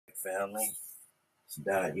family. It's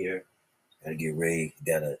Dot here. Gotta get ready.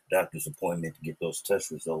 Got a doctor's appointment to get those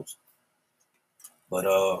test results. But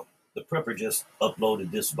the prepper just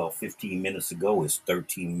uploaded this about 15 minutes ago. It's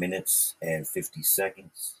 13 minutes and 50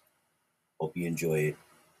 seconds. Hope you enjoy it.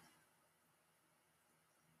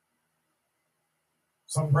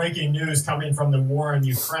 Some breaking news coming from the war in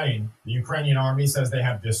Ukraine. The Ukrainian army says they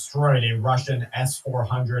have destroyed a Russian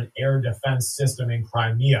S-400 air defense system in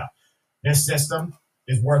Crimea. This system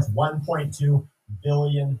is worth $1.2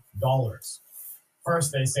 billion.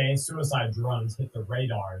 First, they say suicide drones hit the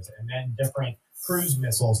radars, and then different cruise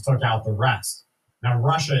missiles took out the rest. Now,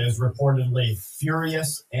 Russia is reportedly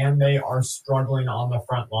furious, and they are struggling on the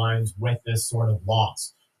front lines with this sort of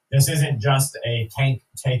loss. This isn't just a tank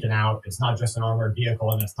taken out. It's not just an armored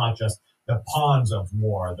vehicle, and it's not just the pawns of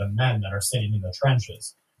war, the men that are sitting in the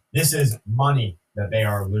trenches. This is money that they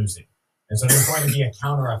are losing. And so there's going to be a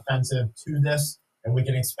counteroffensive to this, and we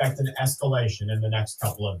can expect an escalation in the next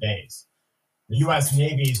couple of days. The U.S.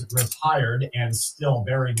 Navy's retired and still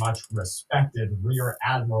very much respected Rear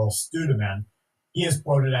Admiral Studeman, he is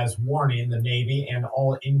quoted as warning the Navy and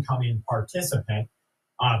all incoming participants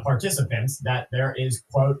that there is,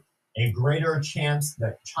 quote, a greater chance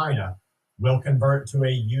that China will convert to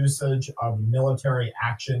a usage of military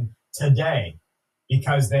action today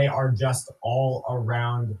because they are just all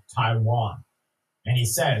around Taiwan. And he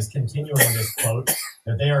says, continuing this quote,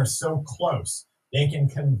 that they are so close, they can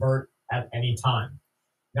convert at any time.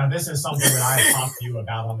 Now, this is something that I have talked to you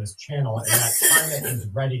about on this channel, and that China is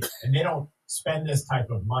ready, and they don't spend this type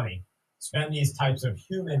of money, spend these types of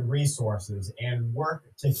human resources, and work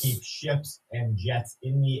to keep ships and jets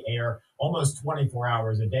in the air almost 24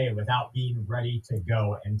 hours a day without being ready to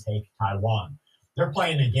go and take Taiwan. They're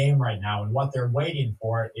playing a game right now, and what they're waiting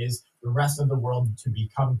for is the rest of the world to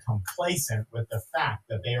become complacent with the fact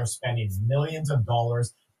that they are spending millions of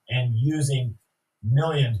dollars and using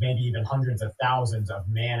millions, maybe even hundreds of thousands of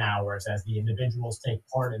man hours as the individuals take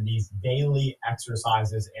part in these daily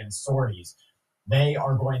exercises and sorties. They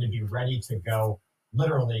are going to be ready to go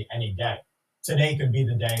literally any day. Today could be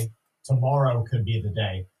the day. Tomorrow could be the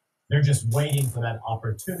day. They're just waiting for that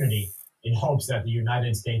opportunity in hopes that the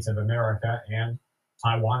United States of America and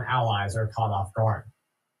Taiwan allies are caught off guard.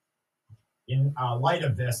 In light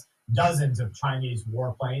of this, dozens of Chinese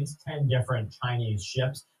warplanes, 10 different Chinese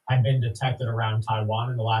ships, have been detected around Taiwan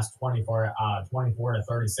in the last 24 to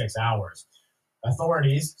 36 hours.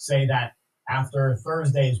 Authorities say that after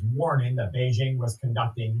Thursday's warning that Beijing was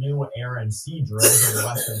conducting new air and sea drills in the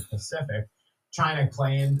Western Pacific, China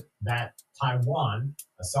claimed that Taiwan,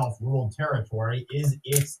 a self-ruled territory, is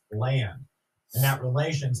its land, and that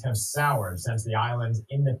relations have soured since the island's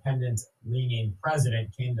independence-leaning president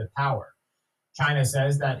came to power. China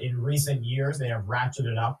says that in recent years, they have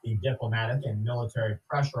ratcheted up the diplomatic and military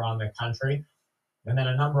pressure on the country, and that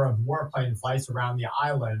a number of warplane flights around the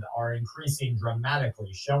island are increasing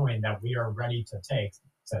dramatically, showing that we are ready to take,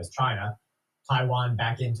 says China, Taiwan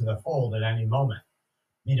back into the fold at any moment.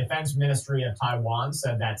 The Defense Ministry of Taiwan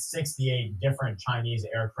said that 68 different Chinese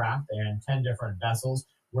aircraft and 10 different vessels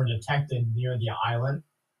were detected near the island.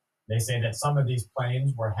 They say that some of these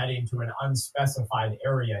planes were heading to an unspecified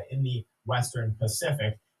area in the Western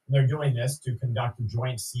Pacific, and they're doing this to conduct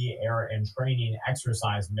joint sea, air, and training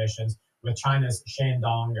exercise missions with China's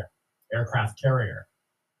Shandong aircraft carrier.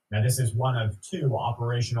 Now, this is one of two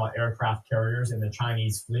operational aircraft carriers in the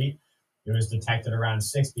Chinese fleet. It was detected around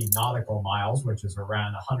 60 nautical miles, which is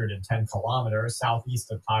around 110 kilometers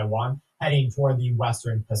southeast of Taiwan, heading toward the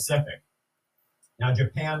Western Pacific. Now,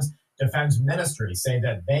 Japan's Defense Ministry say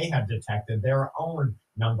that they have detected their own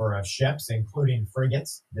number of ships, including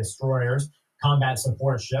frigates, destroyers, combat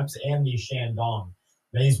support ships, and the Shandong.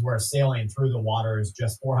 These were sailing through the waters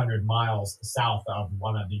just 400 miles south of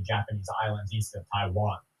one of the Japanese islands east of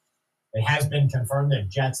Taiwan. It has been confirmed that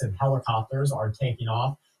jets and helicopters are taking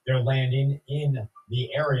off. They're landing in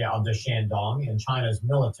the area of the Shandong, and China's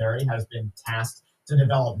military has been tasked to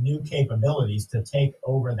develop new capabilities to take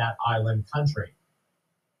over that island country.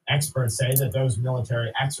 Experts say that those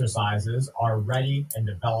military exercises are ready and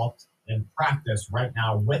developed and practiced right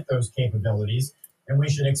now with those capabilities, and we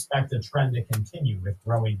should expect the trend to continue with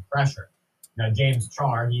growing pressure. Now, James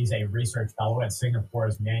Char, he's a research fellow at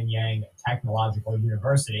Singapore's Nanyang Technological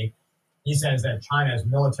University. He says that China's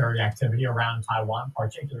military activity around Taiwan,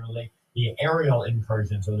 particularly the aerial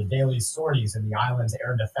incursions or the daily sorties in the island's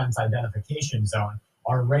air defense identification zone,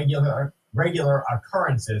 are regular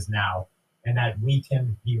occurrences now, and that we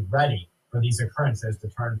can be ready for these occurrences to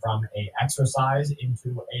turn from an exercise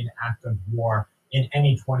into an act of war in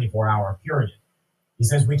any 24-hour period. He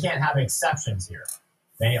says we can't have exceptions here.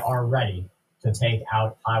 They are ready to take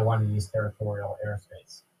out Taiwanese territorial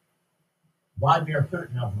airspace. Vladimir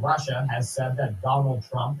Putin of Russia has said that Donald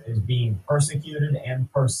Trump is being persecuted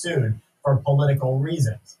and pursued for political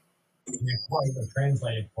reasons. In a quote, a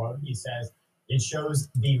translated quote, he says, "It shows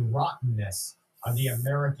the rottenness of the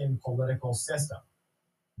American political system.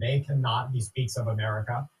 They cannot," he speaks of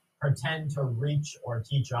America, "pretend to reach or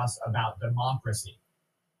teach us about democracy."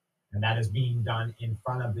 And that is being done in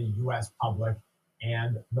front of the U.S. public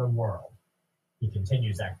and the world. He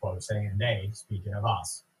continues that quote saying, "They," speaking of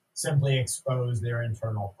us, "simply expose their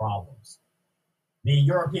internal problems." The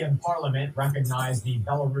European Parliament recognized the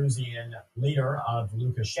Belarusian leader of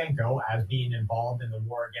Lukashenko as being involved in the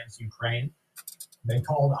war against Ukraine. They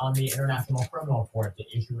called on the International Criminal Court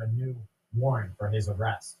to issue a new warrant for his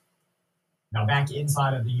arrest. Now, back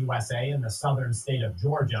inside of the USA, in the southern state of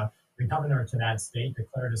Georgia, the governor to that state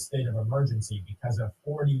declared a state of emergency because of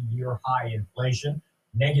 40-year high inflation,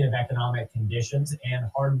 negative economic conditions,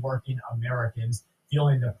 and hardworking Americans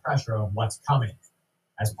feeling the pressure of what's coming.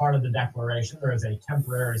 As part of the declaration, there is a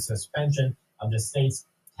temporary suspension of the state's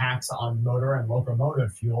tax on motor and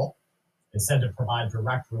locomotive fuel. It's said to provide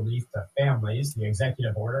direct relief to families. The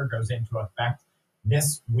executive order goes into effect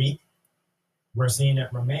this week. We're seeing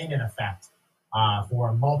it remain in effect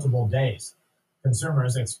for multiple days.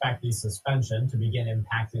 Consumers expect the suspension to begin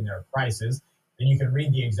impacting their prices. And you can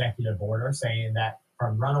read the executive order saying that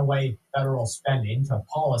from runaway federal spending to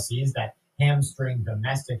policies that hamstring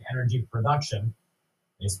domestic energy production,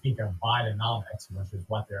 they speak of Bidenomics, which is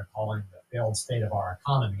what they're calling the failed state of our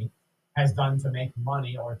economy, has done to make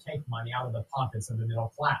money or take money out of the pockets of the middle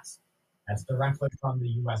class. That's directly from the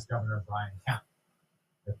U.S. Governor Brian Kemp.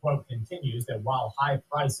 The quote continues that while high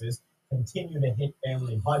prices continue to hit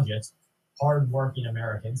family budgets, hardworking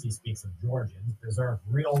Americans, he speaks of Georgians, deserve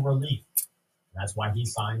real relief. That's why he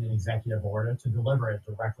signed an executive order to deliver it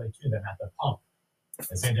directly to them at the pump.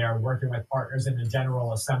 They say they're working with partners in the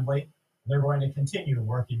General Assembly. They're going to continue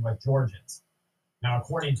working with Georgians. Now,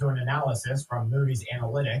 according to an analysis from Moody's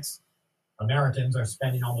Analytics, Americans are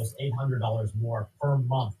spending almost $800 more per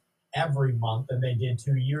month every month than they did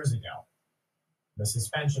 2 years ago. The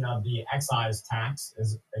suspension of the excise tax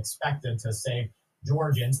is expected to save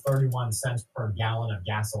Georgians 31 cents per gallon of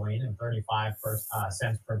gasoline and 35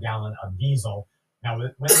 cents per gallon of diesel. Now,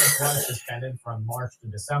 when this was suspended from March to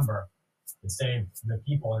December, it saved the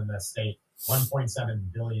people in the state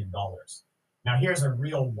 $1.7 billion. Now, here's a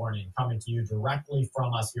real warning coming to you directly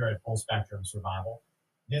from us here at Full Spectrum Survival.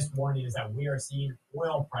 This warning is that we are seeing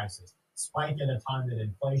oil prices spike at a time that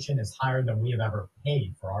inflation is higher than we have ever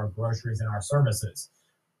paid for our groceries and our services.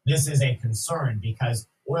 This is a concern because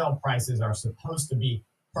oil prices are supposed to be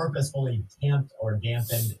purposefully tamped or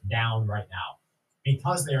dampened down right now.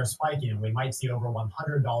 Because they are spiking, and we might see over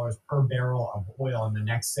 $100 per barrel of oil in the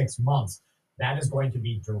next 6 months, that is going to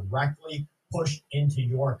be directly pushed into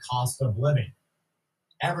your cost of living.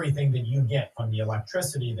 Everything that you get, from the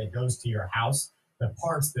electricity that goes to your house, the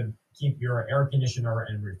parts that keep your air conditioner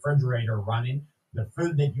and refrigerator running, the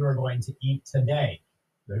food that you're going to eat today,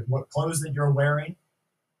 what clothes that you're wearing,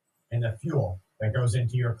 and the fuel that goes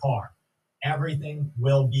into your car. Everything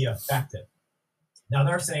will be affected. Now,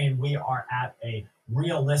 they're saying we are at a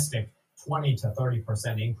realistic 20 to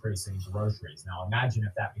 30% increase in groceries. Now, imagine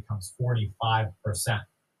if that becomes 45%.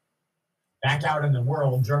 Back out in the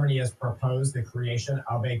world, Germany has proposed the creation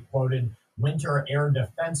of a quoted winter air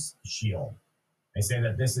defense shield. They say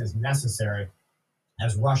that this is necessary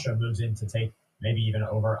as Russia moves in to take maybe even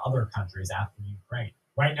over other countries after Ukraine.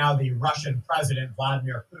 Right now, the Russian president,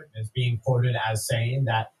 Vladimir Putin, is being quoted as saying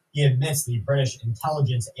that he admits the British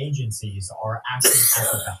intelligence agencies are acting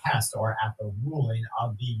at the behest or at the ruling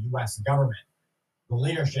of the U.S. government. The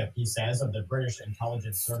leadership, he says, of the British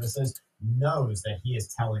intelligence services knows that he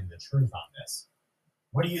is telling the truth on this.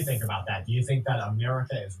 What do you think about that? Do you think that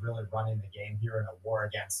America is really running the game here in a war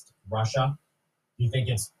against Russia? Do you think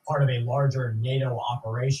it's part of a larger NATO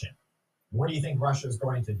operation? What do you think Russia is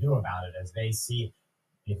going to do about it as they see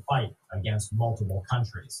a fight against multiple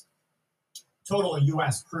countries? Total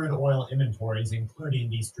U.S. crude oil inventories,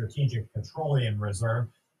 including the Strategic Petroleum Reserve,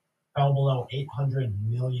 fell below 800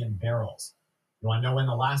 million barrels. You want to know when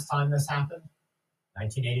the last time this happened?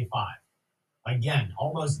 1985. Again,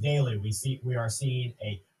 almost daily, we are seeing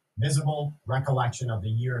a visible recollection of the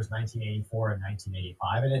years 1984 and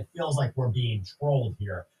 1985, and it feels like we're being trolled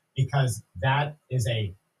here because that is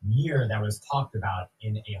a year that was talked about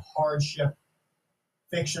in a hardship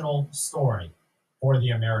fictional story for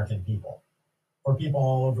the American people, for people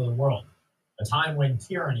all over the world. A time when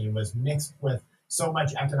tyranny was mixed with so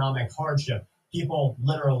much economic hardship, people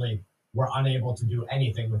literally were unable to do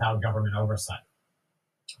anything without government oversight.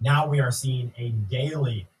 Now we are seeing a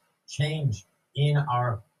daily change in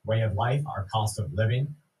our way of life, our cost of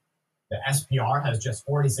living. The SPR has just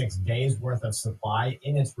 46 days worth of supply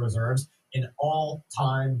in its reserves, an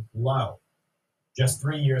all-time low. Just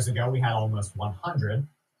 3 years ago, we had almost 100.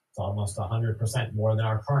 It's almost 100% more than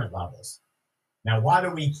our current levels. Now, why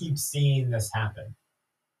do we keep seeing this happen?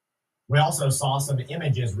 We also saw some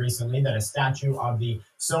images recently that a statue of the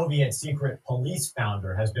Soviet secret police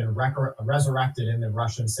founder has been resurrected in the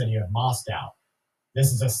Russian city of Moscow.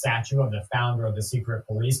 This is a statue of the founder of the secret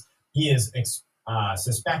police. He is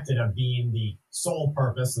suspected of being the sole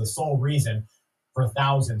purpose, the sole reason for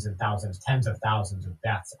thousands and thousands, tens of thousands of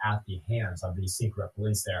deaths at the hands of the secret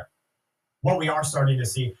police there. What we are starting to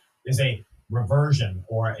see is a reversion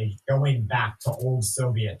or a going back to old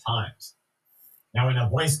Soviet times. Now, in a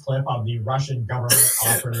voice clip of the Russian government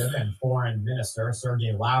operative and foreign minister,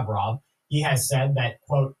 Sergei Lavrov, he has said that,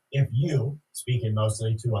 quote, if you, speaking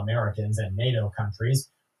mostly to Americans and NATO countries,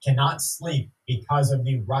 cannot sleep because of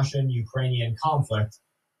the Russian-Ukrainian conflict,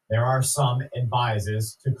 there are some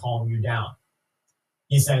advices to calm you down.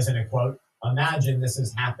 He says in a quote, imagine this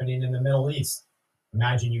is happening in the Middle East.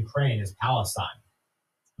 Imagine Ukraine is Palestine.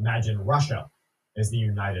 Imagine Russia is the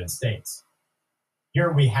United States.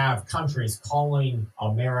 Here we have countries calling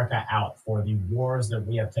America out for the wars that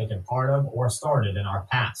we have taken part of or started in our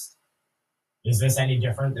past. Is this any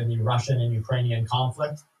different than the Russian and Ukrainian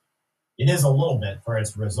conflict? It is a little bit for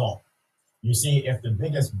its result. You see, if the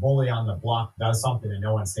biggest bully on the block does something and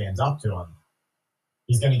no one stands up to him,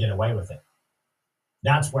 he's going to get away with it.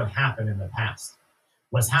 That's what happened in the past.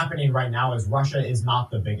 What's happening right now is Russia is not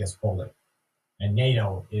the biggest bully, and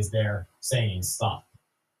NATO is there saying stop.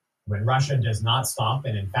 When Russia does not stop,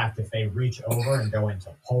 and in fact, if they reach over and go into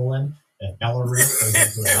Poland, if Belarus goes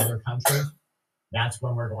into another country, that's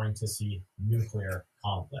when we're going to see nuclear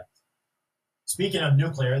conflict. Speaking of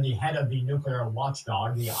nuclear, the head of the nuclear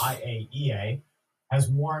watchdog, the IAEA, has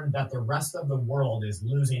warned that the rest of the world is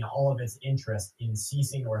losing all of its interest in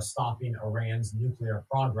ceasing or stopping Iran's nuclear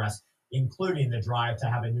progress, including the drive to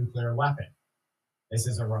have a nuclear weapon. This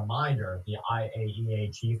is a reminder, the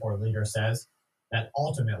IAEA chief or leader says, that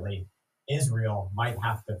ultimately Israel might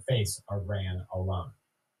have to face Iran alone.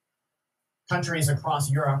 Countries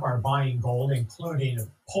across Europe are buying gold, including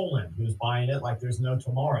Poland, who's buying it like there's no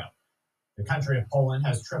tomorrow. The country of Poland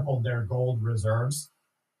has tripled their gold reserves.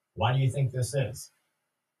 Why do you think this is?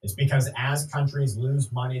 It's because as countries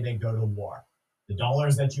lose money, they go to war. The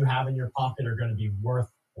dollars that you have in your pocket are going to be worth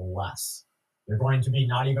less. They're going to be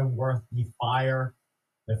not even worth the fire,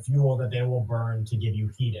 the fuel that they will burn to give you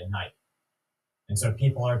heat at night. And so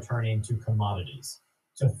people are turning to commodities,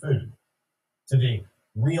 to food, to the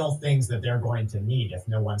real things that they're going to need if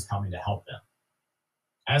no one's coming to help them.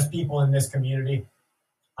 As people in this community,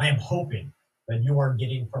 I am hoping that you are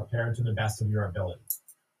getting prepared to the best of your ability.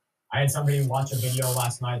 I had somebody watch a video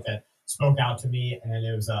last night that spoke out to me, and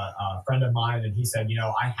it was a friend of mine, and he said,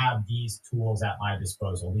 I have these tools at my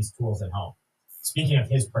disposal, these tools at home. Speaking of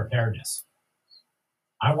his preparedness,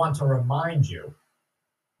 I want to remind you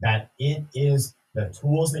that it is the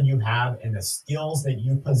tools that you have and the skills that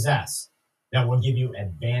you possess that will give you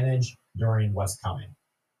advantage during what's coming.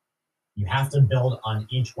 You have to build on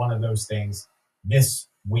each one of those things this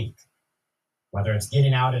week. Whether it's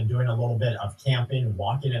getting out and doing a little bit of camping,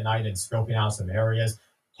 walking at night and scoping out some areas,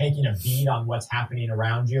 taking a beat on what's happening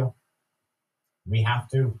around you, we have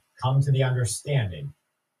to come to the understanding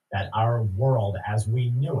that our world as we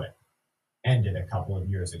knew it ended a couple of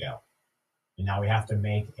years ago. And now we have to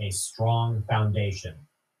make a strong foundation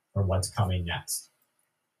for what's coming next.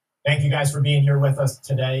 Thank you guys for being here with us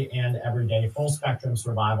today and every day. Full Spectrum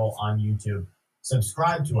Survival on YouTube.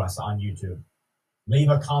 Subscribe to us on YouTube. Leave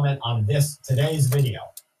a comment on today's video.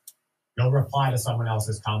 Go reply to someone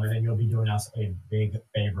else's comment and you'll be doing us a big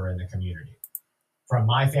favor in the community. From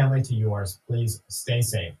my family to yours, please stay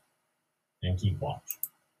safe and keep watch.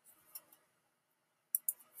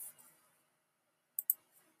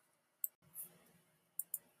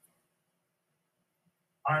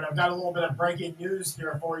 All right, I've got a little bit of breaking news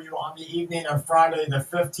here for you on the evening of Friday, the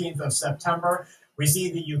 15th of September. We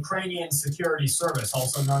see the Ukrainian Security Service,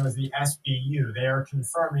 also known as the SBU. They are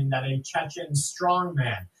confirming that a Chechen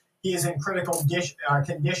strongman, he is in critical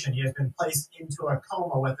condition. He has been placed into a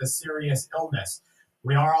coma with a serious illness.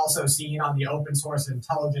 We are also seeing on the open source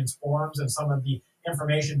intelligence forums and some of the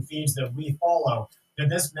information feeds that we follow that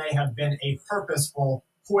this may have been a purposeful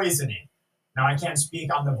poisoning. Now, I can't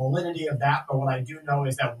speak on the validity of that, but what I do know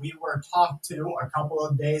is that we were talked to a couple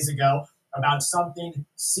of days ago about something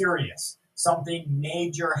serious, something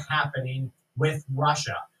major happening with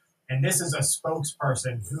Russia. And this is a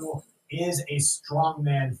spokesperson who is a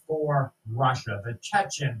strongman for Russia. The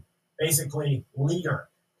Chechen, basically, leader.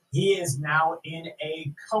 He is now in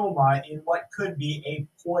a coma in what could be a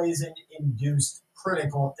poison-induced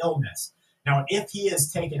critical illness. Now, if he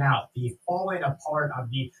is taken out, the falling apart of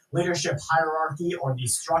the leadership hierarchy or the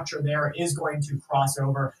structure there is going to cross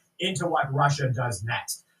over into what Russia does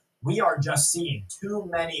next. We are just seeing too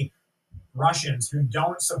many Russians who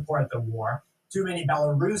don't support the war, too many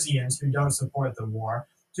Belarusians who don't support the war,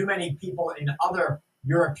 too many people in other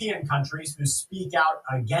European countries who speak out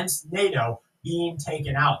against NATO being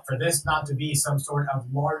taken out, for this not to be some sort of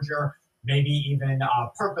larger, maybe even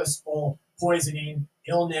purposeful poisoning,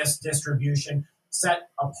 illness distribution set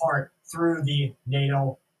apart through the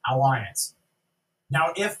NATO alliance.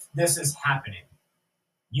 Now, if this is happening,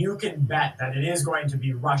 you can bet that it is going to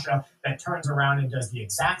be Russia that turns around and does the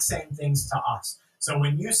exact same things to us. So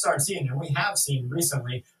when you start seeing, and we have seen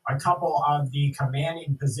recently, a couple of the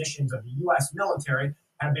commanding positions of the U.S. military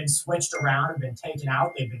have been switched around, have been taken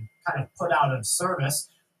out, they've been kind of put out of service.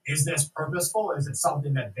 Is this purposeful? Is it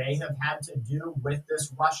something that they have had to do with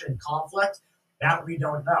this Russian conflict? That we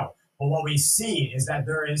don't know. But what we see is that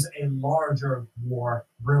there is a larger war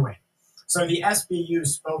brewing. So the SBU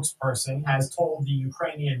spokesperson has told the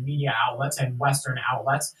Ukrainian media outlets and Western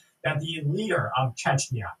outlets that the leader of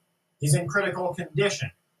Chechnya is in critical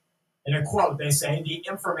condition. In a quote, they say, the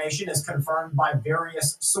information is confirmed by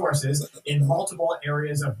various sources in multiple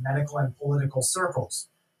areas of medical and political circles.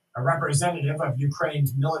 A representative of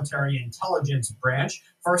Ukraine's military intelligence branch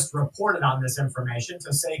first reported on this information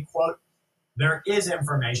to say, quote, there is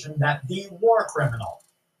information that the war criminal,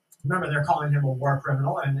 remember, they're calling him a war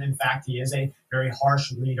criminal, and in fact, he is a very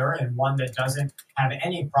harsh leader and one that doesn't have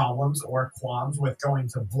any problems or qualms with going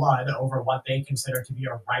to blood over what they consider to be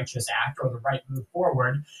a righteous act or the right move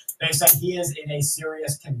forward. They said he is in a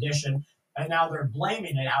serious condition, and now they're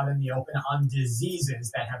blaming it out in the open on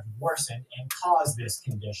diseases that have worsened and caused this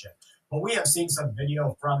condition. But we have seen some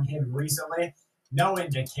video from him recently. No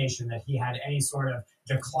indication that he had any sort of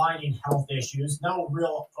declining health issues, no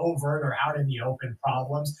real overt or out in the open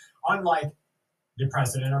problems, unlike the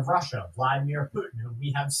president of Russia, Vladimir Putin, who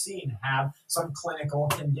we have seen have some clinical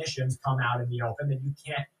conditions come out in the open that you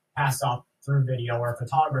can't pass up through video or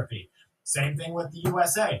photography. Same thing with the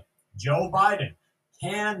USA. Joe Biden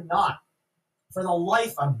cannot, for the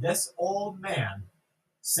life of this old man,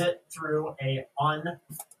 sit through a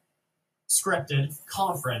unscripted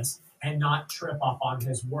conference and not trip up on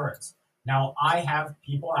his words. Now, I've helped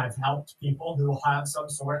people who have some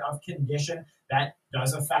sort of condition that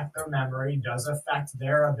does affect their memory, does affect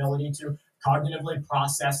their ability to cognitively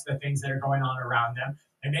process the things that are going on around them,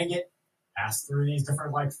 and they get passed through these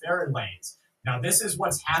different like fairy lanes. Now, this is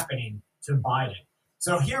what's happening to Biden.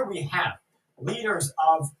 So here we have leaders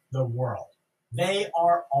of the world. They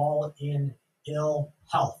are all in ill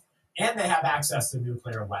health, and they have access to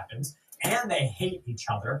nuclear weapons, and they hate each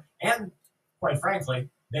other, and quite frankly,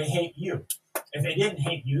 they hate you. If they didn't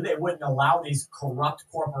hate you, they wouldn't allow these corrupt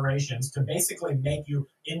corporations to basically make you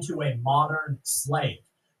into a modern slave.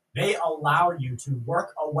 They allow you to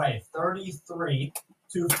work away 33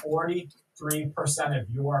 to 43% of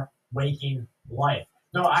your waking life.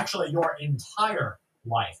 No, actually, your entire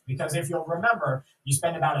life. Because if you'll remember, you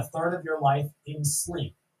spend about a third of your life in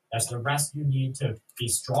sleep. That's the rest you need to be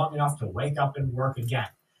strong enough to wake up and work again.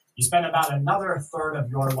 You spend about another third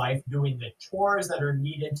of your life doing the chores that are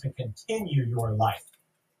needed to continue your life.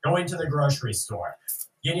 Going to the grocery store,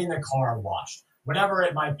 getting the car washed, whatever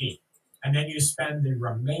it might be. And then you spend the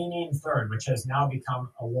remaining third, which has now become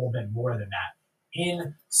a little bit more than that,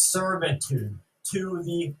 in servitude to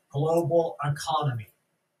the global economy.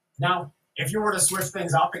 Now, if you were to switch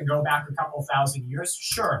things up and go back a couple thousand years,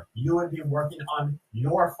 sure, you would be working on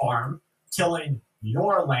your farm, tilling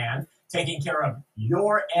your land, taking care of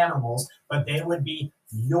your animals, but they would be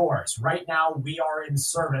yours. Right now, we are in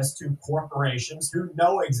service to corporations who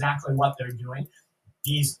know exactly what they're doing.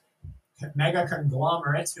 These mega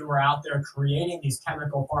conglomerates who are out there creating these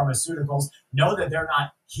chemical pharmaceuticals know that they're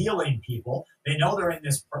not healing people. They know they're in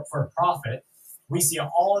this for profit. We see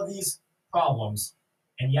all of these problems,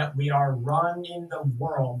 and yet we are running the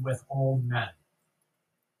world with old men.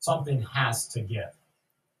 Something has to give.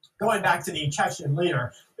 Going back to the Chechen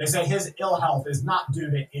leader, they say his ill health is not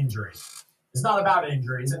due to injuries. It's not about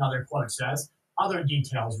injuries, another quote says. Other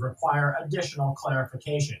details require additional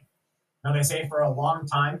clarification. Now, they say for a long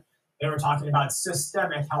time, they were talking about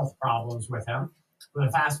systemic health problems with him. For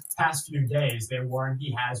the past few days, they warned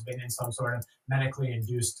he has been in some sort of medically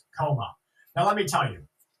induced coma. Now, let me tell you,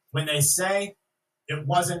 when they say it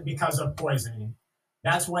wasn't because of poisoning,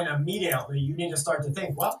 that's when immediately you need to start to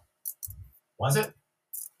think, well, was it?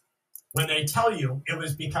 When they tell you it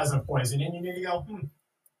was because of poisoning, you need to go,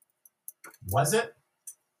 was it?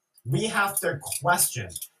 We have to question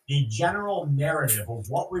the general narrative of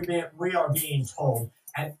what we are being told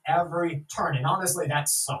at every turn. And honestly, that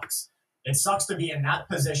sucks. It sucks to be in that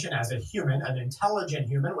position as a human, an intelligent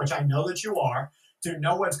human, which I know that you are, to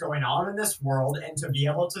know what's going on in this world and to be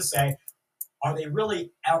able to say, are they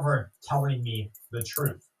really ever telling me the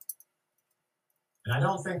truth? And I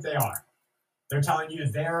don't think they are. They're telling you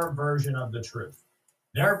their version of the truth.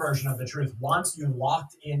 Their version of the truth wants you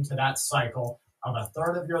locked into that cycle of a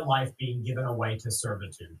third of your life being given away to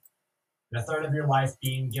servitude, and a third of your life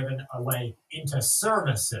being given away into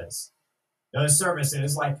services. Those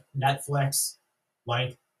services like Netflix,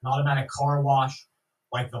 like an automatic car wash,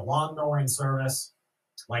 like the lawn mowing service,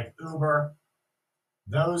 like Uber,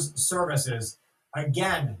 those services,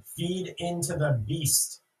 again, feed into the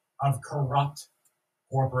beast of corrupt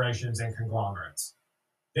corporations and conglomerates.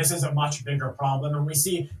 This is a much bigger problem, and we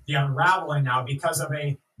see the unraveling now because of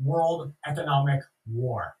a world economic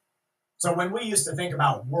war. So when we used to think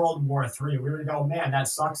about World War III, we would go, man, that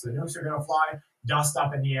sucks. The nukes are going to fly, dust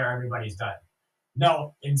up in the air, everybody's dead.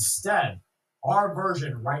 No, instead, our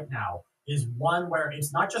version right now is one where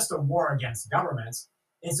it's not just a war against governments,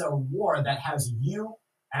 it's a war that has you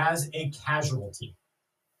as a casualty.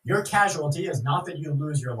 Your casualty is not that you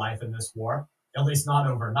lose your life in this war, at least not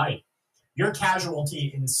overnight. Your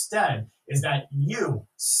casualty instead is that you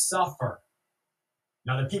suffer.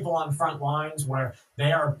 Now, the people on front lines where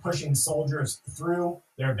they are pushing soldiers through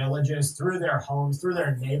their villages, through their homes, through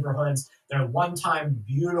their neighborhoods, their one-time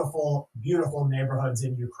beautiful, beautiful neighborhoods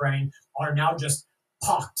in Ukraine are now just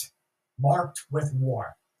pocked, marked with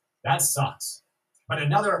war. That sucks. But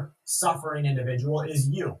another suffering individual is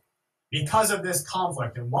you. Because of this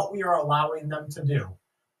conflict and what we are allowing them to do,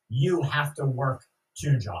 you have to work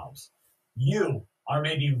 2 jobs. You are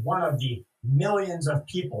maybe one of the millions of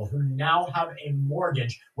people who now have a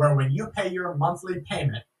mortgage where when you pay your monthly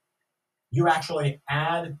payment, you actually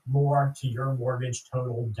add more to your mortgage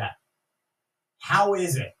total debt. How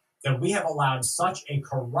is it that we have allowed such a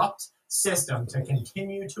corrupt system to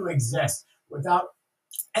continue to exist without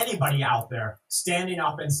anybody out there standing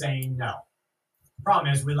up and saying no? The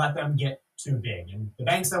problem is we let them get too big, and the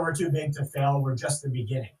banks that were too big to fail were just the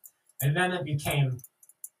beginning. And then it became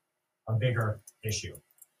a bigger issue.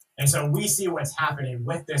 And so we see what's happening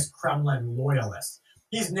with this Kremlin loyalist.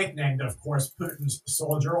 He's nicknamed, of course, Putin's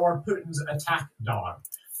soldier or Putin's attack dog.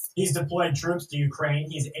 He's deployed troops to Ukraine.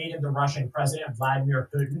 He's aided the Russian president, Vladimir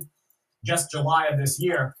Putin. Just July of this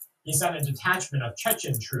year, he sent a detachment of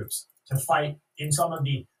Chechen troops to fight in some of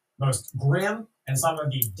the most grim and some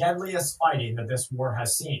of the deadliest fighting that this war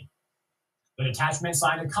has seen. The detachment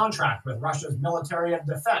signed a contract with Russia's military of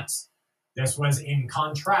defense. This was in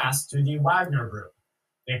contrast to the Wagner Group.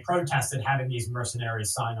 They protested having these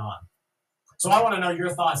mercenaries sign on. So I want to know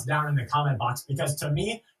your thoughts down in the comment box, because to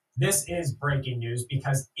me, this is breaking news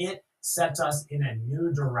because it sets us in a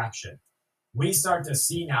new direction. We start to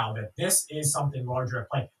see now that this is something larger at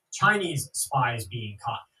play. Chinese spies being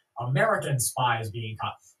caught, American spies being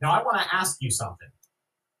caught. Now, I want to ask you something.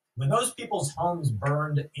 When those people's homes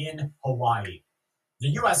burned in Hawaii, the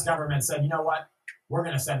U.S. government said, you know what? We're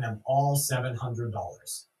going to send them all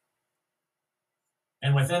 $700.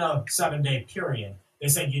 And within a 7-day period, they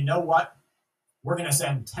said, you know what? We're going to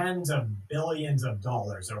send tens of billions of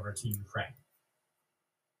dollars over to Ukraine.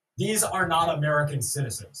 These are not American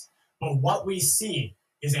citizens. But what we see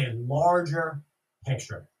is a larger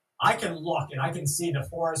picture. I can look and I can see the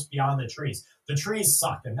forest beyond the trees. The trees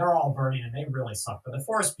suck and they're all burning and they really suck. But the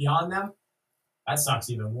forest beyond them, that sucks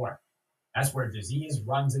even more. That's where disease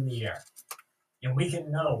runs in the air. And we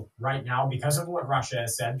can know right now, because of what Russia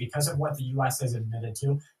has said, because of what the U.S. has admitted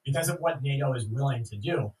to, because of what NATO is willing to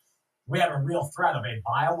do, we have a real threat of a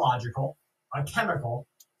biological, a chemical,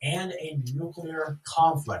 and a nuclear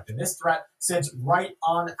conflict. And this threat sits right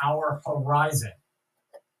on our horizon.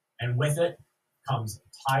 And with it comes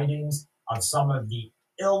tidings of some of the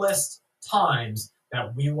illest times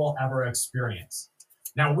that we will ever experience.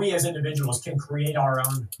 Now, we as individuals can create our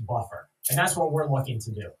own buffer. And that's what we're looking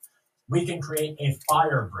to do. We can create a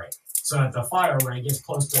fire break so that the fire, when it gets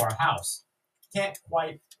close to our house, can't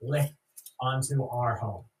quite lick onto our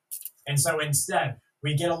home. And so instead,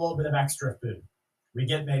 we get a little bit of extra food. We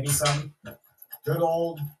get maybe some good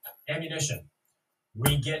old ammunition.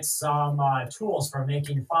 We get some tools for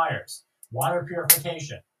making fires, water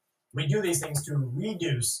purification. We do these things to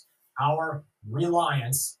reduce our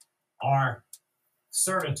reliance, our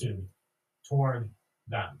servitude toward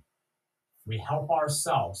them. We help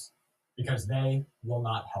ourselves because they will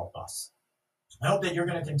not help us. I hope that you're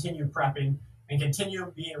going to continue prepping and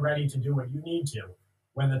continue being ready to do what you need to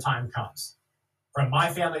when the time comes. From my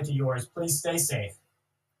family to yours, please stay safe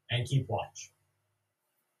and keep watch.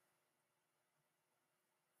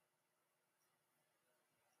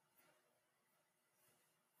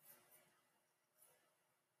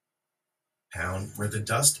 Town where the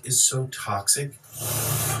dust is so toxic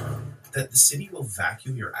that the city will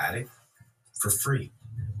vacuum your attic for free.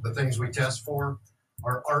 The things we test for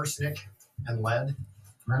are arsenic and lead.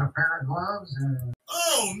 And a pair of gloves and...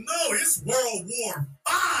 Oh no, it's World War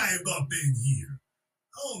V up in here.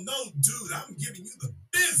 Oh no, dude, I'm giving you the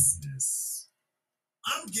business.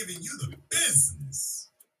 I'm giving you the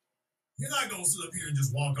business. You're not gonna sit up here and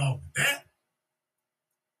just walk off with that.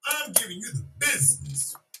 I'm giving you the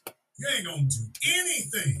business. You ain't gonna do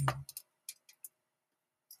anything.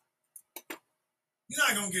 You're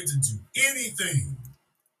not gonna get to do anything.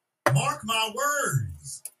 Mark my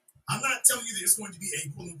words. I'm not telling you that it's going to be a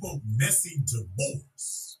quote-unquote messy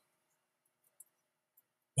divorce.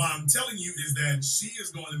 What I'm telling you is that she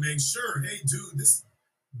is going to make sure, hey, dude, this is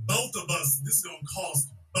going to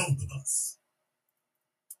cost both of us.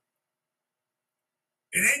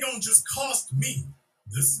 It ain't going to just cost me.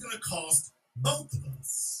 This is going to cost both of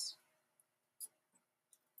us.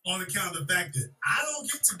 On account of the fact that I don't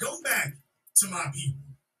get to go back to my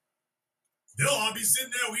people. They'll all be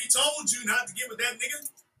sitting there, we told you not to get with that nigga.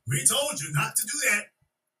 We told you not to do that.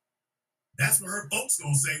 That's what her folks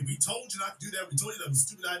gonna say. We told you not to do that. We told you that was a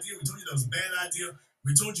stupid idea. We told you that was a bad idea.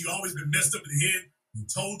 We told you always been messed up in the head. We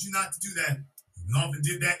told you not to do that. You went off and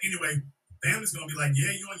did that anyway. The family's gonna be like,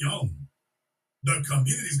 yeah, you're on your own. The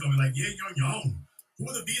community's gonna be like, yeah, you're on your own. Who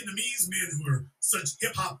are the Vietnamese men who are such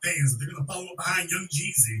hip-hop fans that they're gonna follow up behind Young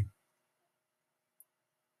Jeezy?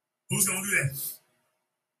 Who's gonna do that?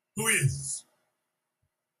 Who is?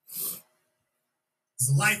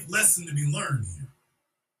 There's a life lesson to be learned here.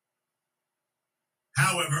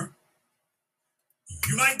 However,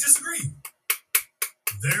 you might disagree.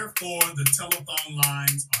 Therefore, the telephone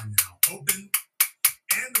lines are now open.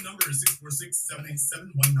 And the number is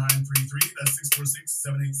 646-787-1933. That's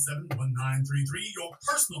 646-787-1933. Your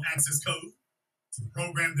personal access code to the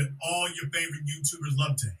program that all your favorite YouTubers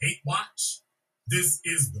love to hate watch. This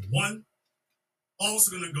is the one. Also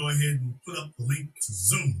going to go ahead and put up the link to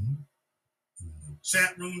Zoom in the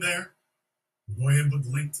chat room there. We'll go ahead and put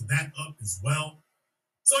the link to that up as well.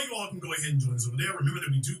 So you all can go ahead and join us over there. Remember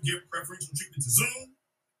that we do give preferential treatment to Zoom.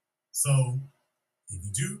 So if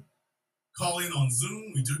you do call in on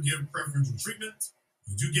Zoom, we do give preferential treatment.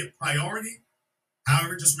 You do get priority.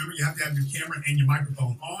 However, just remember you have to have your camera and your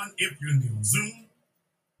microphone on if you're going to be on Zoom.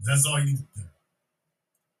 That's all you need to do.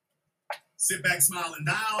 Sit back, smile, and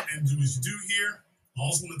dial, and do as you do here. I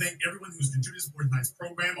also want to thank everyone who's contributed for tonight's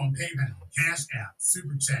program on PayPal, Cash App,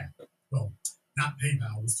 Super Chat. Well, not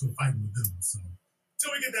PayPal. We're still fighting with them. So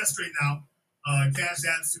until we get that straightened out, Cash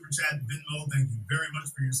App, Super Chat, Venmo, thank you very much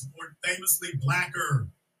for your support. Famously Blacker,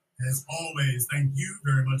 as always, thank you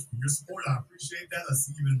very much for your support. I appreciate that. I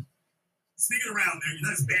see you been sneaking around there. You're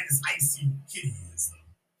not as bad as Icy Kitty is, though.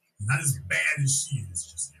 You're not as bad as she is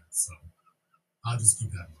just yet. So I'll just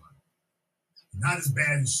keep that in mind. You're not as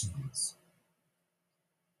bad as she is.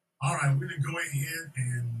 All right, we're going to go ahead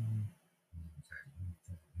and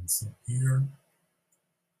up here.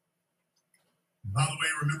 By the way,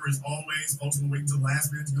 remember, as always, folks will wait until the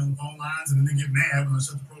last minute to go on the phone lines, and then they get mad when I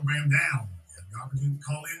shut the program down. You have the opportunity to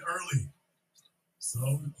call in early.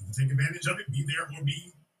 So you can take advantage of it, be there or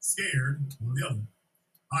be scared, one or the other.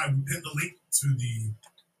 All right, we pinned the link to the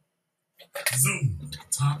Zoom at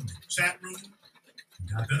the top of the chat room. We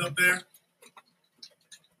got that up there.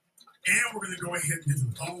 And we're going to go ahead and get to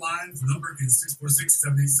the phone lines. The number is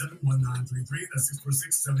 646-787-1933. That's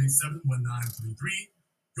 646-787-1933.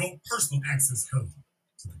 Your personal access code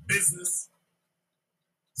to the business.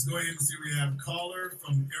 Let's go ahead and see we have a caller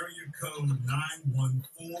from area code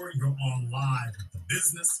 914. You're on live with the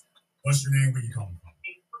business. What's your name? Where you calling from?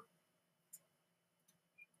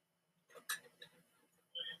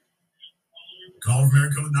 Call from area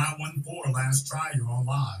code 914. Last try. You're on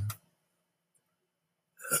live.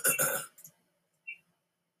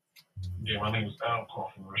 Yeah, my name is Al. Call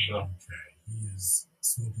from Rochelle. Okay, he is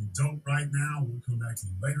smoking dope right now. We'll come back to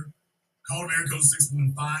you later. Call from area code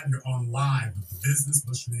 615. You're on live with the business.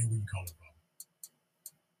 What's your name? Where you calling from?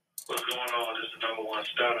 What's going on? This is number one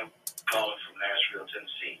Stunner calling from Nashville,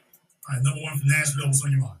 Tennessee. All right, number one from Nashville. What's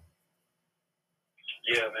on your mind?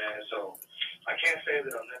 Yeah, man. So I can't say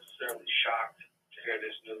that I'm necessarily shocked to hear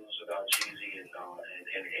this news about Jeezy and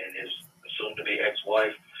his soon-to-be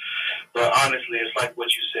ex-wife. But honestly, it's like what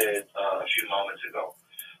you said a few moments ago.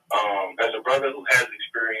 As a brother who has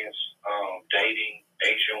experience dating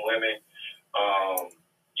Asian women,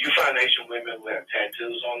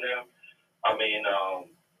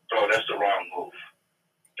 that's the wrong move.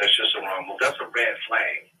 That's just a wrong move. That's a red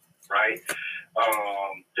flag, right?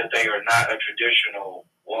 That they are not a traditional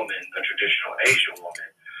woman, a traditional Asian woman.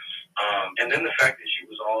 And then the fact that she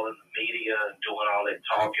was all in the media and doing all that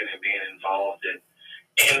talking and being involved in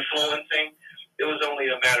influencing, it was only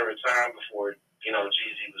a matter of time before,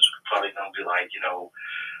 Jeezy was probably going to be like,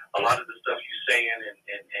 a lot of the stuff you're saying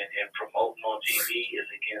and promoting on TV is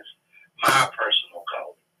against my personal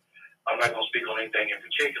code. I'm not going to speak on anything in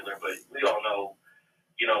particular, but we all know,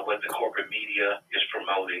 what the corporate media is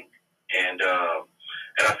promoting. And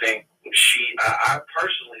I think I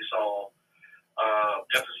personally saw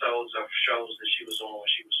episodes of shows that she was on when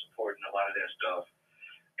she was supporting a lot of that stuff.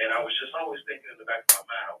 And I was just always thinking in the back of my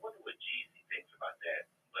mind, I wonder what Jeezy thinks about that.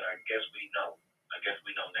 But I guess we know.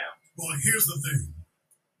 Now. Well, here's the thing.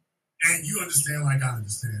 And you understand like I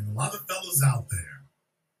understand. A lot of fellas out there,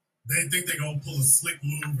 they think they're going to pull a slick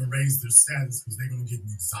move and raise their status because they're going to get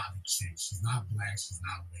an exotic chick. She's not black. She's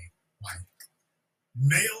not white.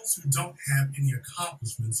 Males who don't have any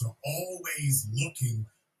accomplishments are always looking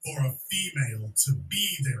for a female to be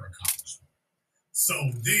their accomplishment. So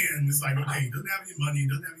then it's like, okay, he doesn't have any money, he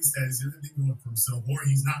doesn't have any status, he doesn't have anything going for himself, or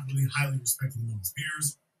he's not really highly respected among his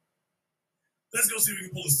peers. Let's go see if we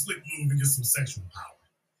can pull a slick move and get some sexual power.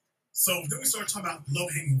 So then we start talking about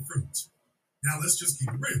low-hanging fruit. Now let's just keep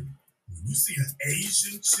it real. When you see an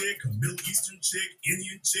Asian chick, a Middle Eastern chick,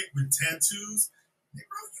 Indian chick with tattoos, you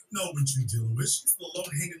know what you're dealing with. She's the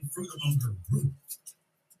low-hanging fruit among her group.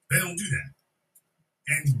 They don't do that.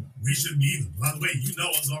 And we shouldn't be either. By the way, you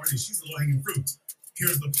know us already. She's the low-hanging fruit.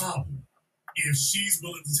 Here's the problem. If she's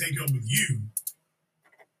willing to take up with you,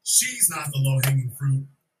 she's not the low-hanging fruit.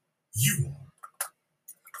 You are.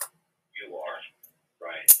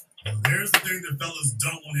 Right. Well, there's the thing that fellas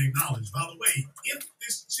don't want to acknowledge. By the way, if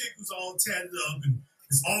this chick who's all tatted up and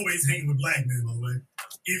is always hanging with black men, by the way,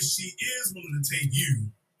 if she is willing to take you,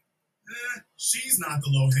 she's not the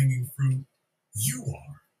low-hanging fruit. You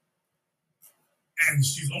are. And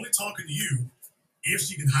she's only talking to you if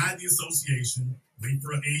she can hide the association, wait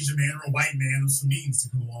for an Asian man or a white man or some means to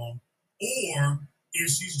come along, or if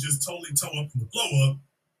she's just totally toe up from the blow up.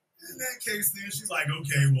 In that case, then she's like,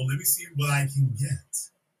 okay, well, let me see what I can get.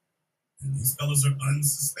 And these fellas are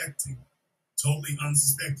unsuspecting, totally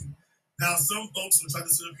unsuspecting. Now, some folks will try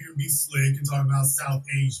to sit up here and be slick and talk about South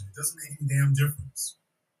Asia. It doesn't make any damn difference.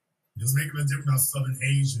 It doesn't make a difference about Southern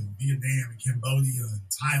Asia, and Vietnam, and Cambodia, and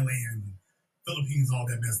Thailand, and Philippines, all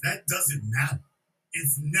that mess. That doesn't matter.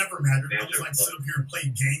 It's never mattered. They just like to sit up here and play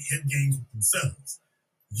head games with themselves.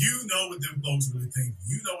 You know what them folks really think.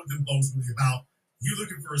 You know what them folks really about. You're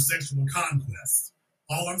looking for a sexual conquest.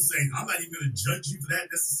 All I'm saying, I'm not even going to judge you for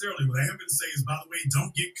that necessarily. What I am going to say is, by the way,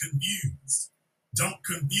 don't get confused. Don't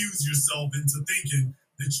confuse yourself into thinking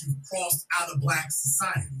that you've crossed out of black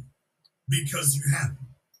society, because you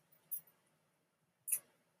haven't.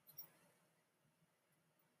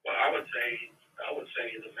 Well, I would say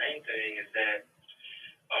the main thing is that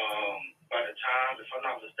by the time, if I'm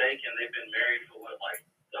not mistaken, they've been married for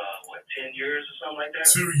 10 years or something like that?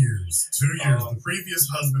 2 years. 2 years. The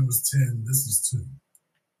previous husband was 10. This is 2.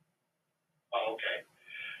 Oh, okay.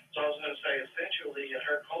 So I was going to say, essentially, in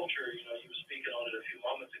her culture, you were speaking on it a few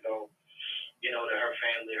moments ago, that her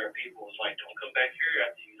family, her people was like, don't come back here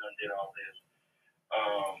after you done did all this.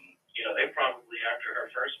 They probably, after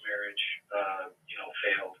her first marriage,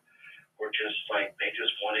 failed, were just like, they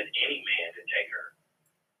just wanted any man to take her.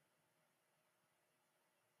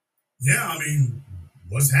 Yeah, I mean,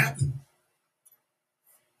 what's happened?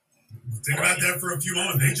 Think about that for a few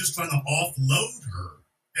moments. They're just trying to offload her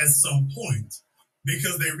at some point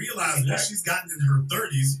because they realize once she's gotten in her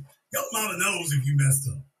 30s, your mama knows if you messed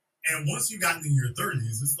up. And once you've gotten in your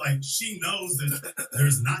 30s, it's like she knows that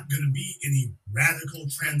there's not going to be any radical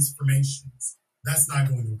transformations. That's not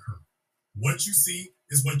going to occur. What you see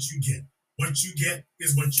is what you get. What you get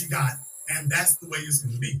is what you got. And that's the way it's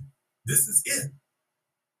going to be. This is it.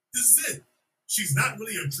 This is it. She's not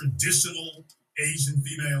really a traditional Asian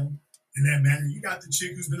female in that manner. You got the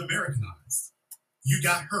chick who's been Americanized. You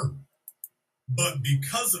got her. But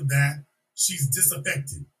because of that, she's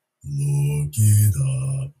disaffected. Look it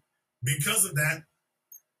up. Because of that,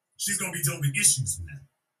 she's going to be dealing with issues with that.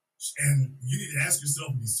 And you need to ask yourself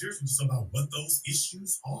and be serious with yourself about what those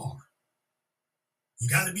issues are. You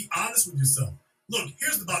got to be honest with yourself. Look,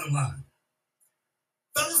 here's the bottom line.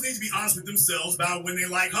 Fellas need to be honest with themselves about when they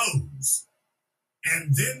like hoes.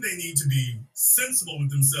 And then they need to be sensible with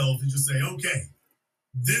themselves and just say, okay,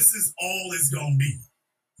 this is all it's going to be.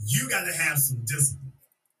 You got to have some discipline.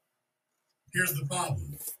 Here's the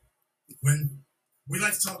problem. We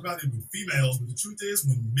like to talk about it with females, but the truth is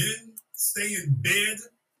when men stay in bed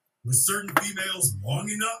with certain females long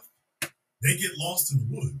enough, they get lost in the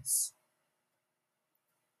woods.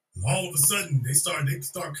 And all of a sudden, they start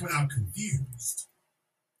coming out confused,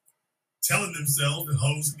 telling themselves that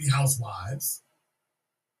hoes can be housewives,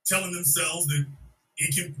 telling themselves that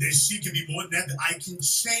she can be more than that I can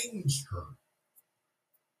change her.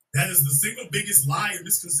 That is the single biggest lie and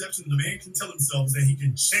misconception the man can tell himself, is that he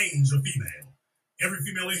can change a female. Every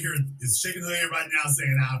female in here is shaking her head right now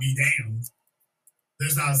saying, I'll be damned.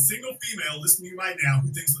 There's not a single female listening right now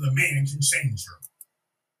who thinks that a man can change her.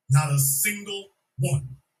 Not a single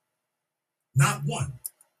one. Not one.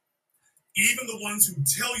 Even the ones who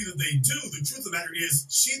tell you that they do, the truth of the matter is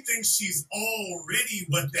she thinks she's already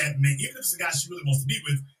what that man, even if it's a guy she really wants to be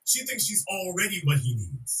with, she thinks she's already what he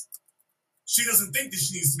needs. She doesn't think that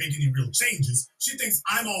she needs to make any real changes. She thinks,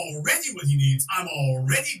 I'm already what he needs. I'm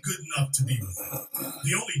already good enough to be with him.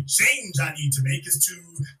 The only change I need to make is to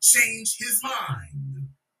change his mind.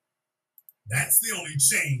 That's the only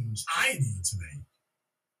change I need to make.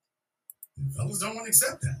 And fellas don't want to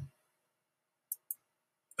accept that.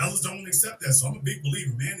 Fellas don't want to accept that. So I'm a big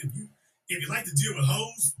believer, man. If you like to deal with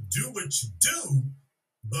hoes, do what you do,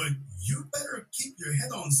 but you better keep your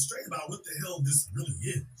head on straight about what the hell this really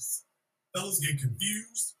is. Fellas get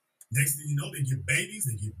confused. Next thing you know, they get babies,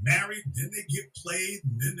 they get married, then they get played,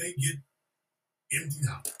 and then they get emptied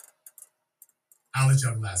out. I'll let you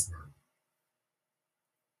have the last word.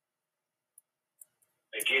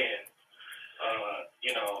 Again,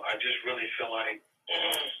 I just really feel like,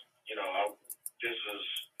 this is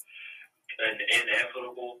an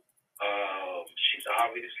inevitable. She's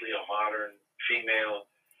obviously a modern female.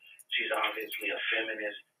 She's obviously a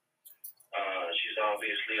feminist. She's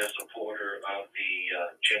obviously a supporter of the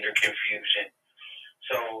gender confusion.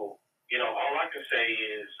 So, all I can say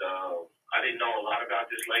is I didn't know a lot about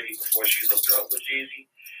this lady before she hooked up with Jeezy,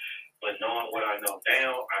 but knowing what I know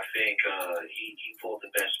now, I think he pulled the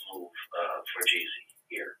best move for Jeezy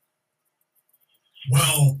here.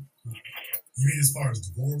 Well, you mean as far as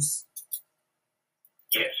divorce?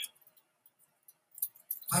 Yes.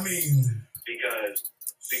 I mean, because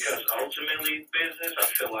ultimately, business, I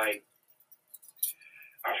feel like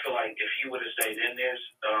if he would have stayed in this,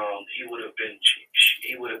 he would have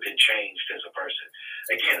been changed as a person.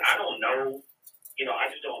 Again, I don't know,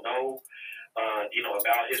 I just don't know,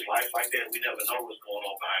 about his life like that. We never know what's going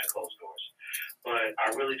on behind closed doors. But I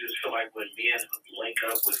really just feel like when men link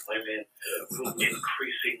up with women who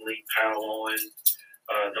increasingly pile on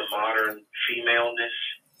the modern femaleness,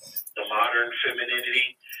 the modern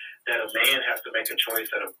femininity, that a man has to make a choice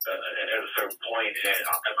at a certain point. And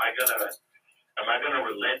am I gonna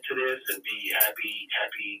relent to this and be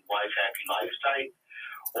happy wife, happy life type,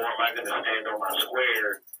 or am I gonna stand on my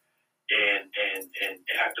square and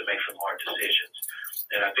have to make some hard decisions?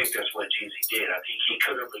 And I think that's what Jeezy did. I think he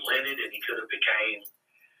could have relented and he could have became,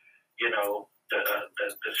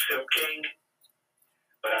 the simp king.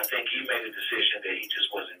 But I think he made a decision that he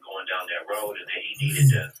just wasn't going down that road and that he needed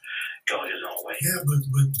to go his own way. Yeah, but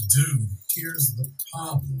dude, here's the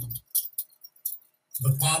problem.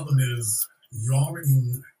 The problem is we're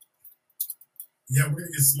going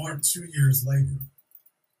to get smart 2 years later.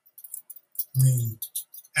 I mean,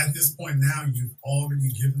 at this point now, you've already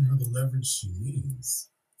given her the leverage she needs.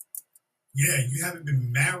 Yeah, you haven't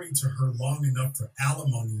been married to her long enough for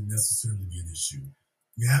alimony to necessarily be an issue.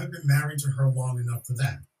 You haven't been married to her long enough for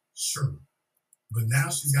that. Sure. But now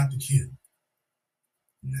she's got the kid.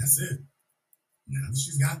 And that's it. Now that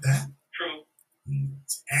she's got that. True.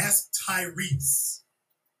 Ask Tyrese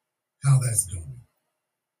how that's going.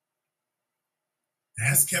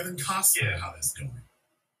 Ask Kevin Costner how that's going.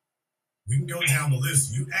 We can go down the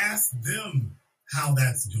list. You ask them how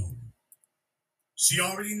that's going. She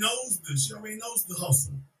already knows the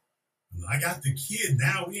hustle. I got the kid.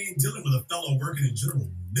 Now we ain't dealing with a fellow working at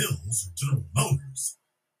General Mills or General Motors.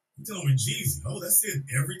 We're dealing with Jeezy. Oh, that's it.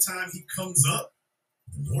 Every time he comes up,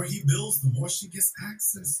 the more he builds, the more she gets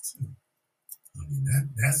access to. I mean,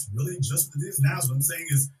 that's really just what it is now. So what I'm saying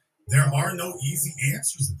is there are no easy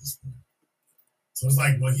answers at this point. So it's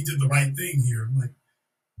like, well, he did the right thing here. I'm like,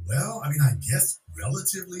 well, I mean, I guess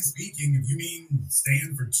relatively speaking, if you mean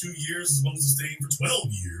staying for 2 years as opposed to staying for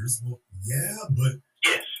 12 years, well, yeah, but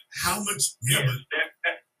yes. How much? Yeah, yes,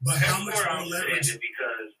 but how much more leverage?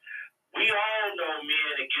 Because we all know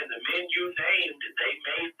men, again, the men you named, they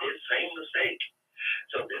made this same mistake.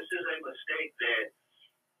 So this is a mistake that.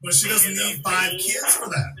 But she doesn't need 5 kids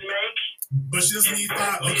for that. But she doesn't need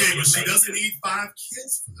 5. Okay, but she doesn't need 5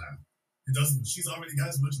 kids for that. It doesn't. She's already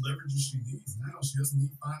got as much leverage as she needs now. She doesn't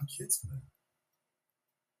need 5 kids for that.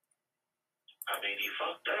 I mean, he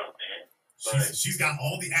fucked up, man. She's got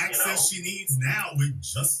all the access she needs now with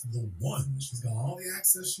just the one. She's got all the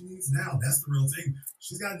access she needs now. That's the real thing.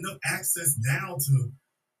 She's got enough access now to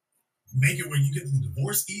make it where you get the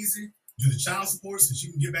divorce easy, do the child support so she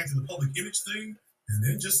can get back to the public image thing, and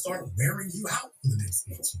then just start wearing you out for the next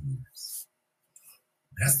 18 years.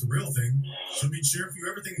 That's the real thing. She'll be cheering for you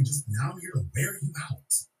everything, and just now I'm here to wear you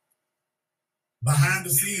out. Behind the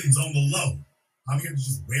scenes, on the low, I'm here to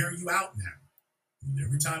just wear you out now. And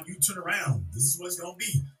every time you turn around, this is what it's going to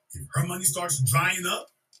be. If her money starts drying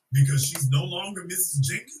up because she's no longer Mrs.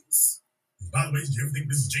 Jenkins, by the way, did you ever think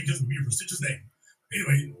Mrs. Jenkins would be a prestigious name?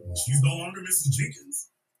 Anyway, she's no longer Mrs.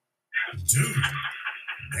 Jenkins. Dude,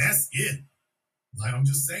 that's it. Like I'm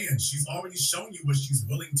just saying, she's already shown you what she's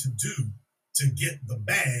willing to do to get the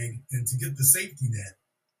bag and to get the safety net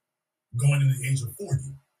going into the age of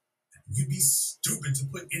 40. You'd be stupid to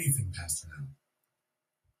put anything past her now.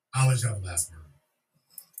 I'll let you have the last word.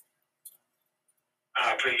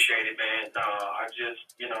 I appreciate it, man. I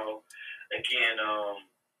just, again,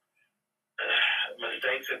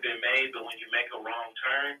 mistakes have been made, but when you make a wrong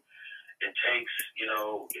turn, it takes,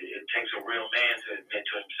 it takes a real man to admit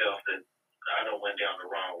to himself that I done went down the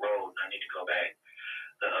wrong road and I need to go back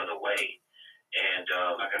the other way. And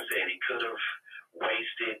like I said, he could have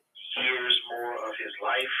wasted years more of his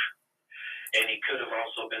life, and he could have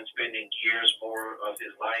also been spending years more of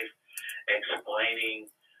his life explaining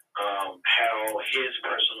how his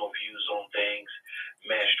personal views on things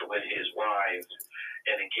meshed with his wives.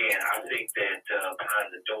 And again, I think that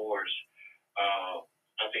behind the doors,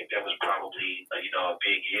 I think that was probably a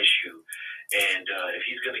big issue. And if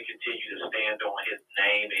he's going to continue to stand on his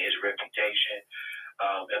name and his reputation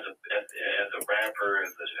as a rapper,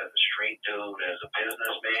 as a street dude, as a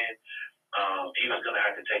businessman, he was going to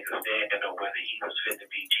have to take a stand on whether he was fit to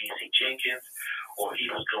be Jeezy Jenkins or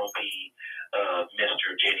he was going to be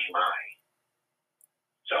Mr. Jenny Mai.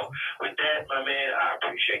 So with that, my man, I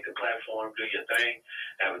appreciate the platform. Do your thing.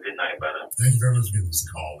 Have a good night, brother. Thank you very much for giving us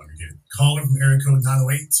a call. And again, caller from area code 908.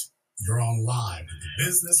 You're on live with the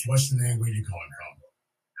business. What's your name? Where are you calling from?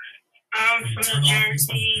 I'm from New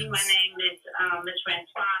Jersey. My name is Ms.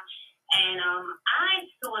 Francois. And I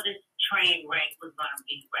saw this train wreck was going to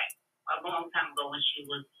be wrecked a long time ago when she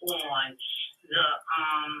was on the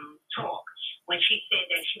talk. When she said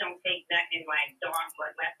that she don't take nothing like dark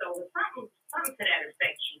blood leftovers, something to that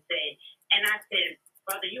effect she said. And I said,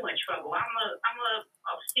 brother, you in trouble. I'm a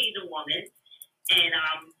seasoned woman, and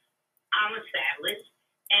I'm established.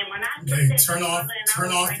 And when I turn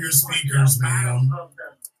off your speakers, ma'am.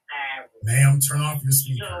 Ma'am, turn off your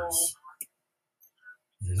speakers.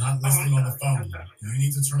 You're not listening on the phone. You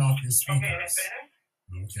need to turn off your speakers. Okay, that's better?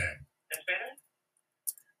 Okay. That's better?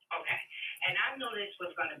 Okay. And I knew this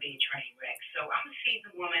was going to be a train wreck. So I'm a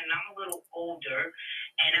seasoned woman, and I'm a little older.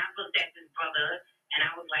 And I looked at this brother, and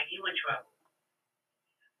I was like, you in trouble.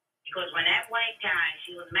 Because when that white guy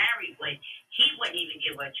she was married with, he wouldn't even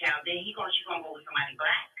give her a child. Then she's going to go with somebody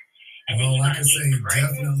black. And well, like I say,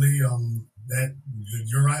 definitely that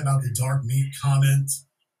you're right about the dark meat comment.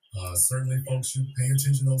 Certainly, folks should pay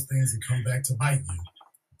attention to those things and come back to bite you.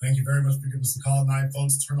 Thank you very much for giving us a call tonight,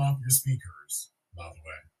 folks. Turn off your speakers, by the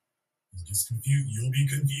way. You'll be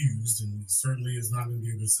confused, and it certainly is not going to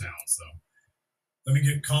be a good sound. So let me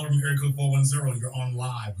get caller from area code 410. You're on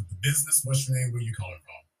live with the business. What's your name? Where are you calling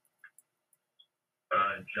from?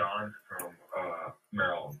 John from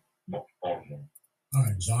Maryland, Baltimore. All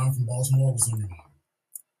right, John from Baltimore. What's on your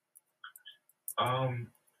mind?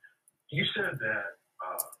 You said that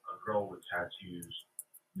a girl with tattoos,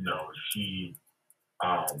 she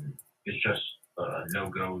is just a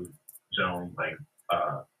no-go zone. Like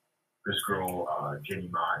this girl, Jenny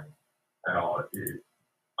Mai, at all.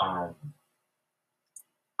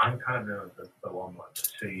 I'm kind of in a dilemma to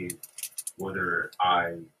see whether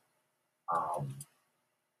I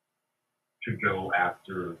should go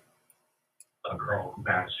after a girl who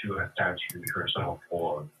has tattooed herself,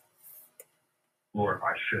 or if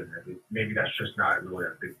I shouldn't. Maybe that's just not really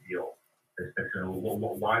a big deal.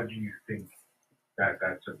 Why do you think that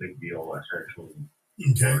that's a big deal, essentially?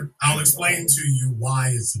 Okay, I'll explain to you why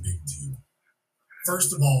it's a big deal.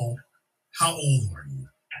 First of all, how old are you?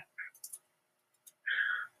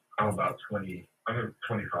 I'm about 20. I'm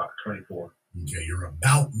 25, 24. Okay, you're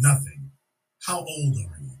about nothing. How old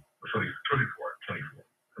are you? 24.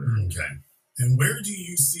 Okay. And where do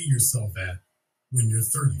you see yourself at when you're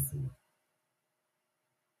 34?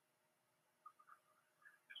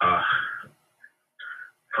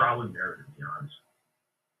 Probably married, to be honest.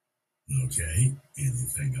 Okay.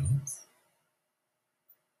 Anything else?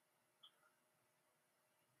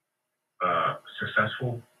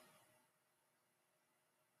 Successful.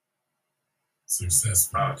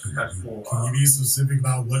 Successful. Successful. Can you be specific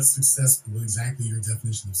about what successful, what exactly your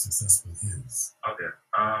definition of successful is? Okay.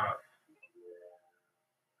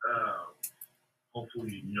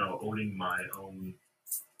 Hopefully, owning my own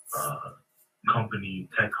company,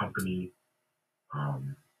 tech company,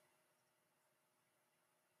 owning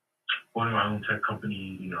my own tech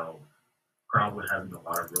company, probably having a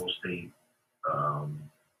lot of real estate, a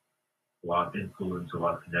lot of influence, a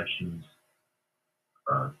lot of connections,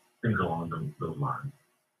 things along those lines.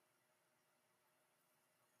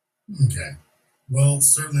 Okay. Well,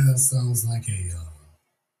 certainly that sounds like a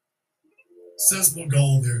sensible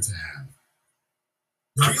goal there to have.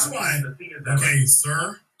 The reason why, The thing is that, okay,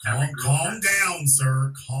 sir, every calm down,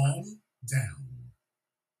 sir, calm down.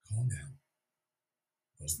 Calm down.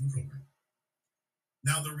 Post in the program.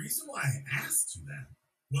 Now, the reason why I asked you that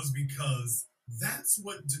was because that's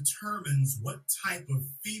what determines what type of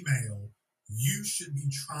female you should be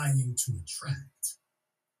trying to attract.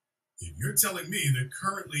 If you're telling me that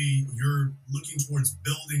currently you're looking towards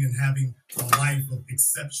building and having a life of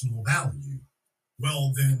exceptional value,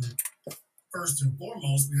 well, then, first and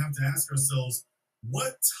foremost, we have to ask ourselves,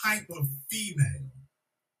 what type of female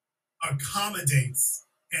accommodates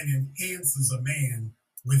and enhances a man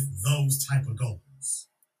with those type of goals?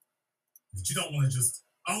 That you don't want to just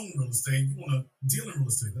own real estate, you want to deal in real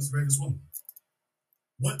estate. That's the greatest woman.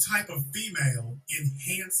 What type of female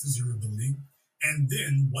enhances your ability? And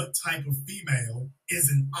then what type of female is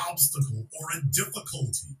an obstacle or a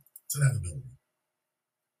difficulty to that ability?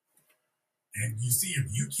 And you see,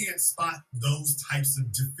 if you can't spot those types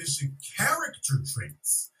of deficient character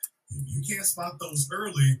traits, if you can't spot those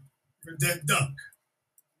early, you're a dead duck.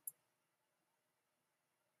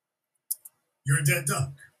 You're a dead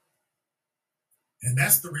duck. And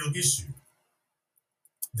that's the real issue.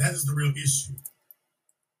 That is the real issue.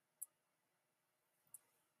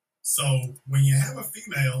 So when you have a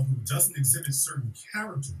female who doesn't exhibit certain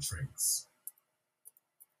character traits,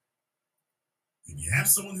 if you have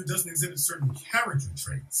someone who doesn't exhibit certain character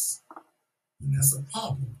traits, then that's a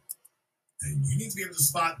problem. And you need to be able to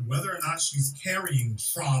spot whether or not she's carrying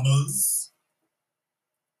traumas,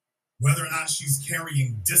 whether or not she's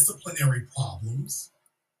carrying disciplinary problems,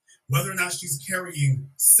 whether or not she's carrying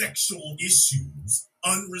sexual issues,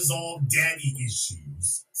 unresolved daddy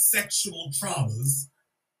issues, sexual traumas,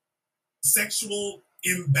 sexual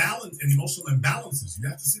imbalance and emotional imbalances. You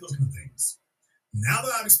have to see those kind of things. Now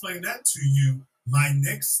that I've explained that to you, my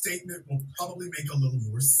next statement will probably make a little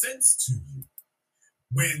more sense to you.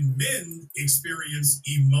 When men experience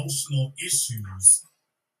emotional issues,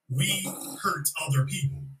 we hurt other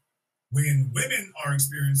people. When women are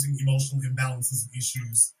experiencing emotional imbalances and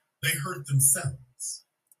issues, they hurt themselves.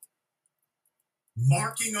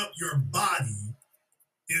 Marking up your body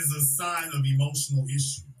is a sign of emotional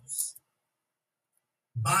issues.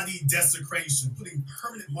 Body desecration, putting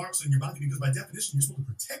permanent marks on your body, because by definition, you're supposed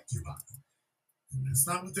to protect your body. And that's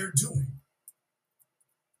not what they're doing.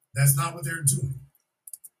 That's not what they're doing.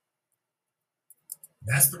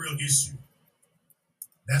 That's the real issue.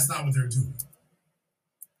 That's not what they're doing.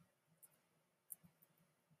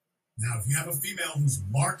 Now, if you have a female who's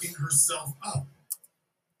marking herself up,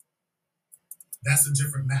 that's a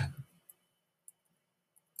different matter.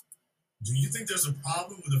 Do you think there's a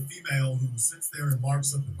problem with a female who sits there and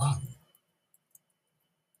marks up her body?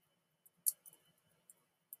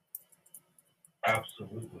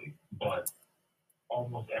 Absolutely, but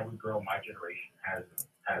almost every girl in my generation has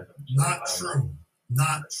them. Not true.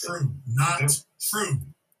 Not true. Not true.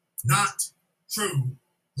 Not true.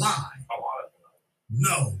 Lie. A lot of them.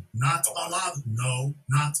 No, not a lot. No,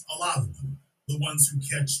 not a lot of them. The ones who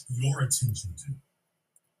catch your attention do.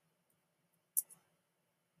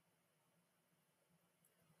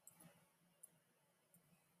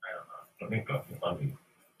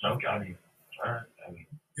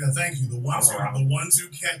 Yeah, thank you. The ones who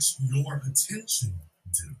catch your attention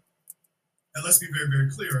do. And let's be very, very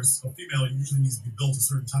clear. A female usually needs to be built a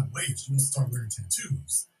certain type of way. If she wants to start wearing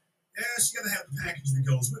tattoos, yeah, she got to have the package that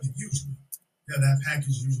goes with it. Usually, yeah, that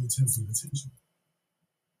package usually tends to attention.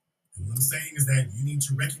 And what I'm saying is that you need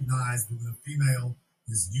to recognize that when a female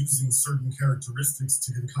is using certain characteristics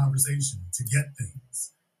to get a conversation, to get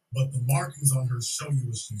things, but the markings on her show you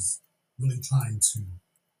what she's really trying to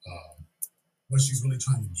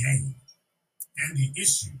gain, and the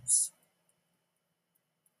issues.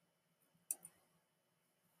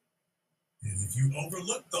 And if you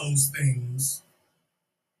overlook those things,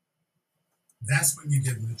 that's when you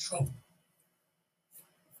get into trouble.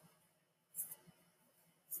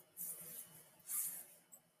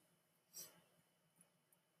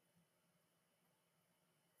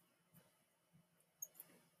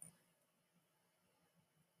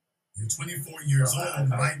 24 years old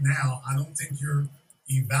right now. I don't think you're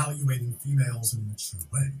evaluating females in a mature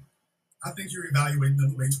way. I think you're evaluating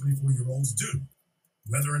them the way 24-year-olds do,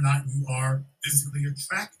 whether or not you are physically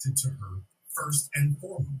attracted to her first and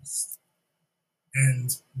foremost.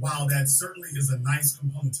 And while that certainly is a nice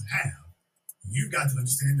component to have, you've got to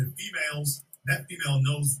understand that that female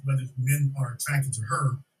knows whether men are attracted to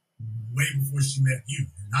her way before she met you.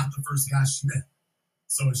 You're not the first guy she met.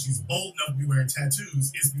 So if she's bold enough to be wearing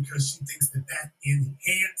tattoos, it's because she thinks that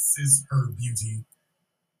enhances her beauty.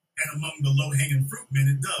 And among the low-hanging fruit men,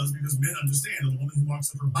 it does, because men understand that the woman who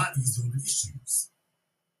walks up her body is dealing with issues.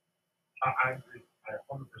 I agree. I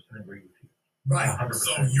 100% agree with you. Right. 100%.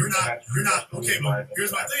 So you're not, okay, but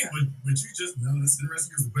here's my thing. But you just, that's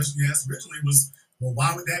interesting, because the question you asked originally was, well,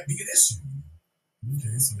 why would that be an issue?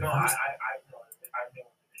 Okay, so. No, I know it's an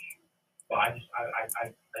issue. But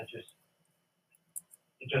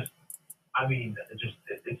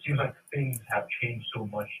it seems like things have changed so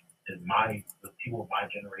much with people of my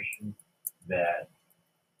generation that,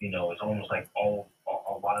 it's almost like a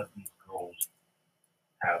lot of these girls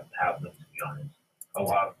have them, to be honest. A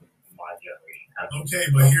lot of them in my generation have them. Okay,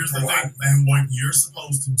 but here's the thing, and what you're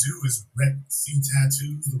supposed to do is see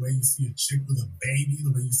tattoos the way you see a chick with a baby,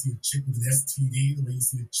 the way you see a chick with an STD, the way you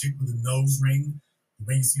see a chick with a nose ring, the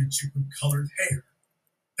way you see a chick with colored hair.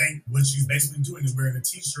 What she's basically doing is wearing a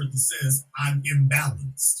t-shirt that says, I'm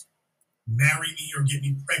imbalanced. Marry me or get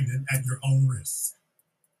me pregnant at your own risk.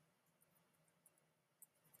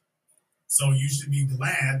 So you should be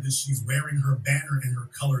glad that she's wearing her banner and her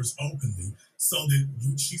colors openly, so that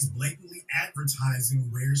she's blatantly advertising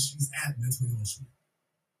where she's at mentally and emotionally.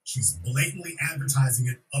 She's blatantly advertising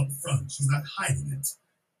it up front. She's not hiding it.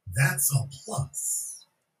 That's a plus.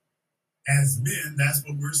 As men, that's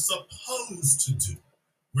what we're supposed to do.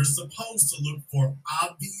 We're supposed to look for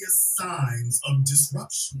obvious signs of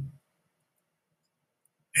disruption.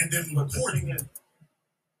 And then reporting it.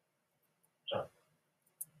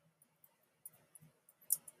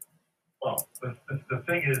 Well, the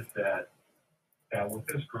thing is that with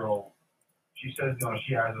this girl, she says,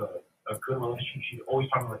 she has a good relationship. She's always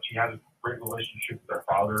talking about she has a great relationship with her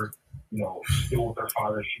father. Still with her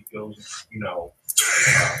father. She goes,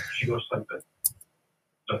 she goes to like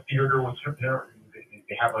the theater with her.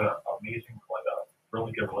 They have an amazing, a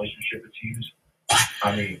really good relationship, it seems.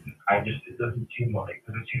 I mean, it doesn't seem like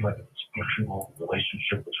a dysfunctional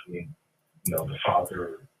relationship between, the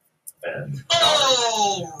father and.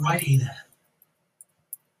 Oh, righty then.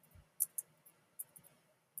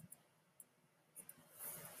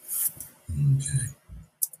 Okay.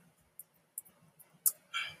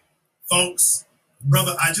 Folks,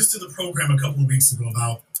 brother, I just did a program a couple of weeks ago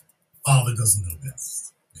about father doesn't know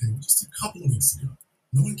best. Okay, just a couple of weeks ago.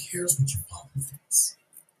 No one cares what your father thinks.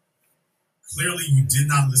 Clearly, you did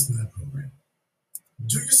not listen to that program.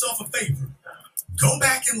 Do yourself a favor. Go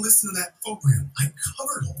back and listen to that program. I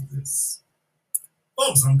covered all this.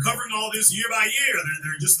 Folks, I'm covering all this year by year.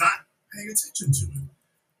 They're just not paying attention to it.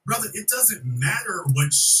 Brother, it doesn't matter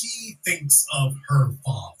what she thinks of her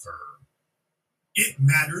father. It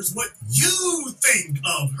matters what you think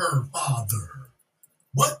of her father.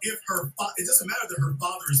 What if it doesn't matter that her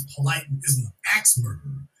father is polite and isn't an axe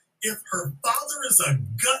murderer. If her father is a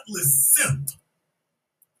gutless simp,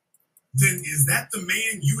 then is that the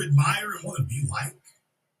man you admire and want to be like?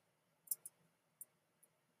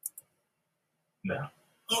 No.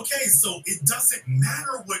 Okay, so it doesn't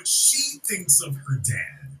matter what she thinks of her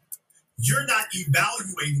dad. You're not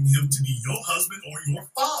evaluating him to be your husband or your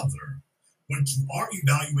father. What you are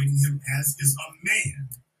evaluating him as is a man.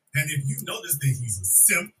 And if you notice that he's a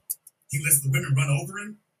simp, he lets the women run over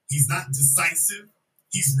him, he's not decisive,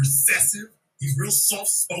 he's recessive, he's real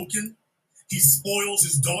soft-spoken, he spoils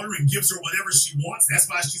his daughter and gives her whatever she wants. That's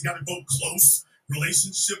why she's got a close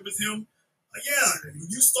relationship with him. Yeah,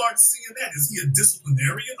 you start seeing that. Is he a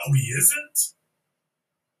disciplinarian? Oh, he isn't?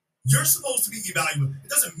 You're supposed to be evaluated.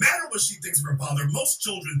 It doesn't matter what she thinks of her father. Most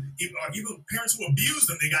children, even parents who abuse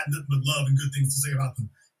them, they got nothing but love and good things to say about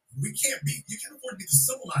them. You can't afford to be the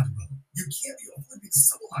simple-minded, brother. You can't afford to be the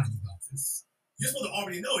simple-minded about this. You're supposed to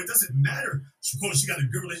already know it doesn't matter. She got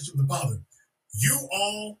a good relationship with the father. You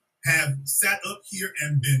all have sat up here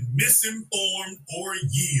and been misinformed for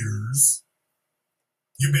years.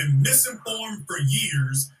 You've been misinformed for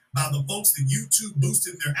years by the folks that YouTube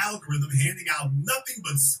boosted in their algorithm, handing out nothing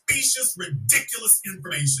but specious, ridiculous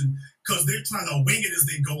information because they're trying to wing it as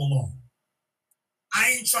they go along.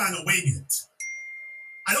 I ain't trying to wing it.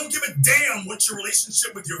 I don't give a damn what your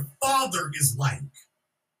relationship with your father is like.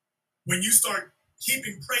 When you start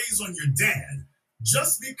heaping praise on your dad,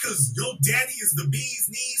 Just because your daddy is the bee's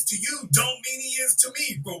knees to you don't mean he is to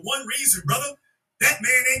me. For one reason, brother, that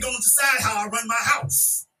man ain't gonna decide how I run my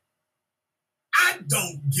house. I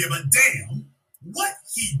don't give a damn what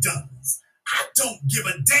he does. I don't give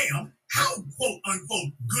a damn how quote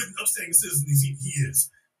unquote good and upstanding citizen he is.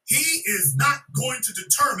 He is not going to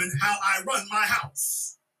determine how I run my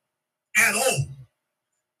house at all.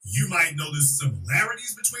 You might notice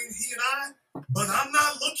similarities between he and I, but I'm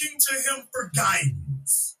not looking to him for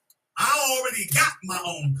guidance. I already got my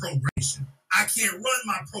own programmation. I can't run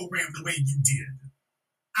my program the way you did.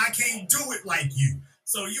 I can't do it like you.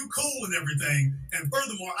 So you cool and everything. And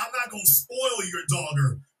furthermore, I'm not going to spoil your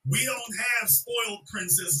daughter. We don't have spoiled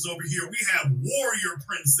princesses over here. We have warrior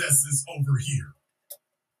princesses over here.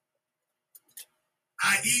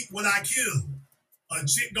 I eat what I kill. A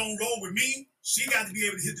chick gonna roll with me, she got to be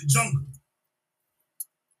able to hit the jungle.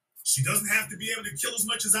 She doesn't have to be able to kill as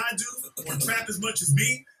much as I do or trap as much as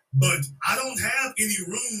me, but I don't have any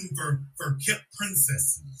room for kept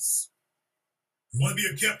princesses. You want to be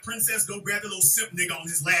a kept princess? Go grab the little simp nigga on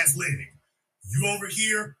his last leg. You over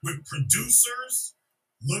here with producers?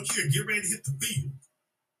 Look here, get ready to hit the field.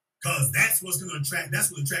 Because that's what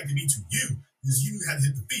attracted me to you, is you knew how to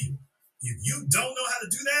hit the field. If you don't know how to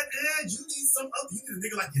do that, you need a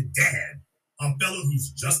nigga like your dad, a fellow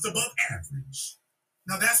who's just above average.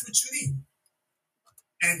 Now that's what you need.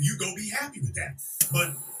 And you go be happy with that.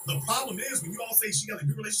 But the problem is when you all say she got a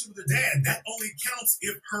good relationship with her dad, that only counts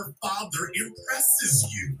if her father impresses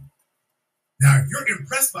you. Now, if you're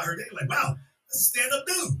impressed by her dad, like, wow, that's a stand-up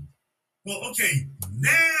dude. Well, okay,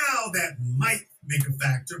 now that might make a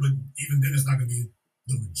factor, but even then it's not going to be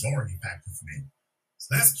the majority factor for me.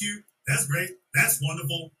 So that's cute. That's great. That's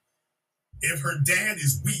wonderful. If her dad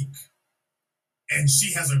is weak and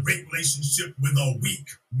she has a great relationship with a weak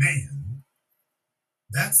man,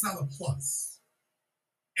 that's not a plus.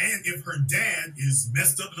 And if her dad is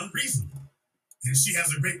messed up and unreasonable and she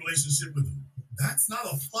has a great relationship with him, that's not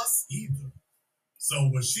a plus either. So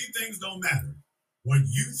what she thinks don't matter. What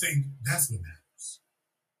you think, that's what matters.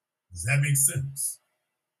 Does that make sense?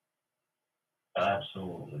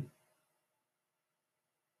 Absolutely.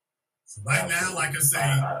 So right now, like I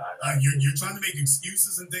say, you're trying to make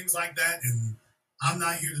excuses and things like that, and I'm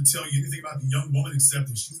not here to tell you anything about the young woman except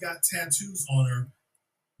that she's got tattoos on her.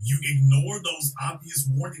 You ignore those obvious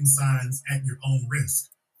warning signs at your own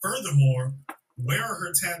risk. Furthermore, where are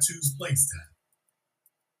her tattoos placed at?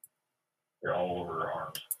 They're all over her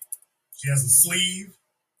arms. She has a sleeve?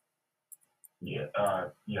 Yeah,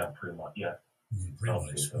 pretty much, yeah. Pretty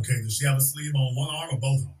much. Okay, does she have a sleeve on one arm or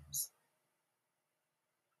both arms?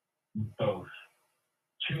 Both.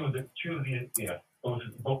 Two of the, yeah, both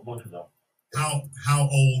of them. How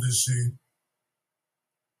old is she?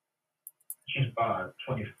 She's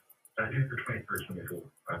 20, I think for 23,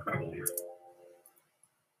 24, I believe.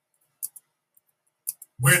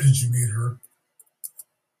 Where did you meet her?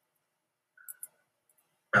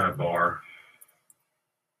 At a bar.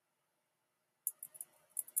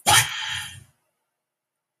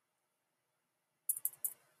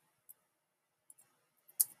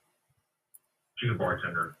 She's a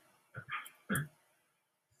bartender.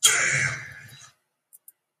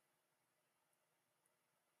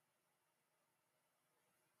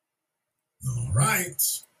 All right.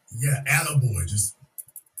 Yeah, attaboy. Just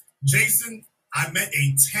Jason, I met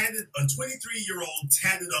a 23-year-old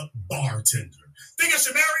tatted up bartender. Think I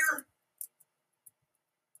should marry her?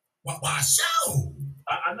 Why so?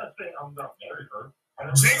 I'm not saying I'm gonna marry her.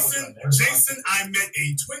 Jason, I met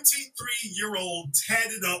a 23-year-old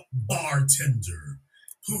tatted up bartender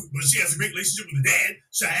but she has a great relationship with her dad.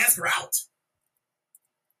 Should I ask her out?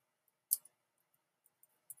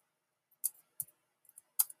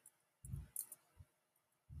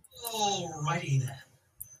 Alrighty then.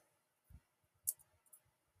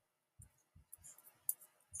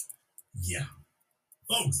 Yeah.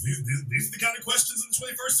 Folks, these are the kind of questions in the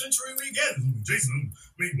 21st century we get. Jason,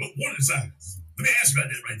 I mean, what warning signs? Let me ask you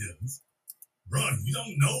about that right there. Bro, you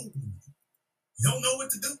don't know what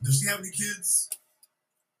to do. Does she have any kids?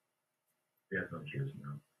 She has no kids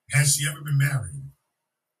now. Has she ever been married?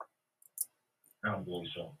 I don't believe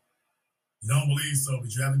so. You don't believe so,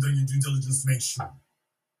 but you haven't done your due diligence to make sure.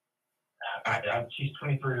 She's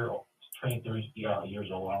 23 years old.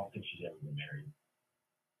 I don't think she's ever been married.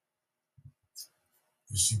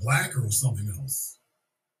 Is she black or something else?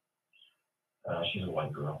 She's a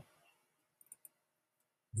white girl.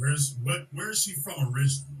 Where is she from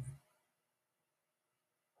originally?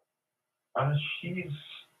 She's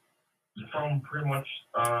from pretty much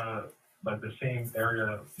like the same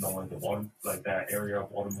area, like that area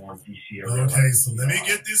of Baltimore, DC area. Okay, so let me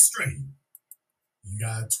get this straight. You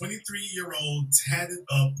got a 23-year-old tatted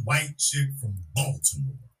up white chick from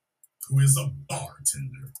Baltimore who is a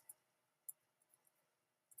bartender.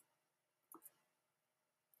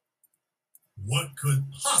 What could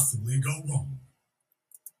possibly go wrong?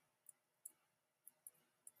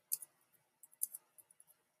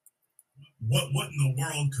 What in the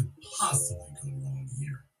world could possibly go wrong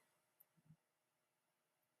here?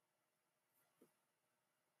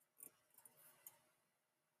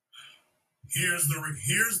 Here's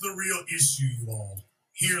the real issue, you all.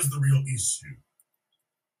 Here's the real issue.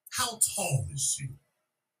 How tall is she?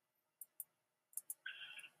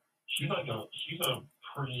 She's a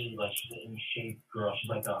pretty, like, she's an in shape girl. She's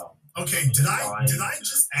like Okay, did I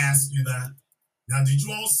just ask you that? Now, did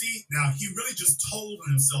you all see? Now, he really just told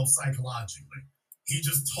on himself psychologically. He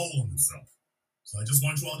just told on himself. So I just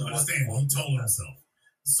want you all to understand. He told himself.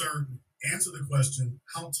 Sir, answer the question.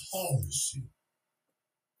 How tall is she?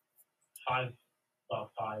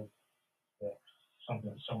 About 5'6",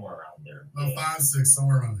 somewhere around there. About 5'6",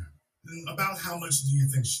 somewhere around there. And about how much do you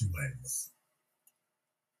think she weighs?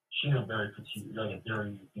 She's a very petite, like a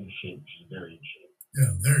very in shape. She's very in shape.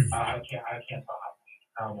 Yeah, there you go. I can't tell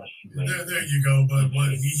how much she weighs. There you go. But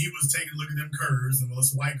what he was taking a look at them curves, and well,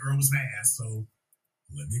 this white girl was an ass. So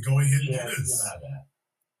let me go ahead and do this.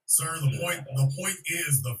 Sir, the point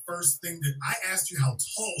is, the first thing that I asked you how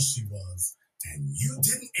tall she was, and you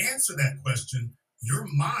didn't answer that question. Your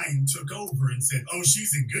mind took over and said, "Oh,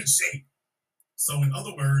 she's in good shape." So, in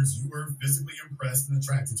other words, you were physically impressed and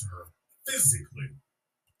attracted to her physically,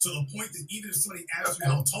 to the point that even if somebody asked you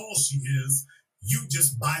how tall she is, you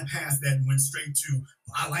just bypassed that and went straight to,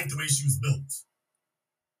 "I like the way she was built."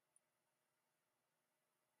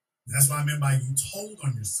 That's what I meant by you told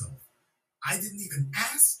on yourself. I didn't even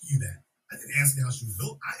ask you that. I didn't ask you how she was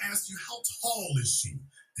built. I asked you, how tall is she?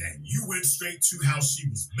 And you went straight to how she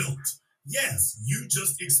was built. Yes, you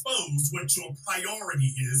just exposed what your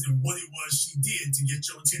priority is and what it was she did to get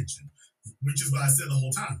your attention, which is what I said the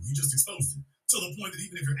whole time. You just exposed it to the point that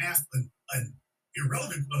even if you're asked an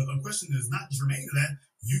irrelevant question that is not germane to that,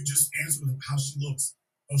 you just answer with how she looks.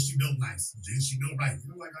 Oh, she built nice. Did she build right?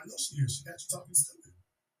 You're like, I know she is. She got you talking stupid.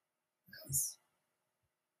 Yes.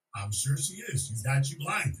 I'm sure she is. She's got you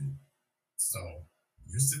blinded. So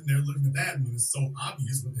you're sitting there looking at that, and it's so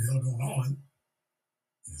obvious what the hell going on.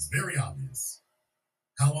 It's very obvious.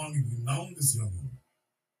 How long have you known this young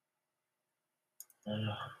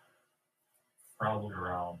woman? Probably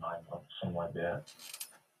around 9 months, something like that.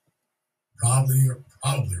 Probably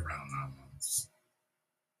around 9 months.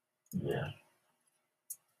 Yeah.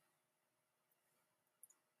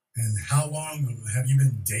 And how long have you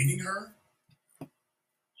been dating her?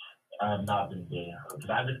 I have not been dating her because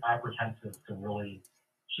I've been apprehensive to really.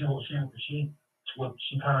 She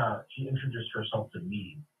introduced herself to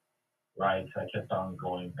me, right? So I kept on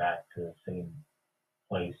going back to the same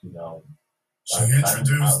place, you know. She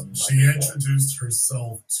introduced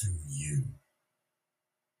herself to you.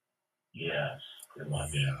 Yes, pretty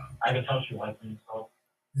much. Yeah. I can tell she liked me, so.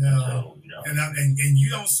 Yeah. So, you know. And you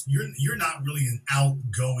don't. You're not really an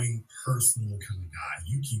outgoing, personal kind of guy.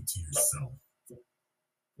 You keep to yourself.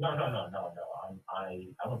 No.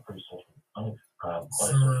 I'm a pretty social. I'm quite Sir,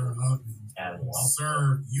 a social animal.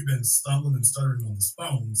 Sir, you've been stumbling and stuttering on this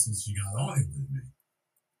phone since you got on it with me.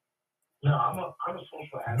 No, I'm a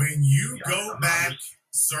social animal. When you go back,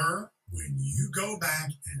 sir, when you go back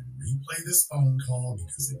and replay this phone call,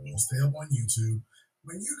 because it will stay up on YouTube,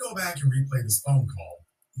 when you go back and replay this phone call,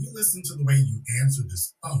 you listen to the way you answered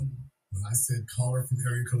this phone. When I said caller from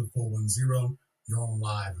area code 410, you're on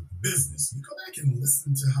live with the business. You go back and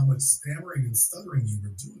listen to how much stammering and stuttering you were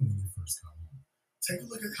doing when you first got on. Take a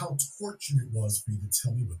look at how tortured it was for you to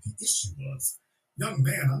tell me what the issue was. Young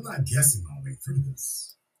man, I'm not guessing my way through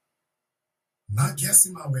this. No,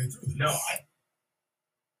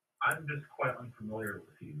 I'm just quite unfamiliar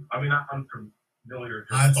with you. I mean, I'm familiar.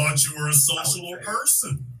 I thought you were a social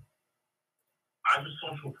person. I'm a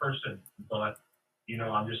social person, but, you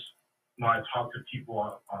know, I'm just, when I talk to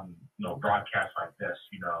people on you know, broadcasts like this,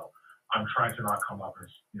 you know, I'm trying to not come up as,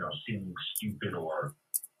 you know, seeming stupid or,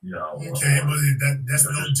 you know. Okay, but that's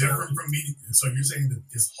no different from me. So you're saying that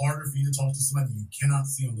it's harder for you to talk to somebody you cannot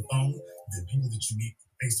see on the phone than people that you meet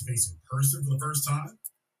face-to-face in person for the first time?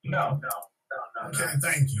 No. Okay,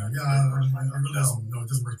 thank you. Yeah, it really doesn't. No, it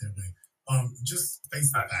doesn't work that way. Just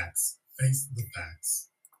face the facts. Face the facts.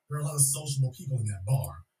 There are a lot of sociable people in that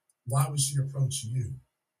bar. Why would she approach you?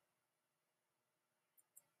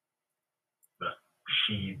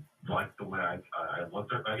 She liked the way I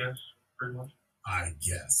looked at, I guess, pretty much. I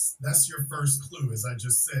guess. That's your first clue. As I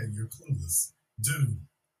just said, you're clueless. Dude,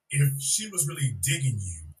 if she was really digging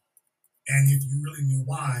you, And if you really knew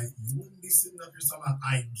why, you wouldn't be sitting up here talking about,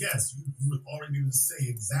 I guess. You would already be able to say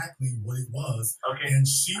exactly what it was. Okay. And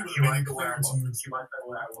she would have made it clear to you. She might say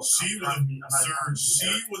what I was. She would have, sir, she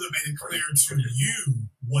would have made it clear to you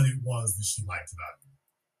what it was that she liked about you.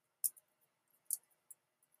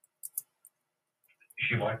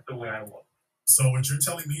 She liked the way I look. So what you're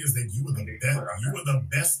telling me is that you were the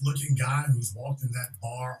best looking guy who's walked in that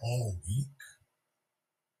bar all week?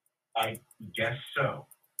 I guess so.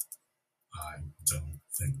 I don't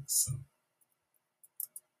think so.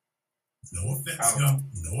 No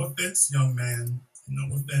offense, young man.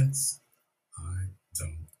 No offense. I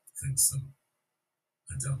don't think so.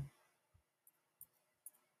 I don't.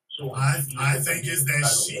 So I think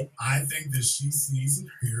that she sees and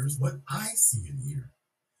hears what I see and hear.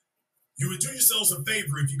 You would do yourselves a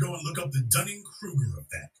favor if you go and look up the Dunning-Kruger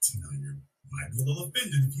effect. Now, you might be a little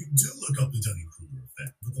offended if you do look up the Dunning-Kruger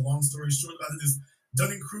effect. But the long story short about it is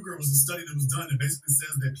Dunning-Kruger was a study that was done that basically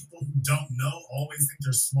says that people who don't know always think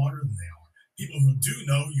they're smarter than they are. People who do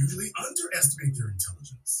know usually underestimate their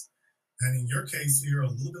intelligence. And in your case here,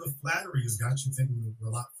 a little bit of flattery has got you thinking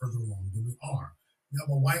we're a lot further along than we are. You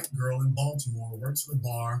have a white girl in Baltimore, works at a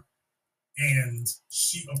bar, and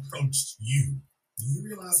she approached you. Do you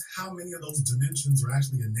realize how many of those dimensions are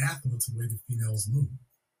actually anathema to the way the females move?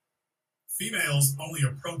 Females only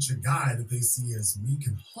approach a guy that they see as meek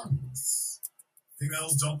and harmless.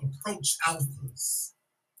 Females don't approach alphas,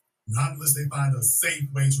 not unless they find a safe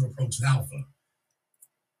way to approach an alpha.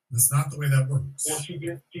 That's not the way that works. Well, she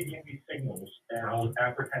gave me signals, and I was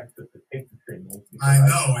apprehensive to take the signals. I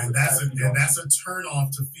know, and that's a turn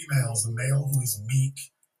off to females. A male who is meek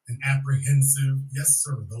and apprehensive. Yes,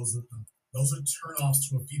 sir. Those are turn-offs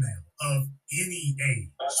to a female of any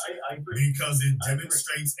age. I agree. Because it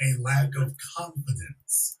demonstrates a lack of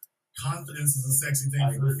confidence. Confidence is a sexy thing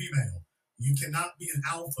for a female. You cannot be an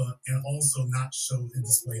alpha and also not show and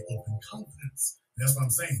display open confidence. And that's what I'm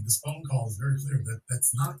saying. This phone call is very clear that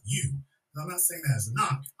that's not you. And I'm not saying that as a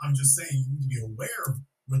knock. I'm just saying you need to be aware of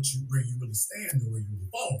where you really stand and where you really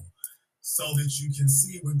fall, so that you can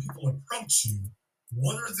see when people approach you,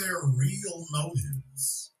 what are their real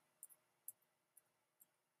motives?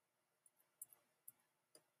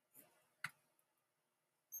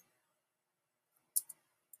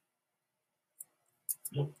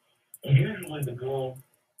 Usually the girl,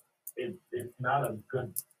 it's not a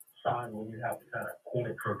good sign when you have to kind of court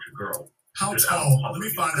approach a girl. How tall? Let me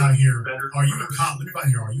find out here. Are you in college? Let me find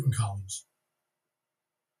here. Are you in college?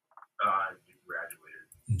 I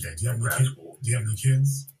graduated. Okay. Do you have any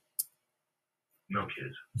kids? No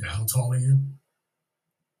kids. Yeah. How tall are you?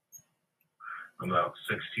 I'm about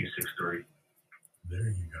 6'2", 6'3". There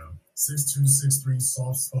you go. 6'2", 6'3",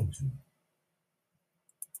 soft spoken.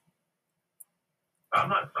 I'm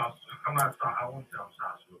not soft. I won't say I'm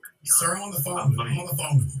soft spoken. Sir, I'm on the phone. I'm on the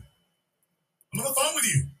phone with you. I'm on the phone with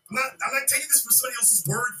you. I'm not taking this for somebody else's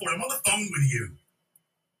word for it. I'm on the phone with you.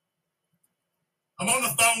 I'm on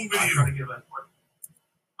the phone with you.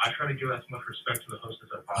 I try to give as much respect to the hostess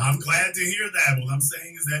as possible. I'm glad to hear that. What I'm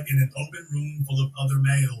saying is that in an open room full of other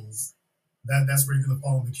males, that's where you're going to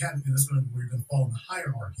fall in the category. That's where you're going to fall in the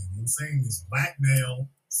hierarchy. What I'm saying is black male,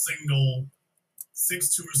 single,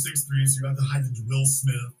 6'2" or 6'3", so you have to hide the Will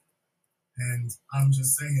Smith. And I'm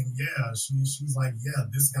just saying, yeah, she's like, yeah,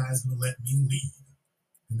 this guy's going to let me lead.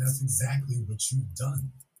 And that's exactly what you've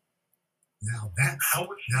done. Now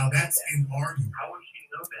that's an argument. How would she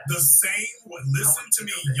know that? The same, listen to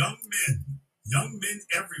me, young men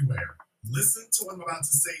everywhere. Listen to what I'm about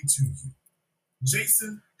to say to you.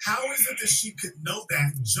 Jason, how is it that she could know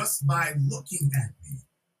that just by looking at me?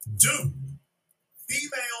 Dude,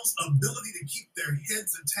 females' ability to keep their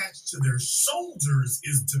heads attached to their shoulders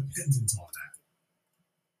is dependent on that.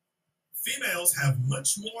 Females have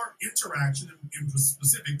much more interaction, in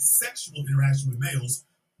specific sexual interaction with males,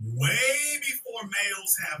 way before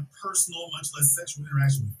males have personal, much less sexual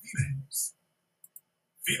interaction with females.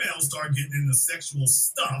 Females start getting into sexual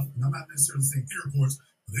stuff, and I'm not necessarily saying intercourse,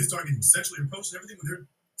 but they start getting sexually approached and everything when they're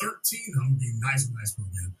 13. I'm being nice with nice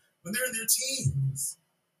program. When they're in their teens.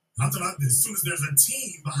 I'm talking about as soon as there's a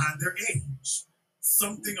teen behind their age,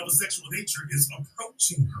 something of a sexual nature is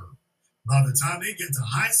approaching her. By the time they get to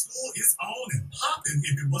high school, it's on and popping.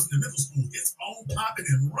 If it wasn't in middle school, it's on popping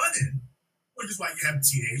and running. Which is why you have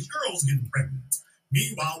teenage girls getting pregnant.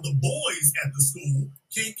 Meanwhile, the boys at the school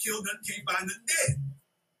can't kill nothing, can't find nothing dead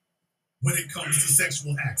when it comes to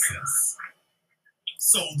sexual access.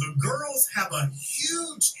 So the girls have a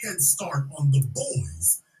huge head start on the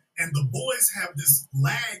boys, and the boys have this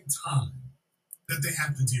lag time that they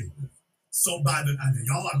have to deal with. So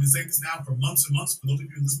y'all, I've been saying this now for months and months. For those of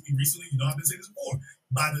you who listen to me recently, you know I've been saying this before.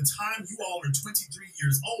 By the time you all are 23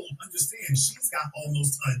 years old, understand she's got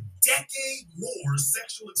almost a decade more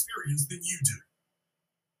sexual experience than you do.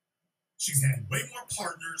 She's had way more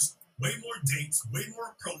partners, way more dates, way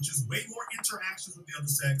more approaches, way more interactions with the other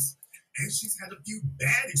sex, and she's had a few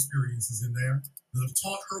bad experiences in there that have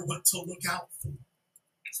taught her what to look out for.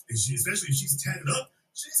 Especially if she's tatted up,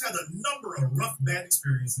 she's had a number of rough, bad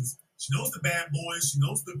experiences. She knows the bad boys, she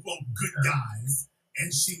knows the, quote, good guys,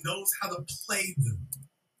 and she knows how to play them,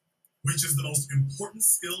 which is the most important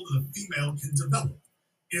skill that a female can develop,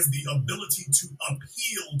 is the ability to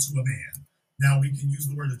appeal to a man. Now, we can use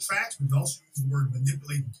the word attract, we can also use the word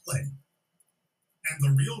manipulate and play. And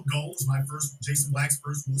the real goal is Jason Black's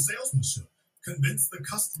first rule of salesmanship. Convince the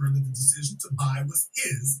customer that the decision to buy was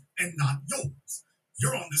his and not yours.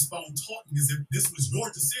 You're on this phone talking as if this was your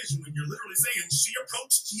decision when you're literally saying she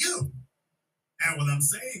approached you. And what I'm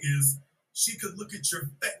saying is she could look at your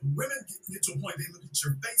face. Women get to a point, they look at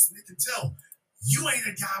your face and they can tell you ain't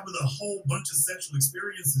a guy with a whole bunch of sexual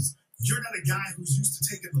experiences. You're not a guy who's used to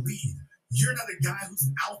taking the lead. You're not a guy who's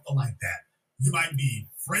an alpha like that. You might be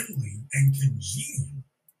friendly and congenial.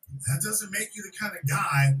 That doesn't make you the kind of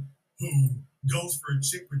guy who goes for a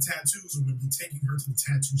chick with tattoos or would be taking her to the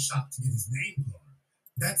tattoo shop to get his name put on her.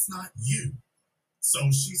 That's not you.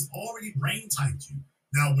 So she's already brain typed you.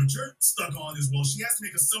 Now, what you're stuck on is, well, she has to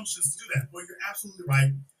make assumptions to do that. Well, you're absolutely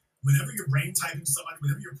right. Whenever you're brain typing somebody,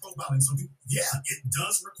 whenever you're profiling something, yeah, it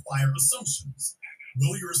does require assumptions.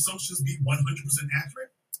 Will your assumptions be 100%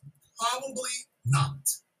 accurate? Probably not.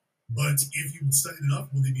 But if you've studied enough,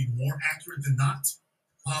 will they be more accurate than not?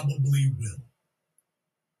 Probably will.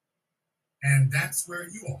 And that's where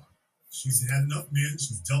you are. She's had enough men,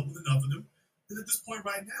 she's dealt with enough of them. And at this point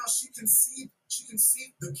right now, she can see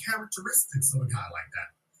the characteristics of a guy like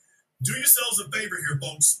that. Do yourselves a favor here,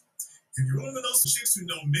 folks. If you're one of those chicks who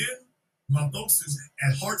know men, my folks is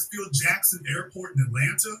at Hartsfield Jackson Airport in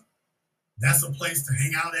Atlanta. That's a place to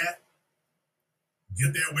hang out at.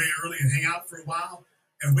 Get there way early and hang out for a while.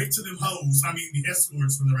 And wait till them hoes, the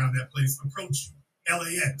escorts from around that place approach you.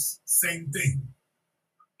 LAX, same thing.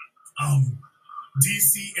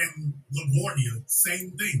 DC and LaGuardia,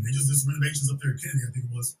 same thing. They just did some renovations up there in Kennedy, I think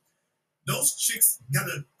it was. Those chicks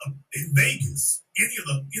gotta in Vegas, any of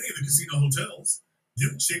the casino hotels,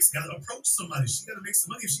 them chicks gotta approach somebody. She gotta make some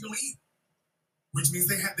money if she don't eat. Which means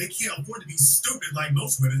they can't afford to be stupid like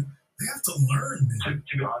most women. They have to learn, man.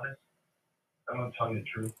 To be honest, I'm gonna tell you the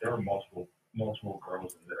truth. There were multiple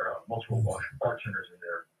girls in there, multiple bartenders in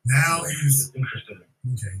there. Now he's interested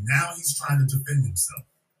in. Okay, now he's trying to defend himself,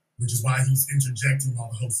 which is why he's interjecting while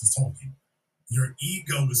the host is talking. Your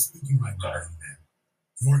ego is speaking right now, man.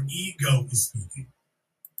 Your ego is speaking.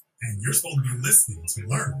 And you're supposed to be listening to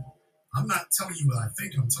learn. I'm not telling you what I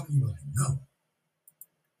think, I'm telling you what I know.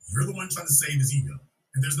 You're the one trying to save his ego.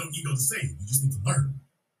 And there's no ego to save. You just need to learn.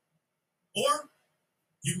 Or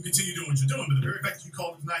you can continue doing what you're doing, but the very fact that you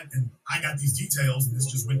called it tonight and I got these details and this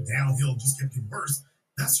just went downhill, just kept getting worse,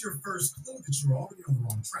 that's your first clue that you're already on the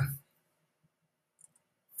wrong track.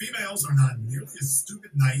 Females are not nearly as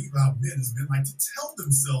stupid, naive about men as men like to tell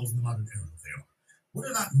themselves in the modern era that they are.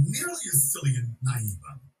 We're not nearly as silly and naive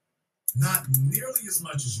about them. Not nearly as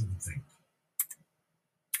much as you would think.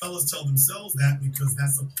 Fellas tell themselves that because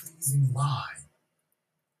that's a pleasing lie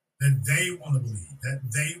that they want to believe, that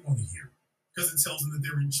they want to hear, because it tells them that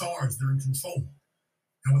they're in charge, they're in control.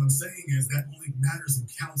 And what I'm saying is that only matters and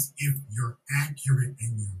counts if you're accurate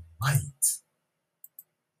and you're right.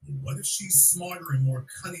 But what if she's smarter and more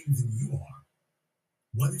cunning than you are?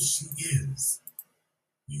 What if she is?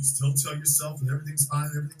 Do you still tell yourself that everything's fine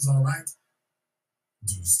and everything's all right?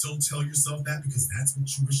 Do you still tell yourself that because that's what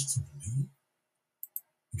you wish to believe?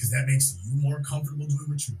 Because that makes you more comfortable doing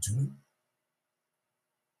what you're doing?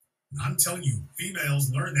 And I'm telling you, females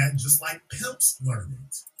learn that just like pimps learn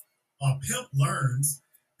it. A pimp learns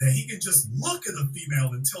that he can just look at a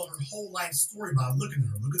female and tell her whole life story by looking at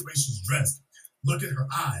her. Look at the way she's dressed. Look at her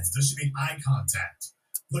eyes. Does she make eye contact?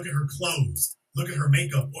 Look at her clothes. Look at her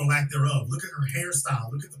makeup or lack thereof. Look at her hairstyle.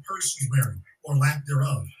 Look at the purse she's wearing or lack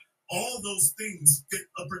thereof. All those things fit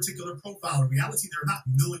a particular profile. In reality, there are not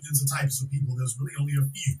millions of types of people. There's really only a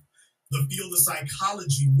few. The field of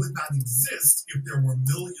psychology would not exist if there were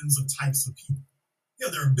millions of types of people. Yeah,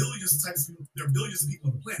 there are billions of types of people. There are billions of people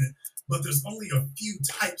on the planet, but there's only a few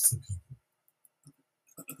types of people.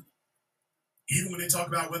 Even when they talk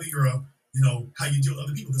about whether you're how you deal with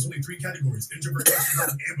other people, there's only 3 categories: introvert,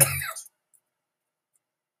 extrovert, and ambivert.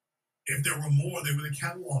 If there were more, they would have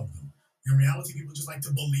cataloged them. In reality, people just like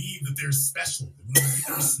to believe that they're special. They want to believe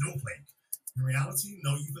they're a snowflake. In reality,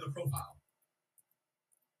 no, you fit a profile.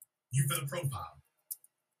 You fit a profile.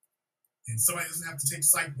 And somebody doesn't have to take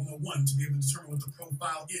Psych 101 to be able to determine what the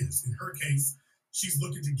profile is. In her case, she's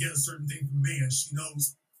looking to get a certain thing from a man. She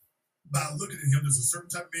knows by looking at him, there's a certain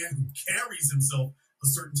type of man who carries himself a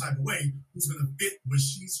certain type of way who's going to fit what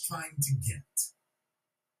she's trying to get.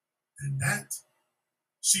 And that,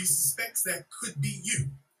 she suspects that could be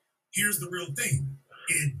you. Here's the real thing.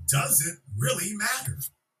 It doesn't really matter.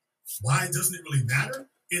 Why doesn't it really matter?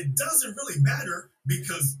 It doesn't really matter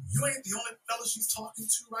because you ain't the only fella she's talking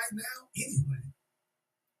to right now anyway.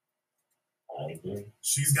 I agree.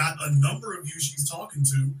 She's got a number of you she's talking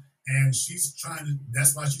to, and she's trying to,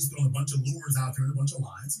 that's why she's throwing a bunch of lures out there and a bunch of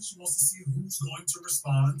lines, and she wants to see who's going to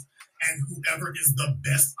respond, and whoever is the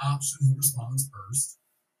best option who responds first,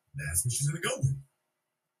 that's what she's going to go with.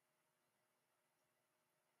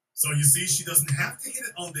 So you see, she doesn't have to hit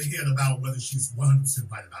it on the head about whether she's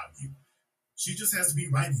 100% right about you. She just has to be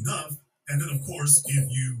right enough. And then, of course,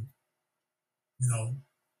 if you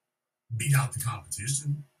beat out the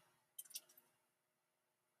competition.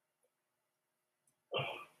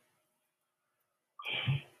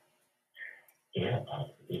 Yeah.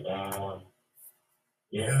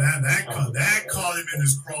 That caught him in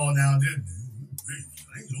his crawl now, didn't it?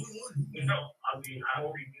 I ain't the only one. No, I mean, I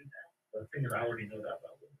already knew that. The thing is, I already know that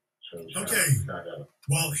about women. So okay.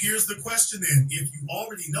 Well, here's the question then. If you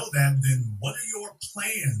already know that, then what are your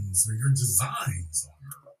plans or your designs on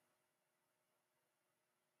her?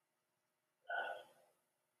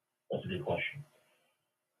 That's a good question.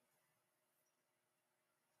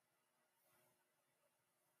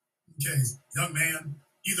 Okay, young man,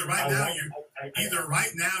 either right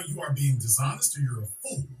now you are being dishonest or you're a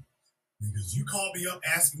fool. Because you called me up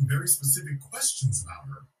asking very specific questions about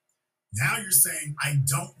her. Now you're saying I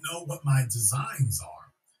don't know what my designs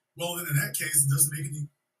are. Well, then in that case, it doesn't make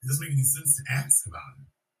any sense to ask about it.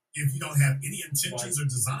 If you don't have any intentions or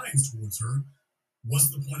designs towards her, what's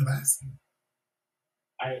the point of asking?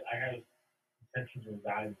 I have intentions and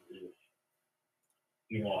designs.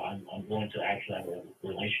 I'm going to actually have a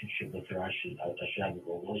relationship with her. I should have a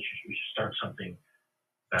relationship. We should start something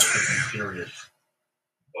that's serious.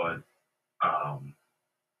 But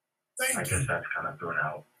I guess that's kind of thrown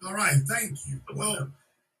out. All right, thank you. Well,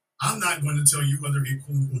 I'm not going to tell you whether it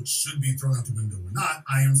quote unquote should be thrown out the window or not.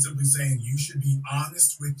 I am simply saying you should be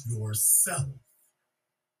honest with yourself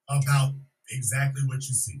about exactly what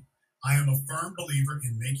you see. I am a firm believer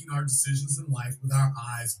in making our decisions in life with our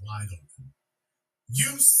eyes wide open.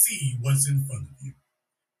 You see what's in front of you.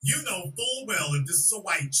 You know full well if this is a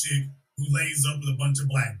white chick who lays up with a bunch of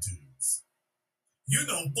black dudes. You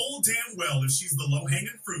know full damn well if she's the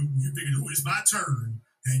low-hanging fruit and you figured, it's my turn,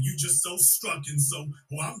 and you just so struck and so,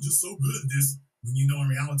 I'm just so good at this, when you know in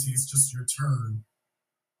reality it's just your turn.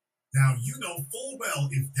 Now, you know full well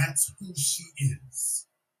if that's who she is.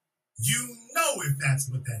 You know if that's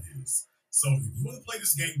what that is. So if you want to play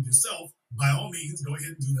this game yourself, by all means, go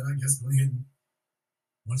ahead and do that. I guess go ahead and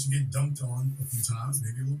once you get dunked on a few times,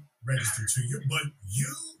 maybe it'll register to you. But you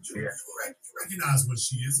recognize what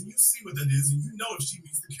she is, and you see what that is, and you know if she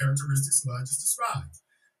meets the characteristics of what I just described.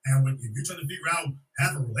 And if you're trying to figure out,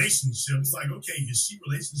 have a relationship, it's like, okay, is she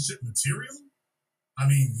relationship material? I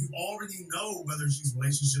mean, you already know whether she's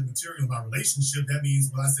relationship material. By relationship, that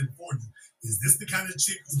means what I said before. Is this the kind of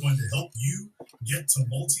chick who's going to help you get to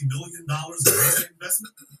multi-million dollars in real estate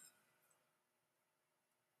investment?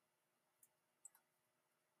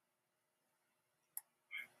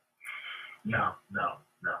 No.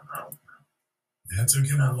 That took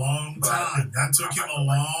him a long time. So you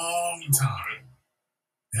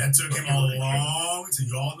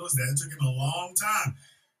all know that took him a long time.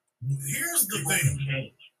 Here's the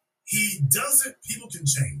thing. People can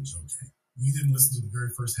change, okay? You didn't listen to the very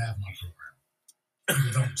first half of my program.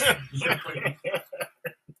 People don't change.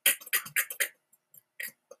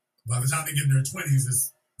 By the time they get in their 20s,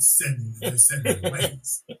 it's set in their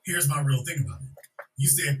ways. Here's my real thing about it. You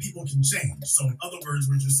said people can change. So in other words,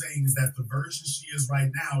 what you're saying is that the version she is right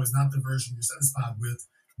now is not the version you're satisfied with,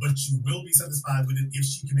 but you will be satisfied with it if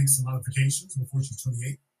she can make some modifications before she's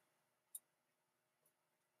 28.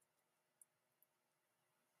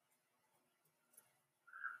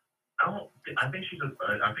 I think she's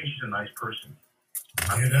a nice person.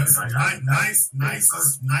 Yeah, that's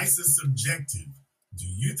nice is subjective. Do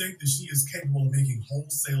you think that she is capable of making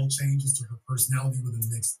wholesale changes to her personality within the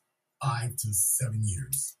next 5 to 7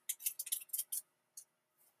 years?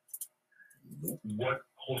 What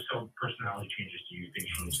wholesale personality changes do you think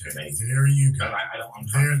she needs to make? There you go.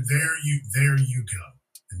 There you go.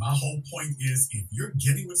 And my whole point is, if you're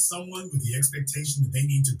getting with someone with the expectation that they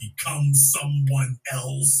need to become someone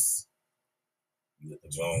else, you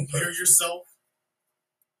hear yourself?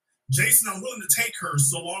 Jason, I'm willing to take her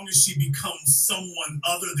so long as she becomes someone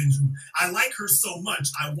other than who. I like her so much,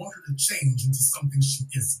 I want her to change into something she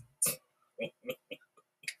isn't.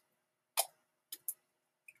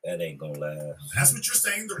 That ain't gonna last. That's what you're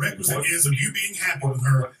saying. The requisite is of you being happy with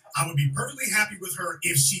her. I would be perfectly happy with her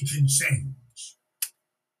if she can change.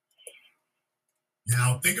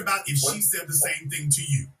 Now, think about if she said the same thing to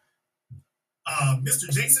you. Mr.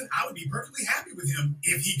 Jason, I would be perfectly happy with him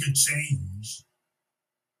if he could change.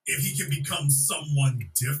 If he can become someone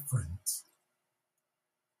different.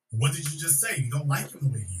 What did you just say? You don't like him the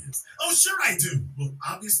way he is. Oh, sure I do. Well,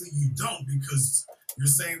 obviously you don't, because you're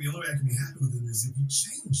saying the only way I can be happy with him is if he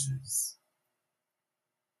changes.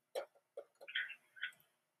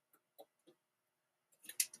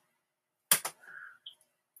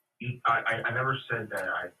 I never said that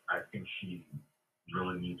I think she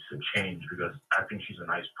really needs to change, because I think she's a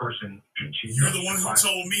nice person. You're the one who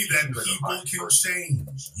told me that people can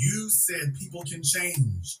change. You said people can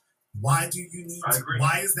change. Why do you need to?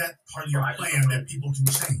 Why is that part of your plan that people can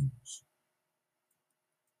change?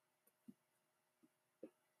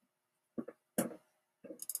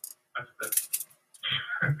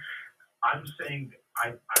 I'm saying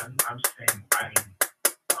I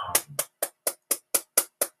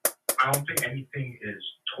don't think anything is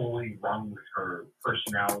totally wrong with her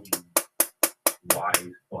personality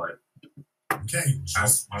wise, but okay,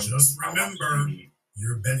 just remember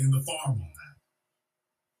you're betting the farm on that.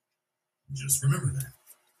 Just remember that.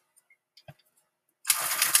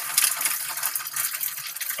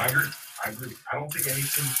 I agree. I don't think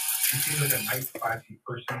anything. She seems like a nice, classy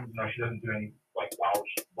person. You know, she doesn't do any like wild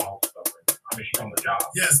stuff. I mean, she's on the job.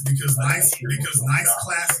 Yes, because nice,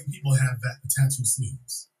 classy people have that tattoo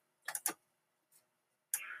sleeves.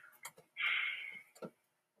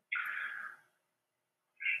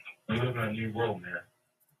 We live in a new world, man.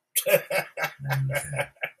 Okay.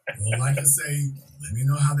 Well, like I say, let me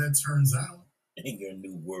know how that turns out. In your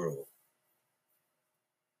new world.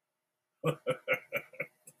 Let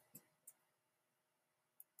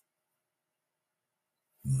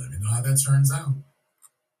me know how that turns out.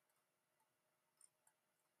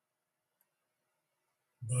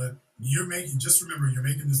 But just remember, you're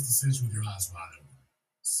making this decision with your eyes wide open.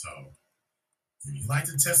 So, if you like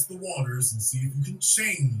to test the waters and see if you can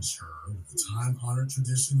change her with the time-honored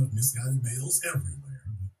tradition of misguided males everywhere,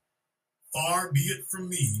 far be it from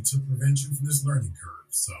me to prevent you from this learning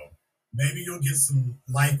curve. So, maybe you'll get some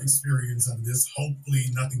life experience out of this. Hopefully,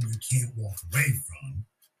 nothing you can't walk away from.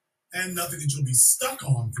 And nothing that you'll be stuck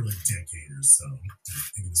on for a decade or so. I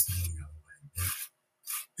think it's going out of the way. But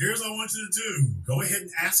here's what I want you to do. Go ahead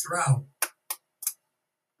and ask her out.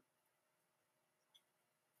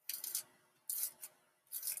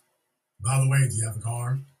 By the way, do you have a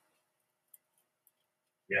car?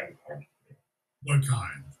 Yeah, of course. What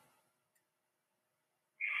kind?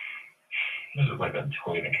 This is like a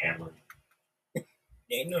Toyota Camry.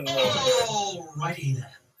 Ain't nothing wrong All righty then.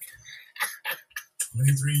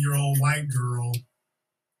 23-year-old white girl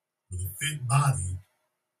with a fit body.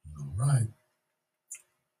 All right.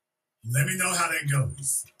 Let me know how that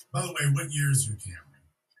goes. By the way, what year is your Camry?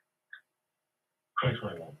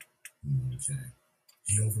 2021. Okay.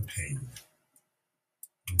 He overpaid.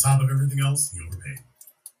 On top of everything else, he overpaid.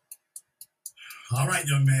 All right,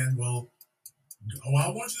 young man. Well, what I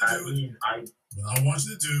want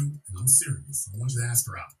you to do, and I'm serious, I want you to ask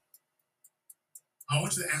her out. I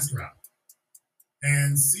want you to ask her out.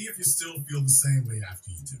 And see if you still feel the same way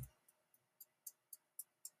after you do.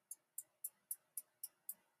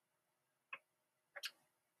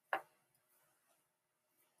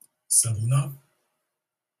 Simple enough?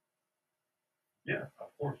 Yeah,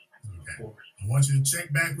 of course. Okay. Of course. I want you to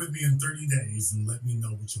check back with me in 30 days and let me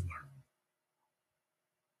know what you learned.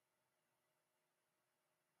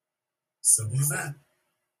 Simple as that.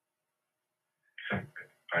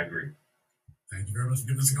 I agree. Thank you very much for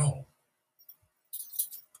giving us a call.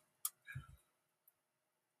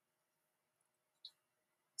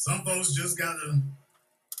 Some folks just gotta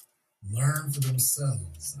learn for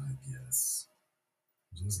themselves, I guess.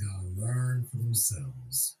 Just gotta learn for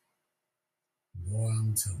themselves. Boy,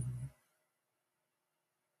 I'm telling you.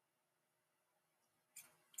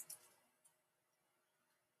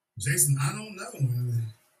 Jason, I don't know.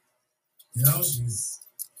 You know, she's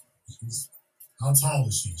how tall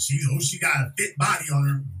is she? She got a fit body on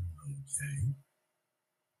her. Okay.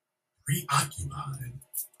 Preoccupied.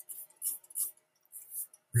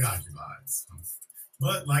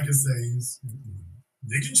 But like I say,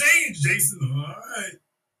 they can change, Jason. All right.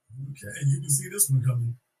 Okay, you can see this one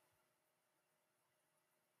coming.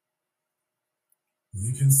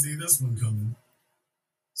 You can see this one coming.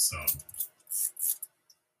 So,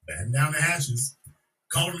 Batten down the hatches.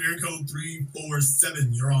 Caller from area code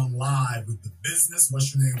 347. You're on live with the business.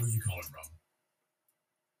 What's your name? Where you calling from?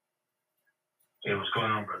 Hey, what's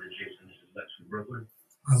going on, brother Jason? This is Lex from Brooklyn.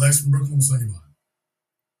 Lex from Brooklyn. What's on your mind?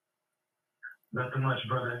 Nothing much,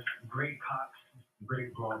 brother. Great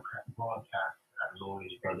broadcast as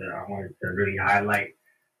always, brother. I wanted to really highlight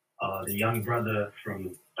the young brother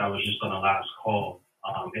from that was just on the last call.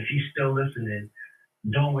 If he's still listening,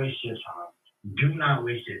 don't waste your time. Do not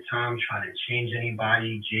waste your time trying to change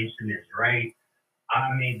anybody. Jason is right.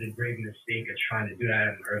 I made the great mistake of trying to do that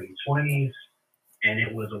in my early 20s, and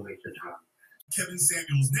it was a waste of time. Kevin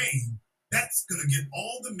Samuel's name, that's going to get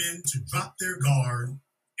all the men to drop their guard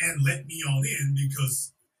and let me on in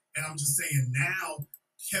because, and I'm just saying now,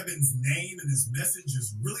 Kevin's name and his message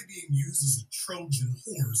is really being used as a Trojan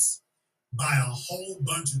horse by a whole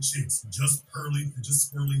bunch of chicks, just swirly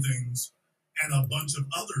things, and a bunch of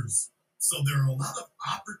others. So there are a lot of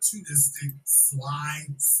opportunistic, sly,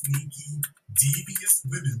 sneaky, devious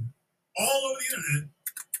women all over the internet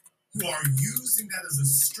who are using that as a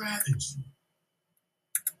strategy.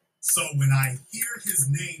 So when I hear his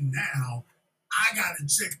name now, I got to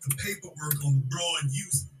check the paperwork on the broad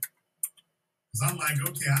using it. Because I'm like,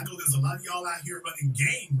 okay, I know there's a lot of y'all out here running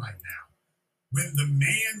game right now. When the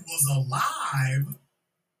man was alive,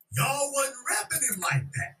 y'all wasn't repping him like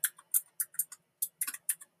that.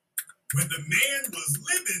 When the man was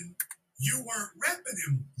living, you weren't repping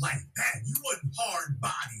him like that. You wasn't hard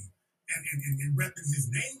body and repping his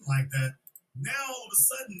name like that. Now all of a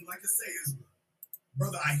sudden, like I say, is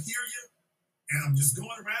brother, I hear you, and I'm just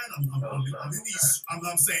going around. I'm in these.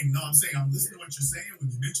 I'm saying I'm listening to what you're saying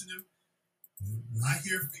when you mention him. When I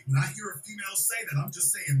hear a female say that, I'm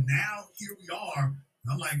just saying now here we are.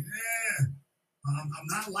 And I'm like, I'm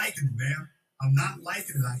not liking it, man. I'm not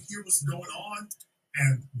liking it. I hear what's going on,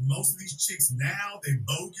 and most of these chicks now they're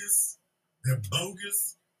bogus,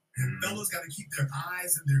 and fellas got to keep their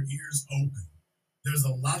eyes and their ears open. There's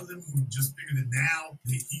a lot of them who just figured that now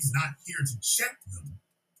he's not here to check them.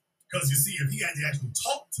 Because you see, if he had to actually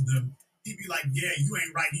talk to them, he'd be like, yeah, you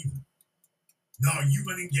ain't right either. No, you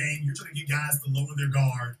running game. You're trying to get guys to lower their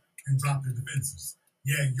guard and drop their defenses.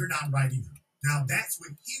 Yeah, you're not right either. Now, that's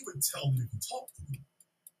what he would tell them if he talked to them.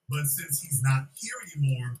 But since he's not here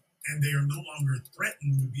anymore, and they are no longer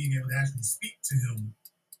threatened with being able to actually speak to him,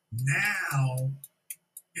 now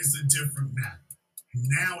it's a different matter.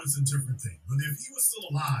 Now it's a different thing. But if he was still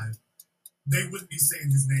alive, they wouldn't be saying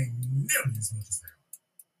his name nearly as much as they are.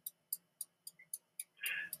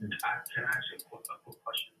 Can I ask you a quick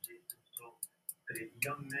question, Jason? So, for the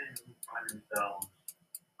young men who find themselves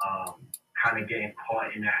kind of getting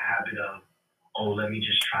caught in the habit of, let me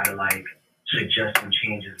just try to suggest some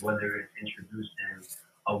changes, whether it's introducing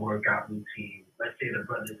a workout routine. Let's say the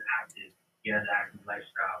brother's active, he has an active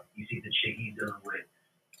lifestyle. You see the chick he's dealing with,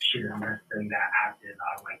 she doesn't necessarily that active.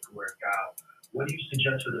 I don't like to work out. What do you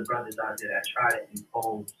suggest for the brothers out there that try to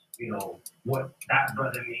impose, what that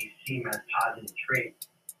brother may seem as positive traits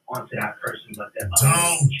onto that person, but that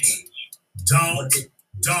don't change? Don't.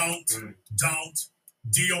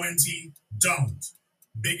 D-O-N-T, don't.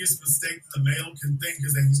 Biggest mistake the male can think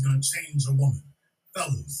is that he's going to change a woman.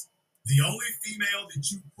 Fellas, the only female that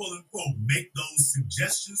you quote unquote make those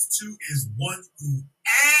suggestions to is one who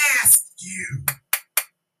asked you.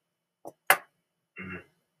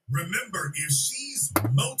 Remember, if she's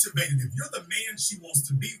motivated, if you're the man she wants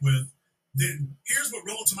to be with, then here's what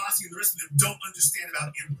Rollo Tomasi and the rest of them don't understand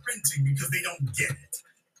about imprinting because they don't get it.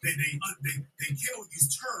 They cannot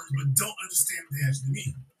use terms but don't understand what they actually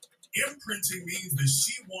mean. Imprinting means that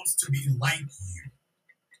she wants to be like you.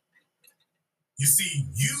 You see,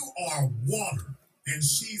 you are water and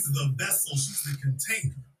she's the vessel, she's the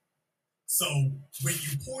container. So when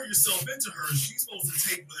you pour yourself into her, she's supposed to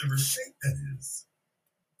take whatever shape that is.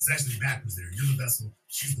 It's actually backwards there. You're the vessel,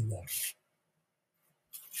 she's the water.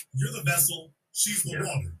 You're the vessel, she's the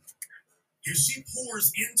water. If she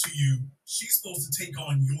pours into you, she's supposed to take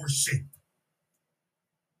on your shape.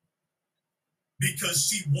 Because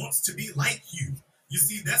she wants to be like you. You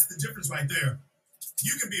see, that's the difference right there.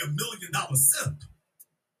 You can be $1 million simp.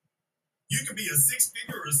 You can be a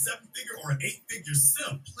 6-figure or a 7-figure or an 8-figure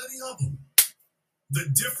simp. Plenty of them. The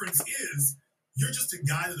difference is you're just a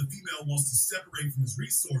guy that a female wants to separate from his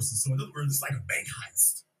resources. So in other words, it's like a bank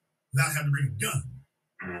heist without having to bring a gun.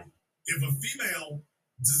 If a female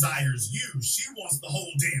desires you, she wants the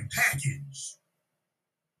whole damn package.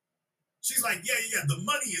 She's like, yeah, the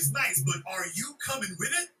money is nice, but are you coming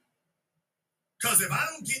with it? Because if I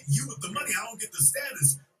don't get you with the money, I don't get the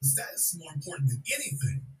status. The status is more important than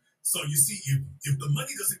anything. So you see, if the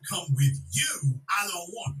money doesn't come with you, I don't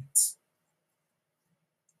want it.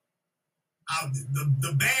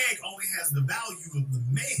 The bag only has the value of the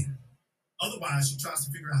man. Otherwise, she tries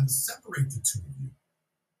to figure out how to separate the two of you.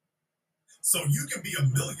 So you can be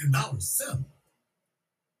 $1 million seller.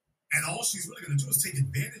 And all she's really going to do is take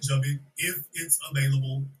advantage of it if it's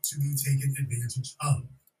available to be taken advantage of.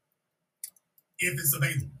 If it's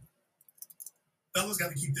available. Fellas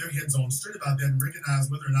got to keep their heads on straight about that and recognize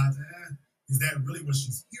whether or not, is that really what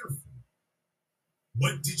she's here for?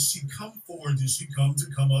 What did she come for? Did she come to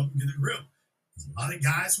come up and get a grip? There's a lot of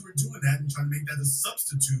guys who are doing that and trying to make that a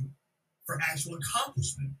substitute for actual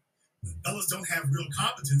accomplishment. When fellas don't have real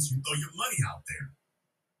competence, you throw your money out there.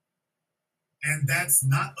 And that's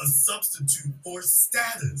not a substitute for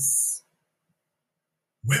status.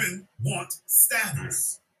 Women want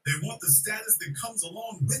status. They want the status that comes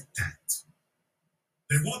along with that.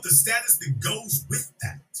 They want the status that goes with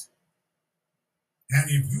that. And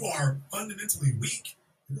if you are fundamentally weak,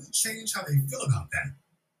 it doesn't change how they feel about that.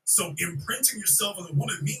 So imprinting yourself on a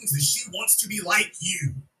woman means that she wants to be like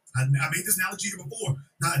you. I made this analogy here before.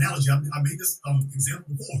 Not analogy, I made this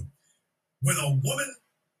example before. When a woman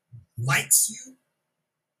likes you,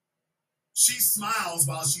 she smiles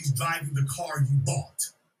while she's driving the car you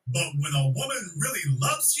bought. But when a woman really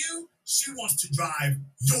loves you, she wants to drive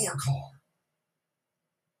your car.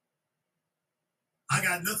 I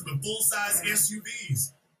got nothing but full-size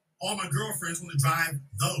SUVs. All my girlfriends want to drive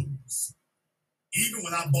those. Even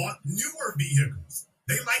when I bought newer vehicles,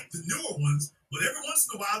 they like the newer ones, but every once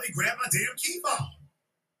in a while they grab my damn key fob.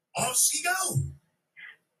 Off she goes.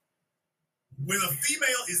 When a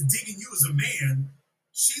female is digging you as a man,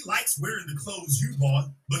 she likes wearing the clothes you bought,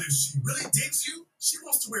 but if she really digs you, she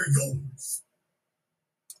wants to wear yours.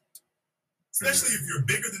 Especially if you're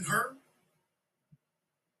bigger than her.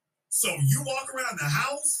 So you walk around the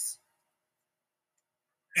house,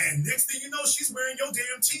 and next thing you know, she's wearing your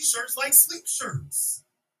damn t-shirts like sleep shirts.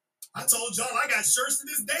 I told y'all I got shirts to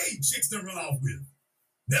this day chicks done run off with.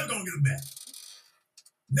 Never gonna get them back.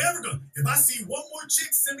 Never gonna. If I see one more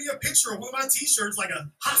chick send me a picture of one of my t-shirts like a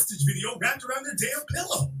hostage video wrapped around their damn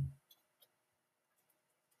pillow.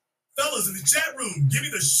 Fellas in the chat room, give me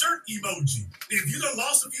the shirt emoji. If you done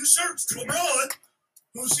lost a few shirts to a broad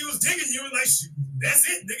who she was digging you and like, that's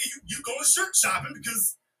it, nigga, you going shirt shopping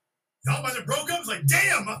because y'all might have broke up. It's like,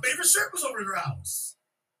 damn, my favorite shirt was over at her house.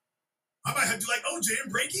 I might have to do like OJ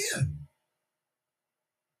and break in.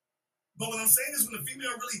 But what I'm saying is when the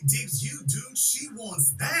female really digs you, dude, she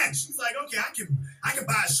wants that. She's like, okay, I can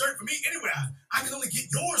buy a shirt for me anywhere. I can only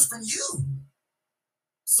get yours from you.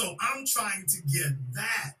 So I'm trying to get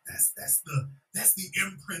that. That's the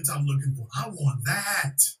imprint I'm looking for. I want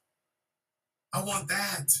that. I want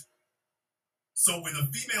that. So when a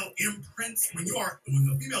female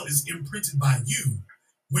is imprinted by you,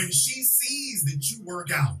 when she sees that you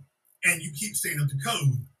work out and you keep staying up to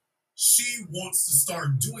code, she wants to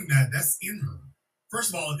start doing that. That's in her.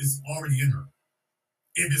 First of all, it's already in her.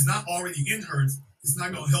 If it's not already in her, it's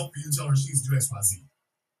not going to help you to tell her she needs to do XYZ.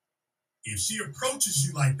 If she approaches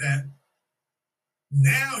you like that,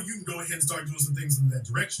 now you can go ahead and start doing some things in that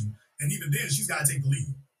direction. And even then, she's got to take the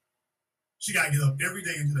lead. She got to get up every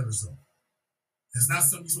day and do that herself. That's not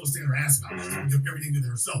something you're supposed to stand her ass about. She's going to get up every day and do that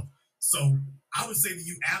herself. So I would say to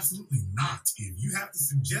you, absolutely not. If you have to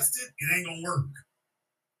suggest it, it ain't going to work.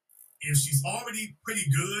 If she's already pretty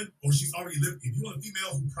good, or she's already lived, if you want a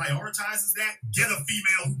female who prioritizes that, get a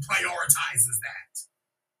female who prioritizes that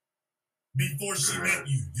before she met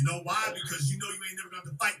you. You know why? Because you know you ain't never going to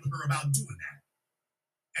have to fight with her about doing that.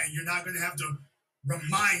 And you're not going to have to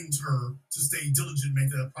remind her to stay diligent and make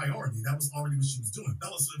that a priority. That was already what she was doing.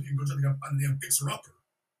 Bella said if you can go try to find a damn fixer-upper.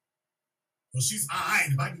 Well, she's all right.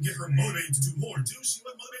 If I can get her motivated to do more. Dude, she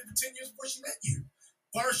wasn't motivated for 10 years before she met you.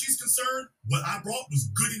 As far as she's concerned, what I brought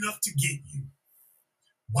was good enough to get you.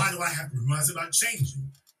 Why do I have to remind her about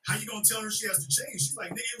changing? How you going to tell her she has to change? She's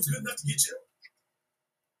like, nigga, it was good enough to get you.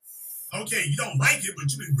 Okay, you don't like it,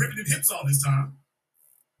 but you've been gripping at hips all this time.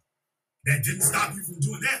 That didn't stop you from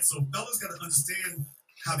doing that. So fellas got to understand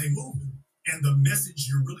how they move and the message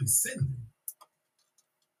you're really sending.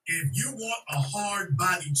 If you want a hard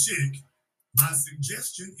body chick, my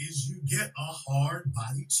suggestion is you get a hard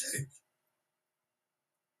body chick.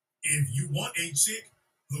 If you want a chick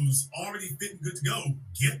who's already fit and good to go,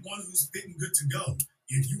 get one who's fit and good to go.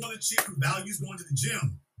 If you want a chick who values going to the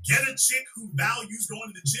gym, get a chick who values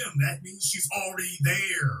going to the gym. That means she's already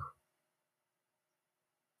there.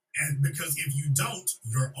 And because if you don't,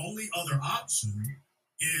 your only other option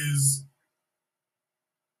is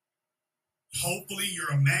hopefully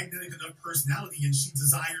you're a magnetic enough personality and she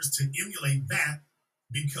desires to emulate that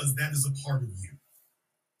because that is a part of you.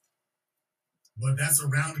 But that's a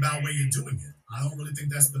roundabout way of doing it. I don't really think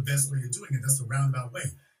that's the best way of doing it. That's a roundabout way.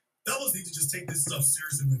 Fellas need to just take this stuff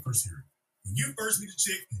seriously when they first hear it. When you first meet a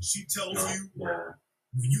chick and she tells you,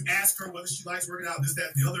 when you ask her whether she likes working out, this, that,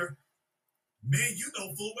 and the other, man, you know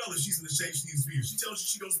full well if she's in the shape she needs to be. If she tells you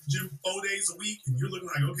she goes to the gym 4 days a week and you're looking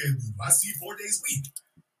like, okay, I see 4 days a week.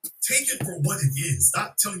 Take it for what it is.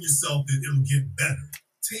 Stop telling yourself that it'll get better.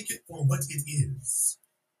 Take it for what it is.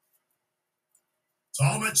 So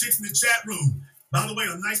all my chicks in the chat room, by the way,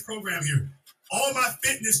 a nice program here. All my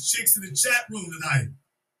fitness chicks in the chat room tonight.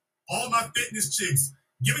 All my fitness chicks,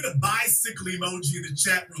 give me the bicycle emoji in the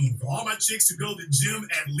chat room. For all my chicks who go to the gym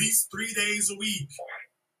at least 3 days a week.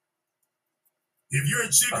 If you're a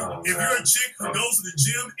chick who goes to the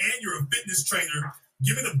gym and you're a fitness trainer,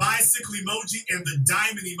 give me the bicycle emoji and the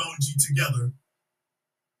diamond emoji together.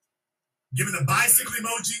 Give me the bicycle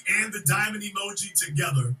emoji and the diamond emoji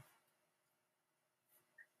together.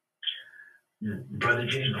 Brother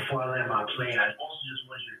James, before I land my plane, I also just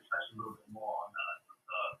wanted you to touch a little bit more on the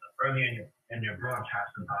earlier in your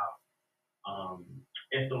broadcast about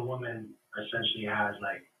if the woman essentially has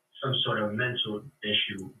like some sort of mental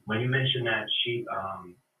issue. When you mentioned that she,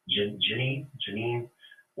 Janine,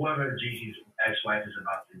 whoever Gigi's ex-wife is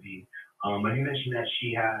about to be, when you mentioned that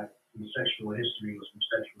she had some sexual history or some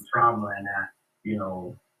sexual trauma and that, you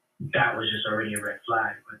know, that was just already a red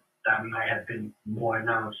flag, but that might have been more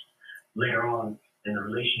announced later on in the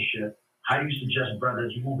relationship. How do you suggest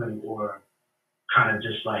brothers moving or kind of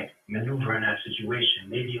just like maneuver in that situation?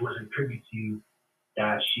 Maybe it wasn't privy to you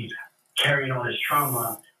that she's carrying all this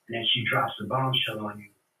trauma and then she drops a bombshell on you.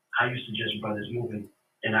 How do you suggest brothers moving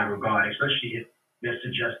in that regard, especially if they're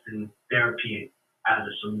suggesting therapy as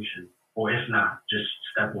a solution, or if not, just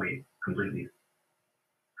step away completely?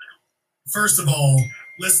 First of all,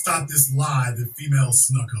 let's stop this lie that females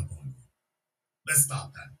snuck up on you. Let's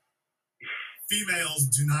stop that. Females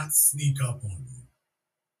do not sneak up on you.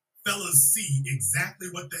 Fellas see exactly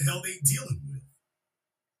what the hell they dealing with.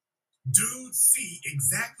 Dudes see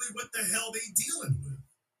exactly what the hell they dealing with.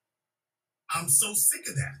 I'm so sick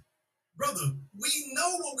of that. Brother, we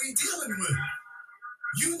know what we dealing with.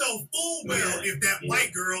 You know full well if that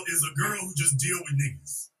white girl is a girl who just deal with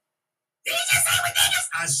niggas. Did you just say with niggas?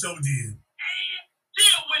 I sure did.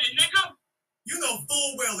 Deal with it, nigga. You know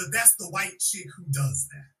full well if that's the white chick who does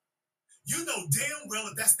that. You know damn well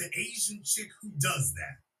if that's the Asian chick who does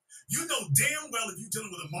that. You know damn well if you're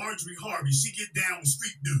dealing with a Marjorie Harvey, she get down with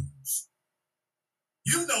street dudes.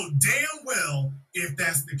 You know damn well if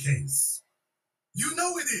that's the case. You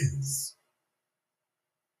know it is.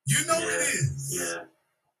 You know it is. Yeah.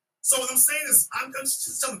 So what I'm saying is, I'm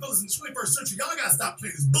just telling fellas in the 21st century, y'all gotta stop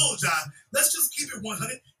playing this bull jive. Let's just keep it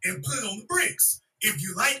 100 and put it on the bricks. If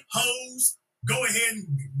you like hoes, go ahead and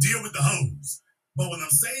deal with the hoes. But what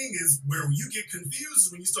I'm saying is, where you get confused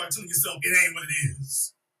is when you start telling yourself it ain't what it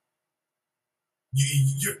is.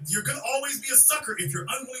 You're going to always be a sucker if you're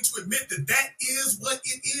unwilling to admit that that is what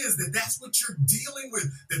it is, that that's what you're dealing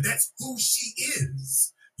with, that that's who she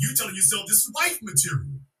is. You telling yourself this is wife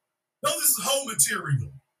material. No, this is hoe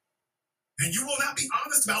material. And you will not be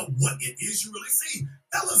honest about what it is you really see.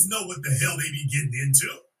 Fellas know what the hell they be getting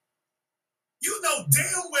into. You know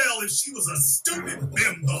damn well if she was a stupid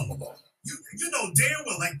bimbo. You know damn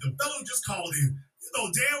well, like the fellow just called in, you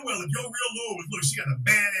know damn well if your real lord was, look, she got a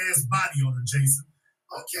badass body on her, Jason.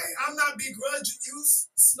 Okay, I'm not begrudging you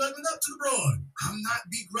snuggling up to the broad. I'm not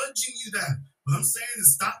begrudging you that. What I'm saying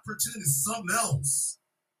is stop pretending it's something else.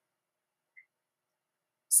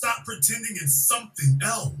 Stop pretending it's something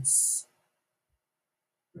else.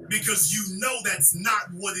 Because you know that's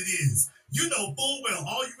not what it is. You know full well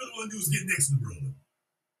all you really want to do is get next to the brother.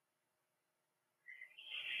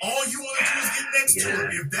 All you want to do is get next to her.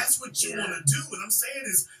 If that's what you want to do, what I'm saying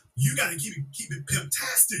is you got to keep it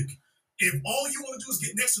pimptastic. If all you want to do is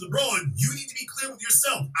get next to the broad, you need to be clear with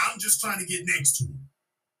yourself. I'm just trying to get next to her.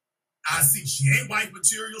 I see she ain't wife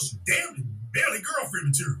material. She barely girlfriend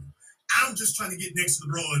material. I'm just trying to get next to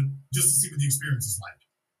the broad just to see what the experience is like.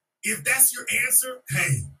 If that's your answer,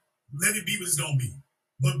 hey, let it be what it's going to be.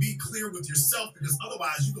 But be clear with yourself, because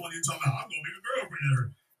otherwise you're going in talking about, I'm going to be a girlfriend of her.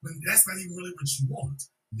 But that's not even really what you want.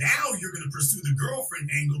 Now you're going to pursue the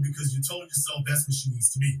girlfriend angle because you told yourself that's what she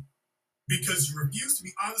needs to be. Because you refuse to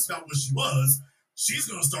be honest about what she was, she's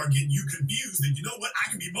going to start getting you confused that, you know what,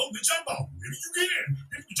 I can be both the jump off. Maybe you can.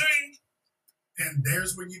 If you change. And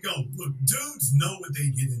there's where you go. Look, dudes know what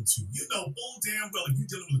they get into. You know full damn well if you're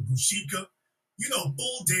dealing with a Bushika. You know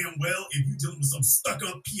full damn well if you're dealing with some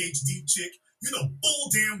stuck-up PhD chick. You know full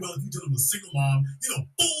damn well if you're dealing with a single mom. You know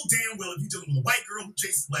full damn well if you're dealing with a white girl who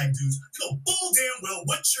chases black dudes. You know full damn well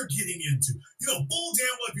what you're getting into. You know full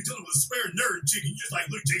damn well if you're dealing with a square nerd chick and you're just like,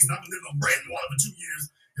 look, Jason, I've been living on bread and water for 2 years.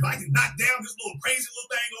 If I can knock down this little crazy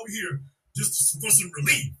little thing over here just for some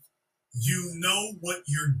relief, you know what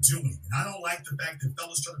you're doing. And I don't like the fact that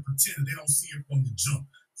fellas try to pretend that they don't see it from the jump.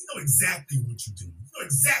 You know exactly what you're doing. You know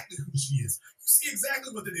exactly who she is. You see exactly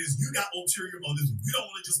what it is. You got ulterior motives. And you don't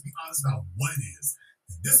want to just be honest about what it is.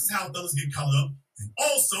 And this is how fellas get caught up. And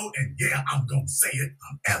also, and yeah, I'm going to say it.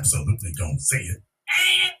 I'm absolutely going to say it.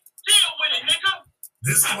 And deal with it, nigga.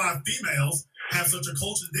 This is why females have such a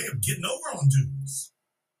culture today of getting over on dudes.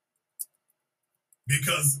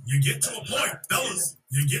 Because you get to a point, fellas,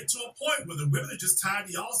 you get to a point where the women are just tired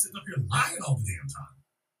of y'all sitting up here lying all the damn time.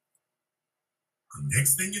 The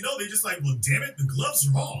next thing you know, they're just like, well, damn it, the gloves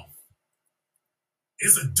are off.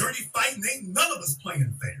 It's a dirty fight and ain't none of us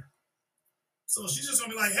playing fair. So she's just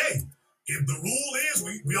going to be like, hey, if the rule is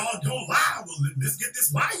we all don't lie, well, let's get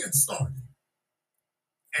this lying started.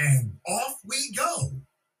 And off we go.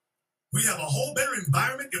 We have a whole better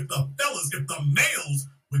environment if the fellas, if the males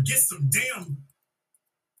would get some damn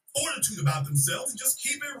fortitude about themselves and just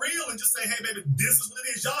keep it real and just say, hey, baby, this is what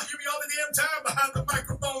it is. Y'all hear me all the damn time behind the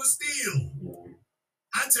microphone still.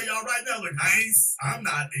 I tell y'all right now, look, I'm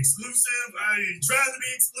not exclusive. I ain't trying to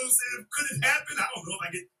be exclusive. Could it happen? I don't know if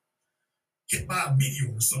I get hit by a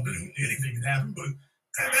meteor or something. Anything can happen, but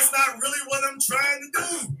that's not really what I'm trying to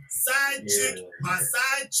do. My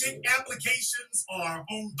side chick applications are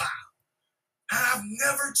on file. I've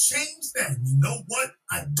never changed that. You know what?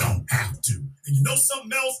 I don't have to. And you know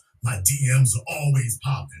something else? My DMs are always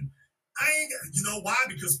popping. You know why?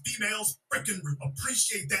 Because females freaking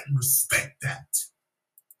appreciate that and respect that.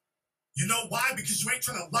 You know why? Because you ain't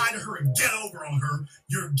trying to lie to her and get over on her.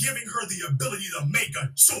 You're giving her the ability to make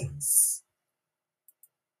a choice.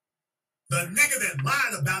 The nigga that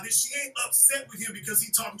lied about it, she ain't upset with him because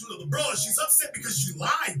he talking to the broad. She's upset because you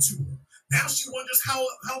lied to her. Now she wonders how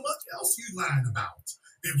much else you lying about.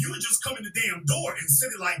 If you would just come in the damn door and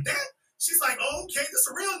said it like that, she's like, oh, okay, this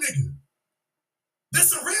a real nigga.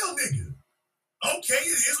 This a real nigga. Okay,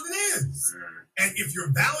 it is what it is. And if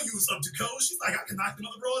your value is up to code, she's like, I can knock them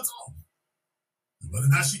other broads off. Whether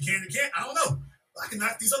or not she can or can't, I don't know. But I can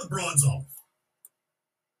knock these other broads off.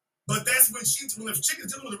 But that's when the chick is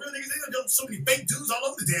dealing with the real niggas, they done dealt with so many fake dudes all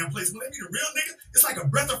over the damn place. When they meet a real nigga, it's like a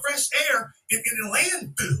breath of fresh air in a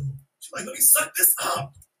landfill. She's like, let me suck this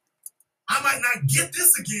up. I might not get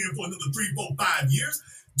this again for another 3, 4, 5 years.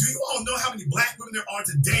 Do you all know how many black women there are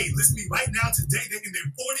today? Listen to me right now, today, they're in their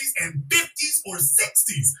 40s and 50s or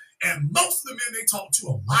 60s. And most of the men they talk to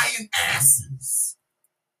are lying asses.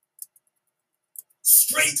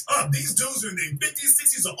 Straight up. These dudes are in their 50s,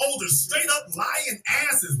 60s or older, straight up lying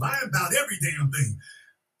asses, lying about every damn thing.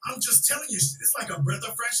 I'm just telling you, it's like a breath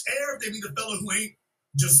of fresh air if they meet a fella who ain't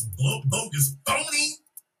just bogus, phony.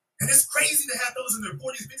 And it's crazy to have fellas in their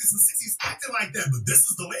 40s, 50s, and 60s acting like that. But this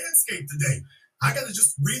is the landscape today. I got to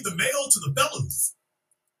just read the mail to the fellas.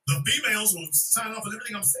 The females will sign off on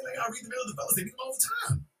everything I'm saying. I got to read the mail to the fellas. They meet them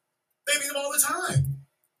all the time.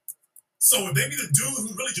 So if they meet a dude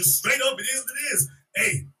who really just straight up, it is what it is.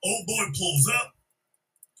 Hey, old boy pulls up.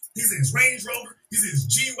 He's in his Range Rover. He's in his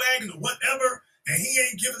G-Wagon or whatever. And he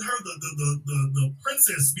ain't giving her the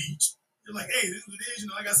princess speech. You're like, hey, this is what it is. You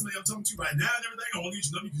know, I got somebody I'm talking to right now and everything. I want you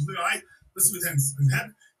to know me because, all right, let's see what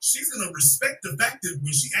happens. She's going to respect the fact that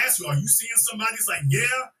when she asks you, are you seeing somebody? It's like,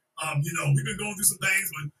 yeah, we've been going through some things,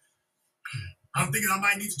 but I'm thinking I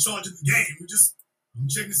might need to charge in the game. I'm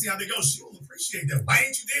checking to see how they go. She will appreciate that. Why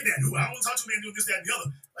ain't you did that? I don't want to talk to a man doing this, that, and the other.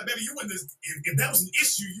 Like, baby, you wouldn't have, if that was an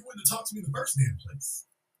issue, you wouldn't have talked to me in the first damn place.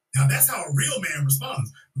 Now, that's how a real man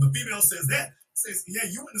responds. When the female says that, says, yeah,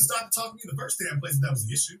 you wouldn't have stopped to talk to me in the first damn place if that was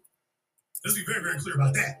the issue. Let's be very, very clear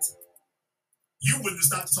about that. You wouldn't have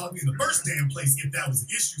stopped to talk to me in the first damn place if that was the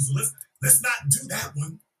issue. So let's not do that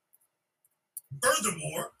one.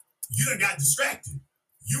 Furthermore, you done got distracted.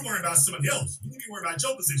 You worry about somebody else. You need to be worried about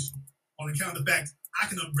your position on account of the fact I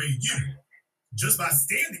can upgrade you. Just by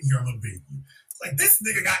standing here, I'm upgrading you. It's like, this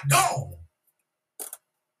nigga got gone.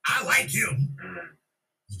 I like him.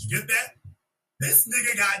 Did you get that? This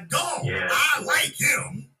nigga got gone. Yeah. I like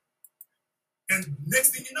him. And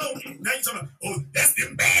next thing you know, now you're talking about, oh, that's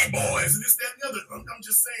them bad boys and this, that, and the other. I'm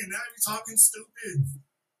just saying, now you're talking stupid.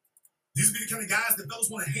 These would be the kind of guys that fellas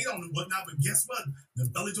want to hate on and whatnot, but guess what? The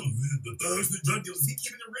fellas, the thugs, the drug dealers, he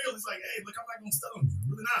keeping it real. He's like, hey, look, I'm not going to stun you.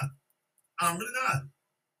 I'm really not.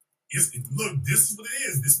 Look, this is what it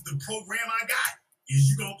is. This is the program I got. Is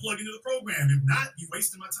you going to plug into the program? If not, you're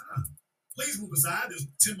wasting my time. Please move aside. There's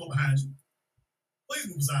 10 more behind you. Please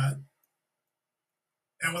move aside.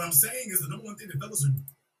 And what I'm saying is the number one thing that fellas are,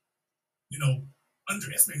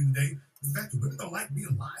 underestimating today is the fact that women don't like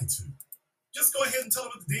being lied to. Just go ahead and tell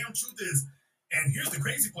them what the damn truth is. And here's the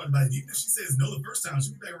crazy part about it. Even if she says no the first time,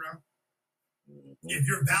 she'll be back around. If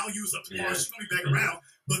your value is up to par, she's going to be back around.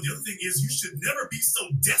 But the other thing is, you should never be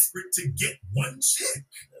so desperate to get one chick.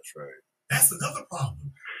 That's right. That's another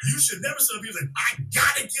problem. You should never sort of be like, I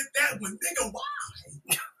got to get that one. Nigga,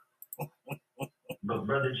 why? But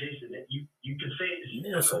Brother Jason, you could say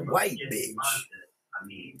it's a white bitch. I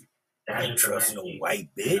mean, I ain't trust no white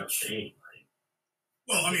bitch.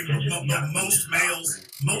 Well, I mean, most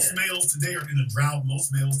males today are in a drought.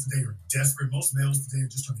 Most males today are desperate. Most males today are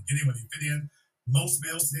just trying to get in where they fit in. Most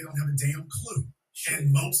males today don't have a damn clue.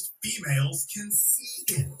 And most females can see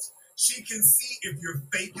it. She can see if you're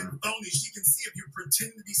fake and phony. She can see if you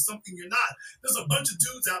pretend to be something you're not. There's a bunch of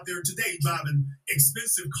dudes out there today driving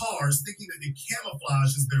expensive cars thinking that it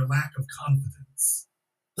camouflages their lack of confidence.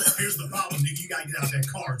 Here's the problem, nigga. You got to get out of that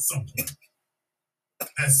car at some point.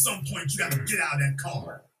 At some point, you got to get out of that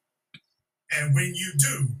car. And when you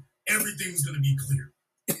do, everything's going to be clear.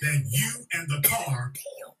 That you and the car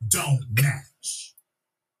don't match.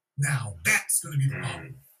 Now, that's going to be the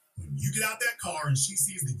problem. When you get out that car and she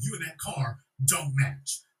sees that you and that car don't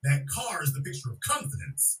match, that car is the picture of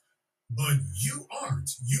confidence, but you aren't.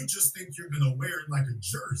 You just think you're going to wear it like a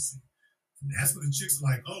jersey. And that's when the chicks are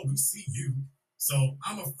like, oh, we see you. So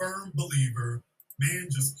I'm a firm believer, man,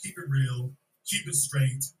 just keep it real, keep it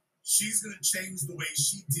straight. She's going to change the way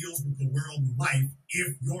she deals with the world and life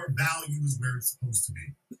if your value is where it's supposed to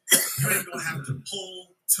be. You ain't going to have to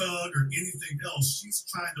pull, tug, or anything else. She's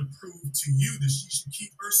trying to prove to you that she should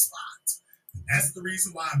keep her spot. And that's the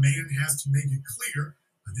reason why a man has to make it clear.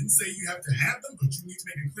 I didn't say you have to have them, but you need to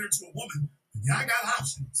make it clear to a woman that I got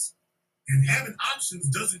options. And having options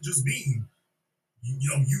doesn't just mean,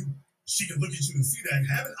 she can look at you and see that.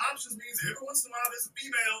 Having options means that every once in a while there's a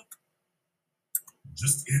female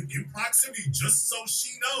just in proximity, just so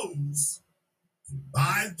she knows.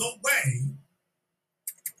 By the way,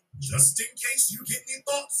 just in case you get any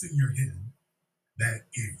thoughts in your head that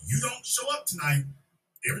if you don't show up tonight,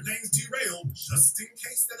 everything's derailed, just in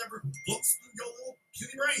case that ever floats through your little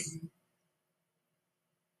puny brain,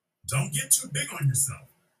 don't get too big on yourself.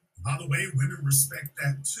 By the way, women respect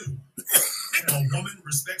that too. A woman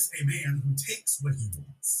respects a man who takes what he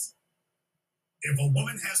wants. If a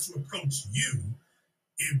woman has to approach you,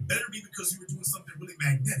 it better be because you were doing something really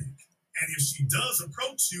magnetic. And if she does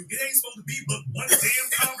approach you, it ain't supposed to be but one damn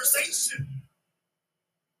conversation.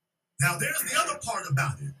 Now, there's the other part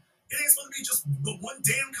about it. It ain't supposed to be just but one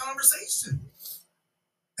damn conversation.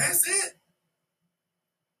 That's it.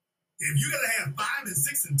 If you got to have 5 and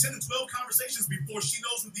 6 and 10 and 12 conversations before she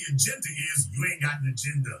knows what the agenda is, you ain't got an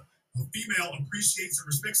agenda. A female appreciates and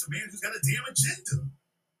respects a man who's got a damn agenda.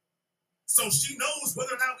 So she knows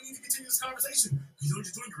whether or not we need to continue this conversation. Because you know what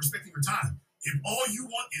you're doing, you're respecting her time. If all you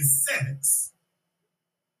want is sex,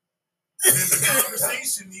 then the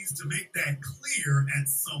conversation needs to make that clear at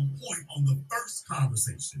some point on the first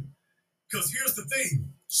conversation. Because here's the thing.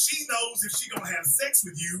 She knows if she's going to have sex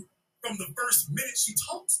with you from the first minute she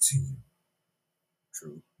talks to you.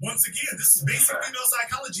 True. Once again, this is basic female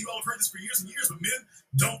psychology. You all have heard this for years and years, but men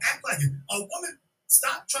don't act like it. A woman,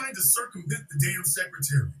 stop trying to circumvent the damn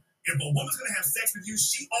secretary. If a woman's going to have sex with you,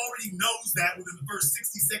 she already knows that within the first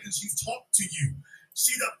 60 seconds she's talked to you.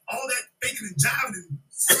 She done all that faking and jiving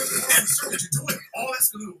and circling that you're doing, all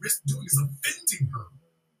that's going to risk doing is offending her.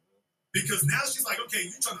 Because now she's like, okay,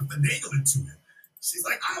 you're trying to finagle into it. She's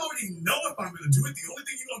like, I already know if I'm going to do it. The only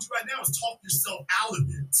thing you're going to do right now is talk yourself out of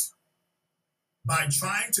it by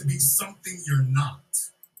trying to be something you're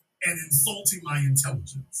not and insulting my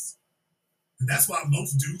intelligence. And that's why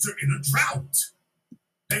most dudes are in a drought.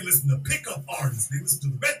 They listen to pickup artists, they listen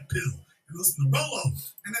to the Red Pill, and listen to Rolo,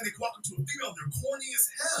 and then they walk up to a female, they're corny as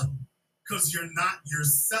hell because you're not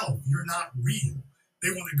yourself, you're not real. They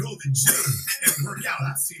want to go to the gym and work out.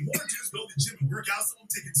 I've seen more dudes go to the gym and work out, some of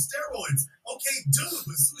them taking steroids. Okay, dude,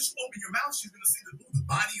 but as soon as you open your mouth, she's going to see that the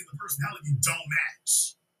body and the personality don't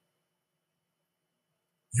match.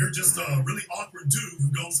 You're just a really awkward dude who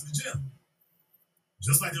goes to the gym.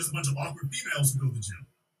 Just like there's a bunch of awkward females who go to the gym.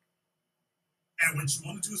 And what you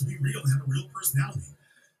want to do is be real and have a real personality.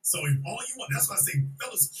 So if all you want, that's why I say,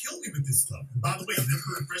 fellas, kill me with this stuff. And by the way, you never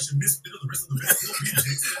heard Fresh and Misfit or the rest of the Red Pill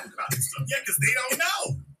BJs talk about this stuff. Yeah, because they don't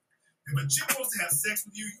know. If a chick wants to have sex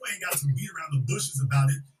with you, you ain't got to beat around the bushes about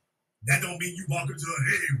it. That don't mean you walk up to her,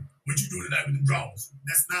 hey, what you doing tonight with the draws?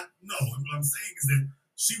 That's not, no. What I'm saying is that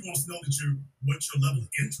she wants to know that what your level of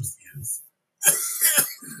interest is.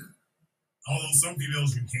 Although some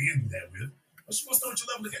females you can do that with. But she wants to know what your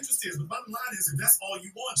level of interest is. But bottom line is, if that's all you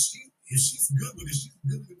want, if she's good with it, she's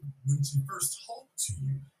good with it when she first talked to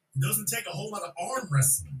you. It doesn't take a whole lot of arm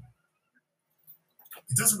wrestling.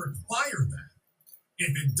 It doesn't require that.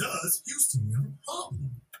 If it does, Houston, we have a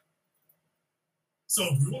problem. So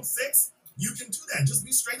if you want sex, you can do that. Just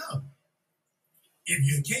be straight up. If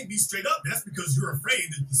you can't be straight up, that's because you're afraid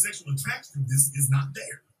that the sexual attractiveness is not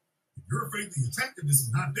there. If you're afraid the attractiveness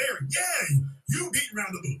is not there, yeah, you beat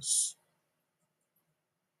around the bush.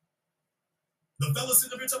 The fella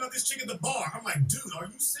sitting up here talking about this chick at the bar. I'm like, dude, are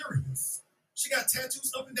you serious? She got tattoos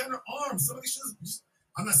up and down her arms. Somebody should have,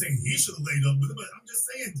 I'm not saying he should have laid up with her, but I'm just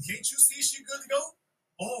saying, can't you see she good to go?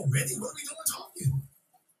 Already? What are we doing talking?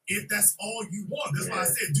 If that's all you want. That's why I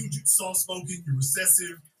said, dude, you soft-spoken, you're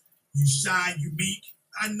recessive, you shy, you meek.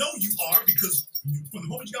 I know you are because from the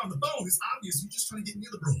moment you got on the phone, it's obvious you're just trying to get near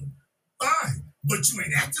the bro. Fine, but you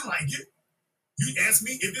ain't acting like it. You asked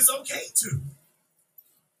me if it's okay to.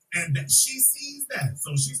 And that she sees that.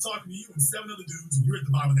 So she's talking to you and 7 other dudes, and you're at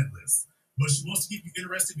the bottom of that list. But she wants to keep you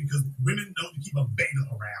interested because women know to keep a beta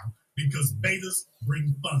around because betas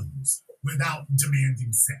bring funds without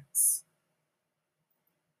demanding sex.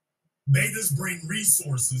 Betas bring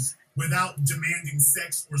resources without demanding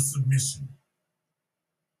sex or submission.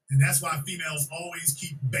 And that's why females always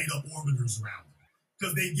keep beta orbiters around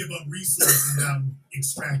because they give up resources without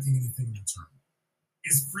extracting anything in return.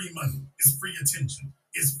 It's free money. It's free attention.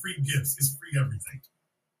 It's free gifts. It's free everything.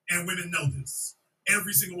 And women know this.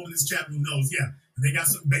 Every single woman in this chat room knows, yeah, they got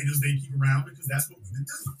some betas they keep around because that's what women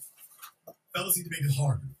do. Fellas need to make it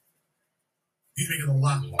harder. Need to make it a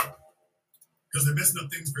lot harder. Because they're messing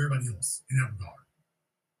up things for everybody else in that regard.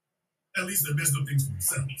 At least they're messing up things for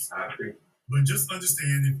themselves. I agree. But just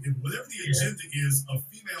understand, if whatever the agenda is, a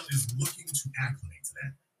female is looking to acclimate to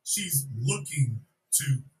that. She's looking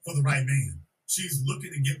for the right man. She's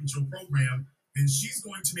looking to get with your program, and she's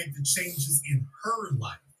going to make the changes in her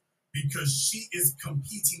life because she is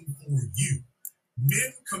competing for you.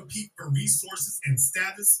 Men compete for resources and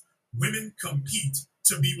status. Women compete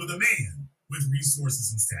to be with a man with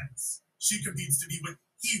resources and status. She competes to be what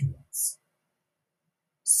he wants.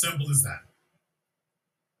 Simple as that.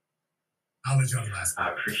 I'll let y'all last.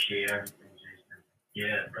 I appreciate everything, Jason.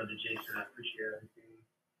 Yeah, Brother Jason, I appreciate everything.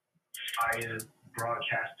 Fire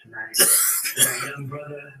broadcast tonight. That young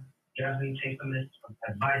brother definitely take some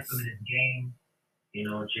advice from his game. You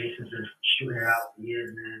know, Jason's been shooting it out for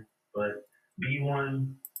years, man. But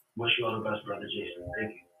B1, wish you all the best, Brother Jason.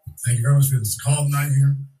 Thank you. Thank you very much for this call tonight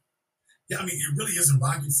here. Yeah, I mean, it really isn't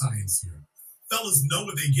rocket science here. Fellas know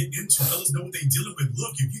what they get into. Fellas know what they're dealing with.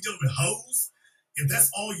 Look, if you're dealing with hoes, if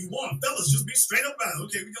that's all you want, fellas, just be straight up about it.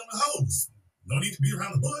 Okay, we're dealing with hoes. No need to beat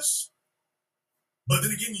around the bush. But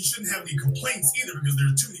then again, you shouldn't have any complaints either because there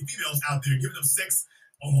are too many females out there giving them sex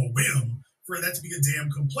on a whim for that to be a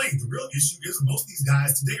damn complaint. The real issue is most of these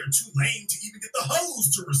guys today are too lame to even get the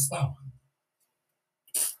hoes to respond.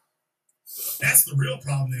 That's the real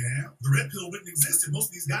problem they have. The red pill wouldn't exist if most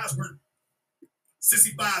of these guys weren't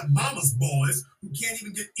sissified mama's boys who can't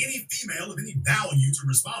even get any female of any value to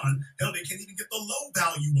respond. Hell, they can't even get the low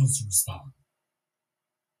value ones to respond.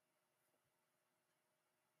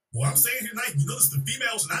 Well, I'm saying here tonight, you notice the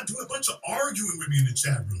females are not doing a bunch of arguing with me in the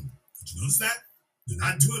chat room. Did you notice that? They're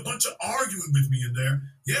not doing a bunch of arguing with me in there.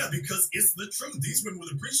 Yeah, because it's the truth. These women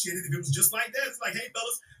would appreciate it if it was just like that. It's like, hey,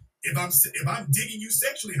 fellas, if I'm digging you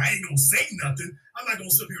sexually, I ain't gonna say nothing. I'm not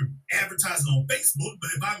gonna sit here advertising on Facebook,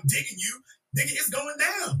 but if I'm digging you, nigga, it's going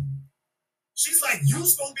down. She's like, you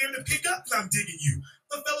supposed to be able to pick up when I'm digging you.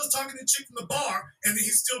 The fella's talking to the chick from the bar, and then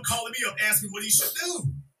he's still calling me up asking what he should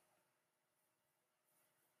do.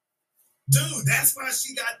 Dude, that's why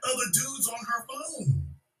she got other dudes on her phone.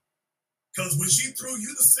 Because when she threw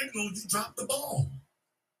you the signal, you dropped the ball.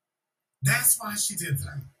 That's why she did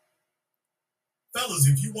that. Fellas,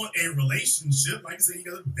 if you want a relationship, like I said, you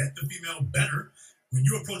got to vet the female better. When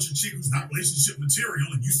you approach a chick who's not relationship material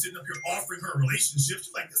and you sitting up here offering her a relationship,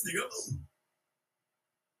 she's like, this nigga, ooh.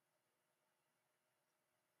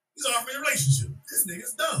 He's offering a relationship. This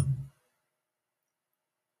nigga's dumb.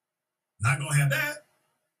 Not gonna have that.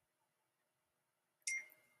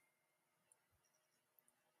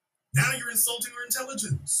 Now you're insulting her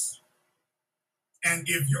intelligence. And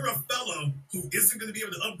if you're a fellow who isn't going to be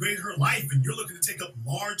able to upgrade her life and you're looking to take up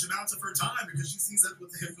large amounts of her time because she sees that's what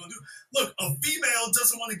the hell you're going to do. Look, a female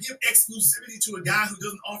doesn't want to give exclusivity to a guy who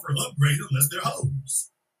doesn't offer an upgrade unless they're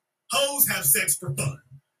hoes. Hoes have sex for fun.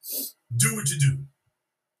 Do what you do.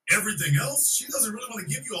 Everything else, she doesn't really want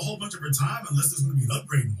to give you a whole bunch of her time unless there's going to be an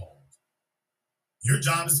upgrade involved. Your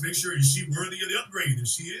job is to make sure, is she worthy of the upgrade? If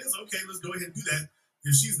she is, okay, let's go ahead and do that.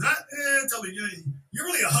 If she's not, tell me, you're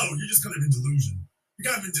really a hoe. You're just kind of in delusion.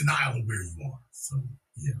 You're kind of in denial of where you are. So,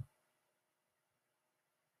 yeah.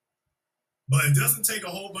 But it doesn't take a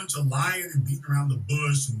whole bunch of lying and beating around the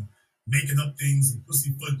bush and making up things and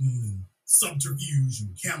pussyfooting and subterfuge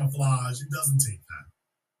and camouflage. It doesn't take that.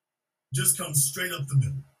 Just come straight up the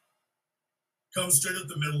middle. Come straight up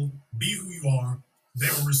the middle. Be who you are. They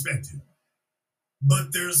will respect you.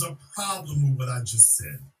 But there's a problem with what I just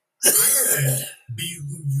said. I said, be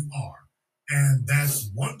who you are. And that's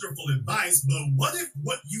wonderful advice, but what if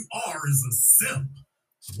what you are is a simp?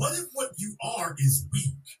 What if what you are is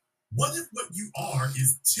weak? What if what you are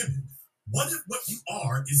is timid? What if what you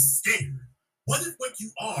are is scared? What if what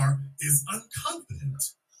you are is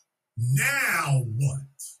unconfident? Now what?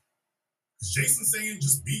 Is Jason saying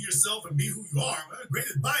just be yourself and be who you are? Well, great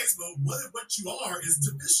advice, but what if what you are is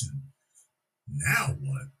deficient? Now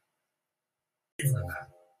what?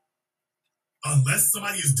 Unless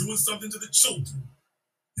somebody is doing something to the children.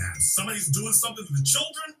 Now, if somebody's doing something to the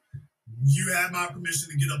children, you have my permission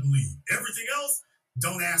to get up and leave. Everything else,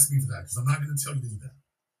 don't ask me for that because I'm not going to tell you to do that.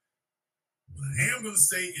 What I am going to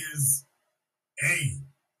say is, hey,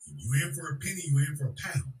 if you're in for a penny, you're in for a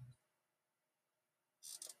pound.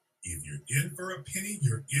 If you're in for a penny,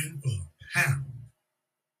 you're in for a pound.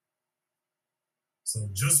 So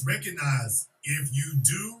just recognize if you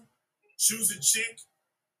do choose a chick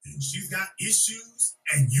and she's got issues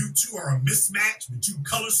and you two are a mismatch, but you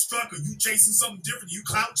color struck or you chasing something different, you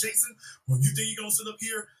clout chasing, or you think you're going to sit up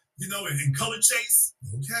here, and color chase,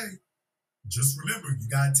 okay. Just remember, you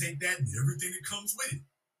got to take that and everything that comes with it.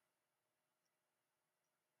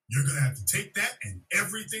 You're going to have to take that and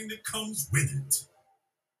everything that comes with it.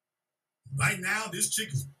 Right now, this chick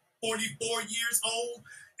is 44 years old,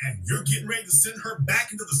 and you're getting ready to send her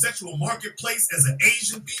back into the sexual marketplace as an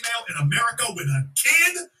Asian female in America with a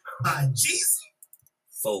kid by Jeezy?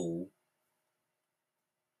 Fool.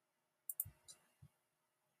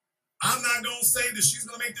 I'm not going to say that she's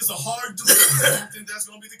going to make this a hard decision. I don't think that's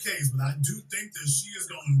going to be the case, but I do think that she is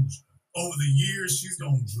going to, over the years, she's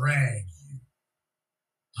going to drag you.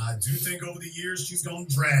 I do think over the years, she's going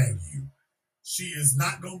to drag you. She is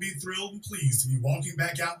not going to be thrilled and pleased to be walking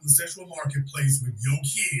back out in the sexual marketplace with your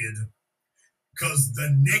kid because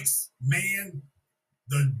the next man,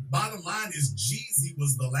 the bottom line is Jeezy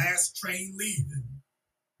was the last train leaving.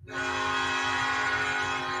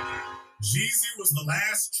 Jeezy was the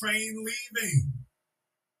last train leaving.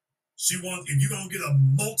 If you're going to get a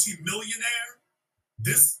multi-millionaire,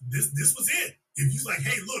 this was it. If you like,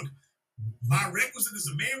 hey, look, my requisite is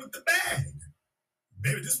a man with the bag.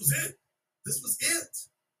 Baby, this was it. This was it.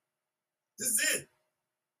 This is it.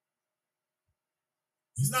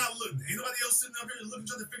 He's not looking. Ain't nobody else sitting up here looking,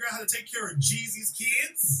 trying to figure out how to take care of Jeezy's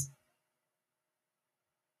kids.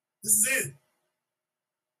 This is it.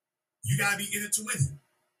 You got to be in it to win it.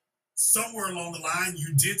 Somewhere along the line,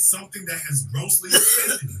 you did something that has grossly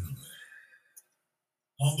offended him.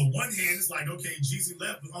 On the one hand, it's like, okay, Jeezy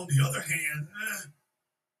left. But on the other hand,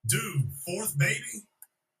 dude, fourth baby,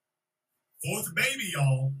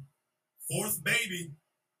 y'all. Fourth baby.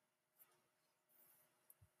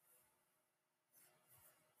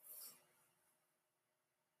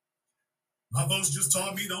 My folks just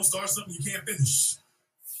taught me don't start something you can't finish.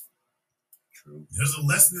 True. There's a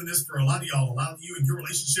lesson in this for a lot of y'all. A lot of you in your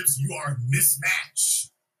relationships, you are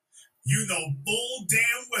mismatched. You know full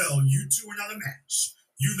damn well you two are not a match.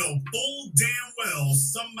 You know full damn well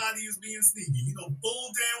somebody is being sneaky. You know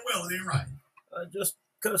full damn well it ain't right. Just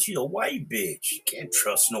because she's a white bitch. You can't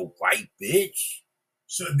trust no white bitch.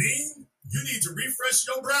 Shanine, you need to refresh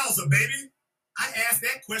your browser, baby. I asked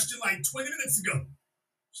that question like 20 minutes ago.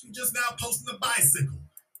 She just now posting a bicycle.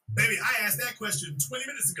 Baby, I asked that question 20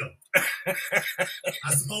 minutes ago.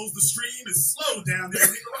 I suppose the stream is slow down there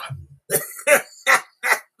in Nicaragua.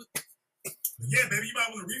 But yeah, baby, you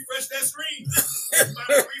might want to refresh that screen. You might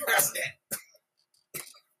want to refresh that.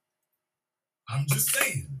 I'm just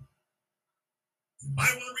saying. You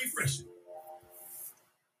might want to refresh it.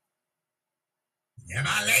 Am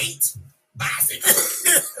I late? Bicycle.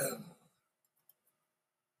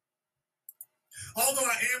 Although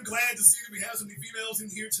I am glad to see that we have so many females in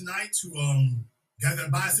here tonight who got their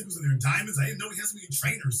bicycles and their diamonds. I didn't know we had so many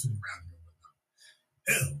trainers sitting around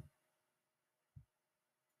here. Hell.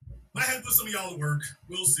 Might have to put some of y'all to work.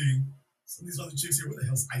 We'll see. Some of these other chicks here, where the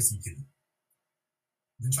hell's Icy Kitty?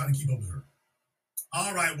 I've been trying to keep up with her.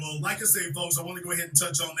 All right, well, like I say, folks, I want to go ahead and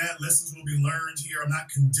touch on that. Lessons will be learned here. I'm not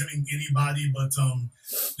condemning anybody, but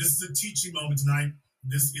this is a teaching moment tonight.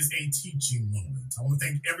 This is a teaching moment. I want to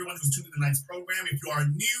thank everyone who's tuned in tonight's program. If you are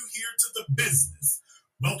new here to the business,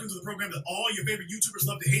 Welcome to the program that all your favorite YouTubers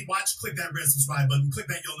love to hate watch. Click that red subscribe button, click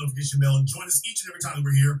that yellow notification bell, and join us each and every time that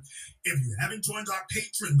we're here. If you haven't joined our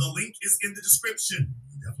Patreon, the link is in the description.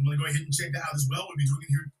 You definitely want to go ahead and check that out as well. We'll be doing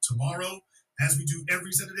it here tomorrow, as we do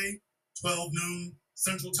every Saturday, 12 noon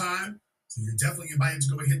Central Time. So you're definitely invited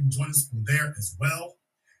to go ahead and join us from there as well.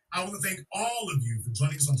 I want to thank all of you for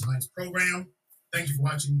joining us on tonight's program. Thank you for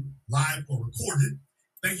watching live or recorded.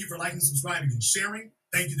 Thank you for liking, subscribing, and sharing.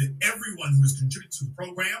 Thank you to everyone who has contributed to the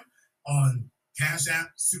program on Cash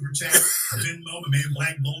App, Super Chat, Venmo. My man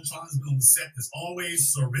Black Voltron has been on the set as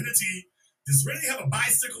always. Serenity. Does Serenity have a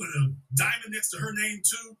bicycle and a diamond next to her name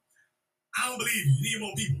too? I don't believe you. You need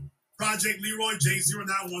more people. Project Leroy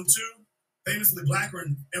J0912, Famously Blacker,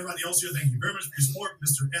 and everybody else here. Thank you very much for your support,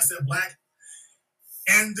 Mr. SF Black.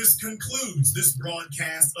 And this concludes this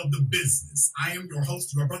broadcast of The Business. I am your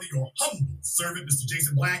host, your brother, your humble servant, Mr.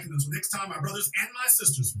 Jason Black. And until next time, my brothers and my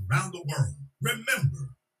sisters from around the world,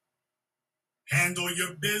 remember, handle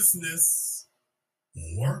your business,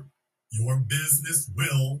 or your business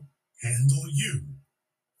will handle you.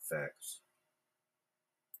 Facts.